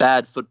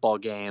bad football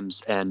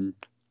games and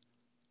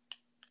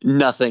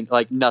nothing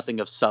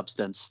of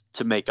substance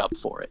to make up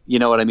for it. You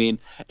know what I mean?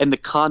 And the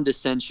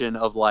condescension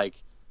of like,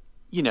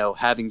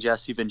 having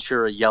Jesse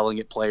Ventura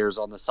yelling at players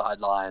on the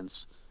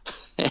sidelines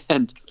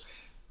and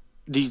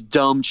these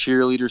dumb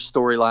cheerleader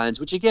storylines,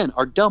 which again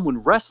are dumb when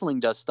wrestling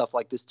does stuff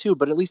like this too.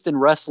 But at least in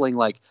wrestling,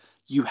 like,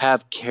 you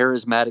have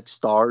charismatic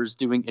stars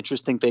doing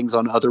interesting things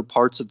on other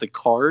parts of the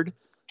card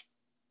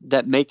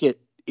that make it,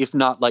 if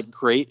not like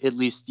great, at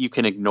least you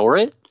can ignore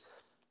it.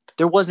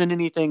 There wasn't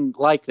anything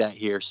like that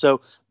here.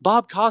 So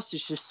Bob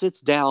Costas just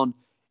sits down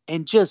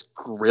and just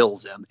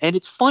grills him. And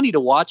it's funny to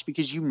watch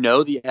because the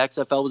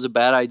XFL was a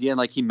bad idea, and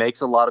like, he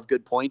makes a lot of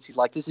good points. He's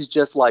like, this is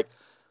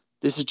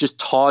just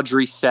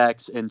tawdry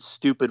sex and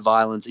stupid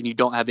violence, and you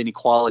don't have any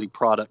quality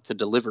product to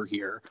deliver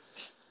here.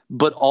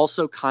 But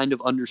also kind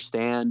of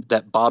understand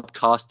that Bob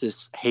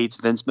Costas hates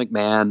Vince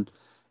McMahon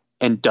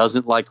and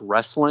doesn't like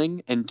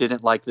wrestling and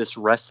didn't like this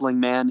wrestling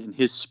man in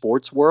his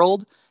sports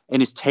world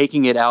and is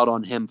taking it out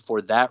on him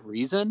for that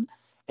reason.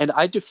 And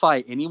I defy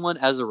anyone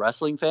as a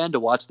wrestling fan to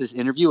watch this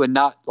interview and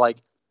not like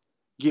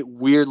get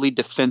weirdly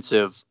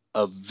defensive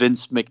of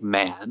Vince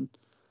McMahon,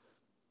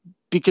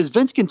 because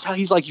Vince can tell,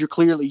 he's like,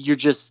 you're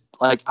just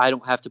like, I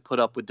don't have to put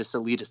up with this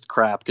elitist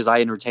crap because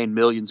I entertain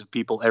millions of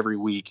people every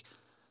week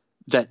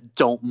that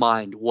don't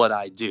mind what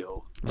I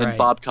do. Right. And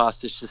Bob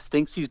Costas just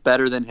thinks he's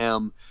better than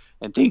him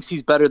and thinks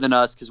he's better than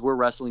us because we're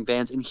wrestling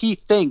fans. And he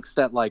thinks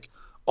that like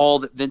all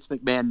that Vince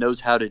McMahon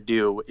knows how to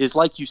do is,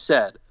 like you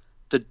said,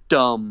 the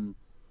dumb,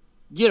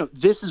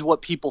 this is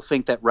what people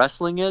think that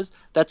wrestling is.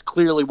 That's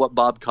clearly what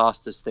Bob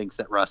Costas thinks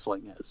that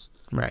wrestling is.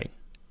 Right.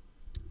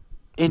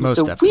 And Most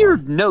it's a definitely.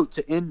 weird note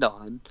to end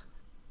on,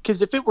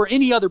 because if it were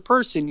any other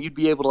person, you'd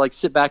be able to like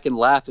sit back and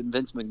laugh at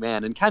Vince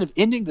McMahon. And kind of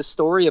ending the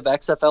story of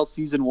XFL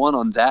Season 1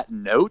 on that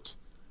note,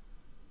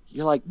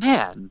 you're like,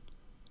 man,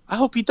 I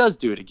hope he does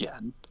do it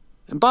again.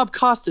 And Bob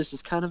Costas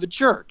is kind of a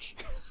jerk.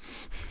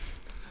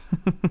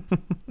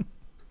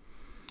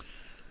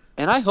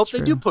 And I hope they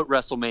do put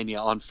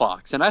WrestleMania on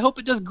Fox, and I hope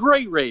it does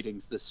great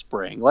ratings this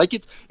spring. Like,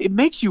 it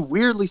makes you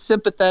weirdly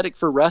sympathetic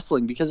for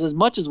wrestling, because as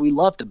much as we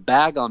love to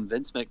bag on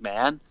Vince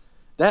McMahon,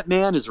 that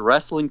man is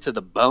wrestling to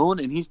the bone,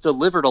 and he's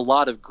delivered a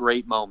lot of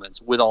great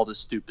moments with all this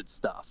stupid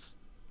stuff.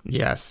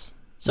 Yes.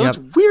 So It's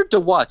weird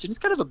to watch, and it's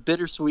kind of a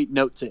bittersweet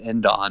note to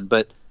end on,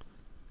 but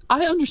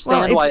I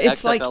understand why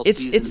it's XFL like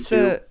Season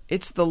 2...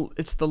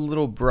 it's the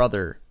little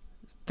brother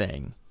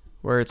thing,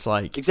 where it's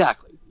like,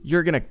 Exactly.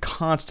 you're going to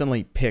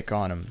constantly pick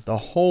on him the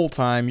whole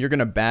time. You're going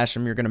to bash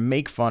him. You're going to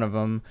make fun of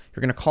him.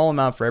 You're going to call him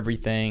out for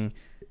everything.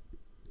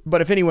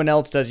 But if anyone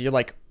else does it, you're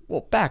like,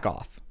 well, back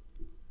off.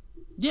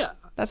 Yeah.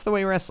 That's the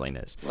way wrestling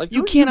is. Like, you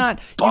who are cannot.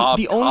 you,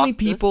 the only Bob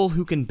people Costas?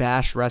 who can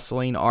bash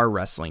wrestling are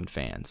wrestling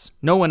fans.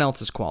 No one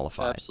else is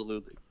qualified.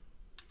 Absolutely.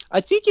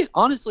 I think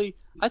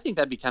I think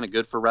that'd be kind of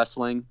good for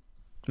wrestling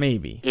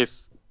Maybe.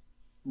 if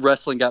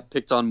wrestling got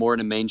picked on more in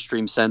a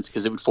mainstream sense,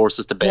 because it would force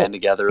us to band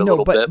together a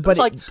little bit. But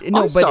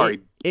I'm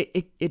sorry.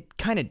 It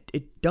kind of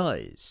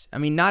does. I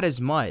mean, not as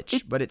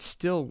much, but it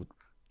still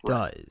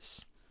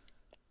does.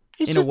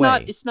 It's in just a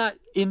way. it's not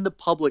in the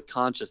public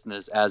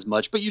consciousness as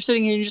much. But you're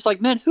sitting here and you're just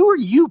like, man, who are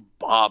you,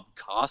 Bob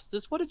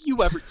Costas? What have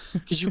you ever?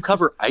 Because you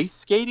cover ice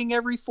skating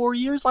every 4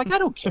 years. Like, I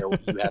don't care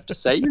what you have to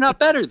say. You're not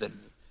better than me.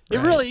 It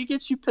Right. really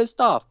gets you pissed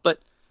off. But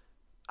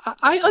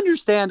I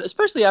understand,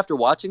 especially after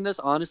watching this.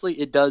 Honestly,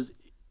 it does.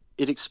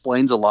 It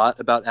explains a lot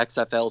about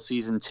XFL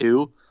season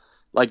 2.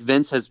 Like,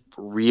 Vince has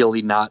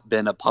really not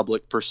been a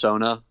public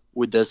persona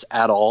with this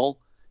at all.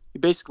 He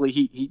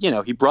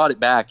brought it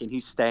back, and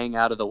he's staying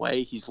out of the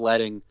way. He's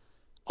letting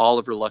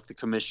Oliver Luck, the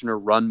commissioner,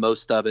 run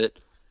most of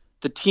it.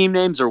 The team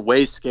names are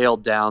way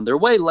scaled down. They're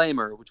way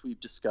lamer, which we've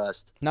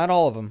discussed. Not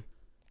all of them.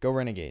 Go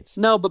Renegades.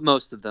 No, but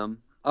most of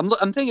them.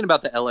 I'm thinking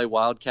about the LA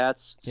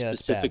Wildcats Yeah,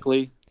 that's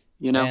specifically.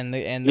 You know, And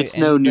it's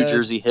no New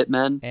Jersey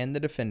Hitmen. And the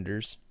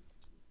Defenders.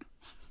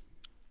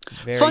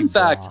 Very Fun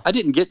fact, blah. I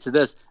didn't get to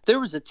this. There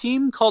was a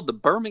team called the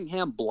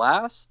Birmingham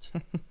Blast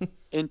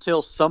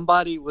until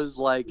somebody was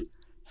like,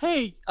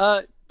 hey,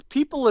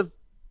 people have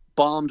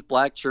bombed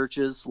black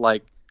churches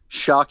like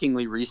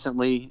shockingly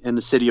recently in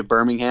the city of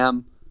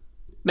Birmingham.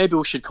 Maybe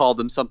we should call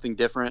them something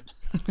different.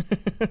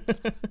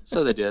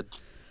 So they did.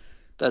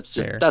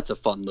 That's a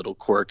fun little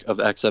quirk of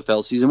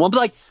XFL season 1. But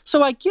like,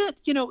 so I get,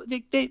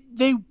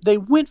 they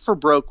went for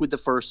broke with the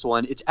first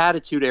one. It's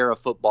attitude era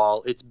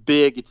football. It's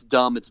big, it's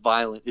dumb, it's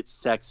violent, it's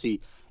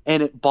sexy,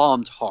 and it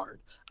bombed hard.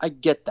 I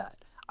get that.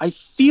 I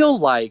feel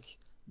like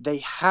they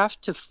have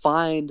to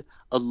find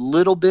a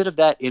little bit of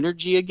that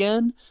energy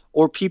again,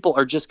 or people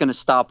are just going to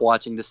stop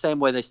watching the same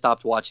way they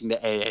stopped watching the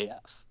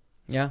AAF.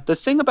 Yeah. The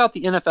thing about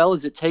the NFL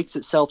is it takes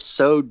itself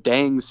so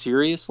dang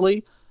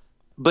seriously,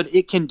 but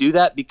it can do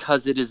that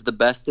because it is the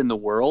best in the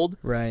world.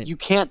 Right. You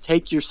can't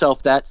take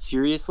yourself that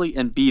seriously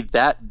and be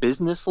that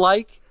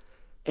businesslike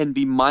and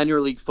be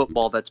minor league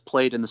football that's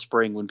played in the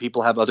spring when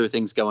people have other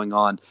things going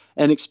on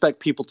and expect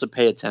people to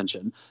pay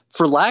attention.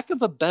 For lack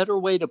of a better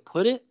way to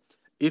put it,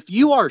 if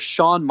you are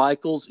Shawn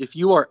Michaels, if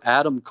you are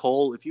Adam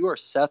Cole, if you are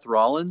Seth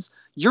Rollins,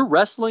 your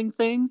wrestling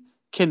thing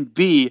can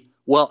be,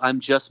 well, I'm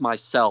just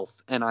myself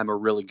and I'm a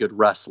really good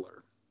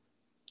wrestler.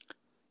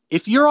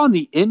 If you're on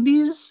the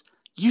indies,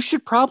 you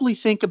should probably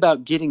think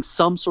about getting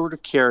some sort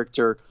of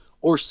character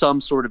or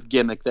some sort of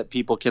gimmick that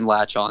people can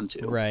latch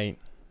onto. Right.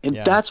 And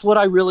Yeah. that's what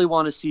I really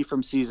want to see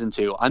from season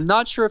 2. I'm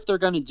not sure if they're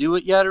going to do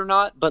it yet or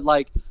not, but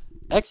like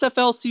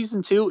XFL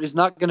season 2 is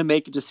not going to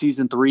make it to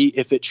season 3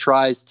 if it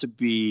tries to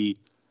be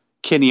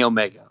Kenny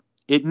Omega.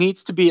 It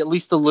needs to be at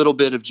least a little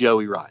bit of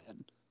Joey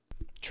Ryan.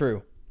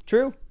 True.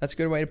 That's a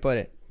good way to put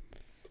it.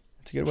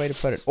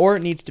 Or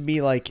it needs to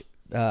be like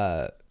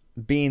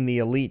being the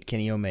elite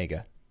Kenny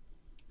Omega.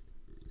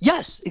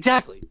 Yes,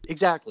 exactly.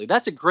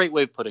 That's a great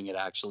way of putting it.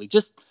 Actually,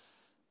 just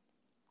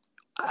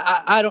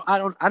I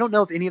don't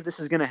know if any of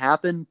this is going to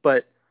happen,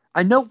 but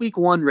I know week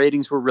 1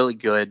 ratings were really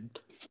good.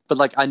 But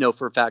like, I know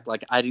for a fact,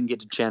 like, I didn't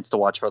get a chance to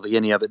watch hardly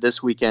any of it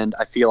this weekend.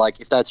 I feel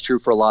like if that's true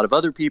for a lot of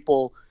other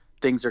people,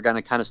 things are going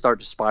to kind of start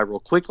to spiral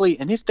quickly.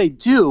 And if they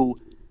do,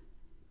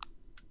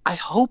 I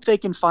hope they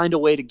can find a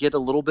way to get a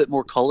little bit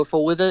more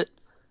colorful with it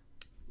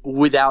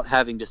without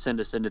having to send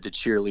us into the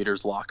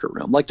cheerleaders' locker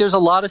room. Like, there's a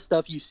lot of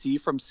stuff you see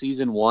from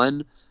season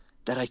 1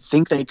 that I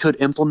think they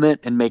could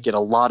implement and make it a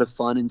lot of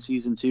fun in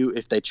season 2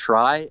 if they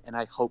try, and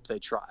I hope they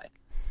try.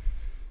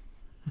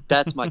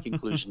 That's my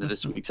conclusion to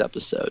this week's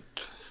episode.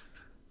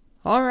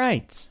 All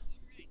right.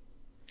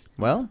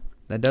 Well,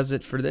 that does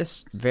it for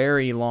this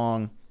very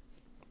long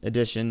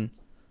edition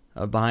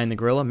of Behind the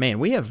Gorilla. Man,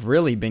 we have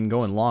really been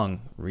going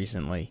long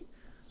recently.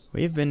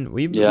 We've been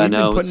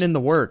putting in the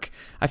work.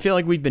 I feel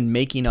like we've been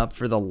making up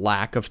for the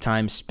lack of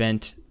time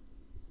spent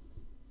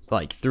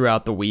like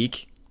throughout the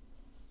week,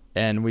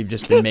 and we've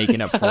just been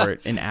making up for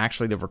it in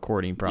actually the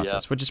recording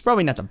process, which is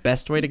probably not the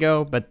best way to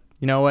go, but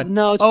you know what?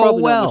 No, it's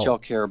probably not what y'all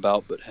care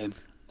about, but hey.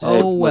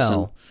 Well.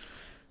 Listen.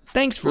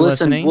 Thanks for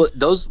listening.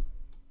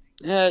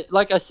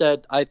 Like I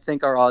said, I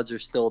think our odds are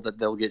still that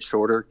they'll get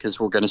shorter because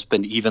we're going to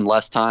spend even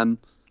less time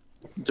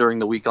during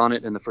the week on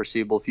it in the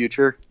foreseeable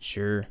future.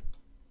 Sure.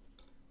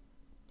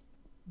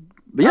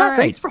 But yeah, All right.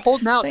 Thanks for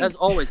holding out. Thanks. As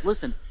always,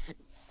 listen,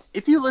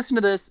 if you listen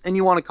to this and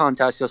you want to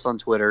contact us on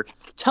Twitter,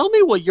 tell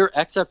me what your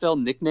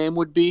XFL nickname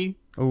would be.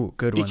 Oh,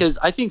 good one. Because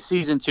I think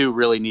season 2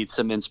 really needs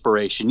some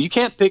inspiration. You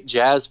can't pick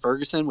Jazz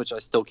Ferguson, which I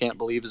still can't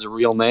believe is a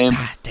real name.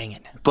 Ah, dang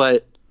it.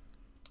 But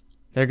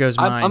There goes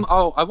mine.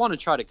 I want to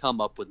try to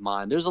come up with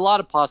mine. There's a lot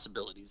of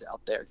possibilities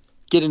out there.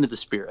 Get into the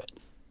spirit.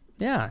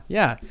 Yeah.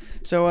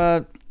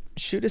 So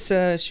shoot us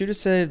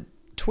a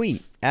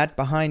tweet at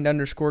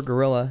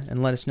 @behind_gorilla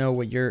and let us know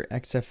what your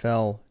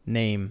XFL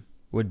name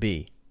would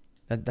be.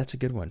 That's a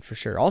good one for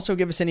sure. Also,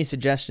 give us any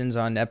suggestions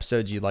on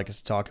episodes you'd like us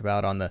to talk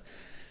about on the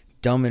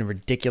dumb and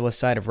ridiculous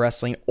side of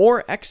wrestling,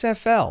 or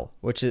XFL,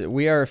 which is,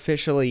 we are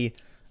officially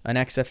an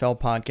XFL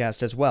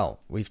podcast as well.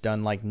 We've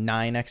done like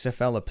 9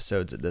 XFL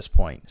episodes at this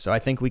point, so I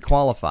think we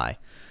qualify.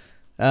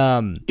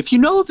 If you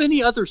know of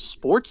any other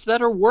sports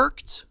that are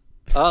worked,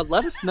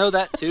 let us know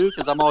that too,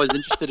 because I'm always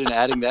interested in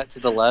adding that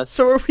to the list.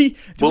 So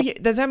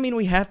does that mean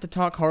we have to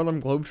talk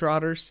Harlem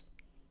Globetrotters?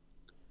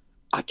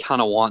 I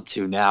kind of want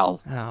to now.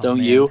 Oh, don't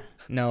man. you?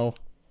 No.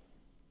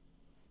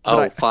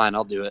 Fine.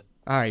 I'll do it.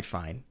 All right,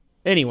 fine.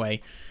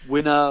 Anyway.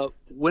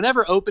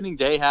 Whenever opening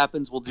day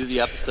happens, we'll do the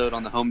episode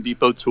on the Home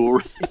Depot tool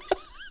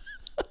race.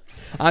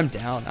 I'm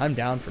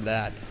down for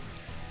that.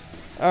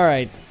 All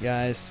right,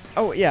 guys.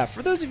 Oh, yeah,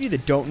 for those of you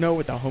that don't know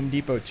what the Home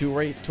Depot tool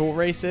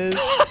race is,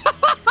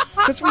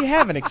 because we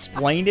haven't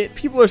explained it,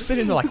 people are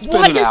sitting there like, It's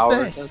what been is an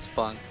hour. this? That's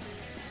fun.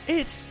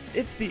 It's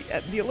the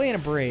Atlanta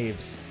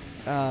Braves,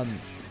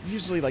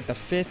 usually like the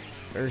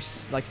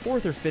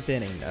fourth or fifth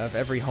inning of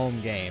every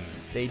home game.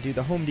 They do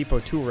the Home Depot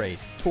tool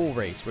race,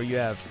 where you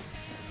have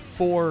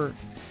 4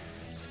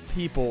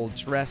 people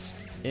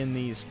dressed in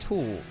these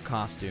tool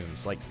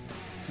costumes, like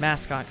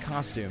mascot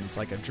costumes,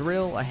 like a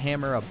drill, a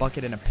hammer, a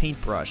bucket, and a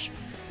paintbrush,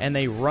 and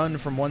they run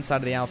from one side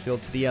of the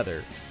outfield to the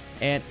other.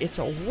 And it's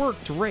a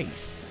worked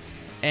race,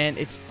 and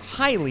it's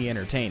highly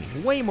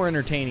entertaining, way more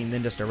entertaining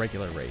than just a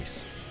regular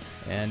race.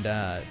 And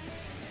that's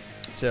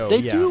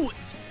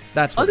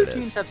what Other it is.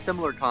 teams have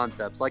similar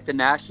concepts, like the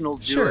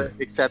Nationals do Sure. it,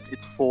 except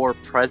it's for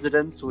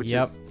presidents, which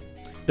is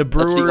The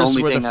that's Brewers the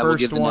only were thing the I will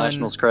first give the one.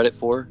 Nationals credit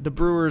for. The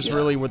Brewers Yeah.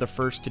 really were the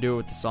first to do it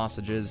with the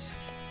sausages.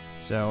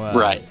 So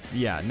Right.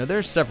 Yeah, no,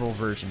 there's several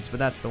versions, but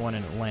that's the one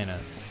in Atlanta.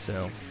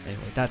 So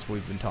anyway, that's what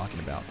we've been talking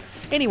about.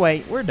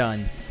 Anyway, we're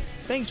done.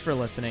 Thanks for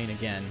listening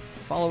again.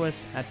 Follow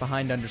us at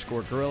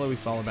 @behind_gorilla. We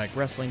follow back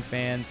wrestling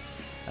fans.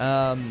 You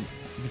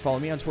can follow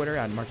me on Twitter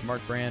at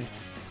MarkyMarkBrand.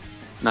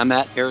 And I'm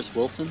at Harris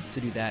Wilson.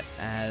 So do that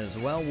as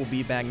well. We'll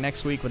be back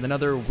next week with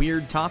another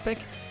weird topic.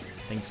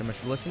 Thanks so much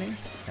for listening.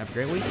 Have a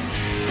great week.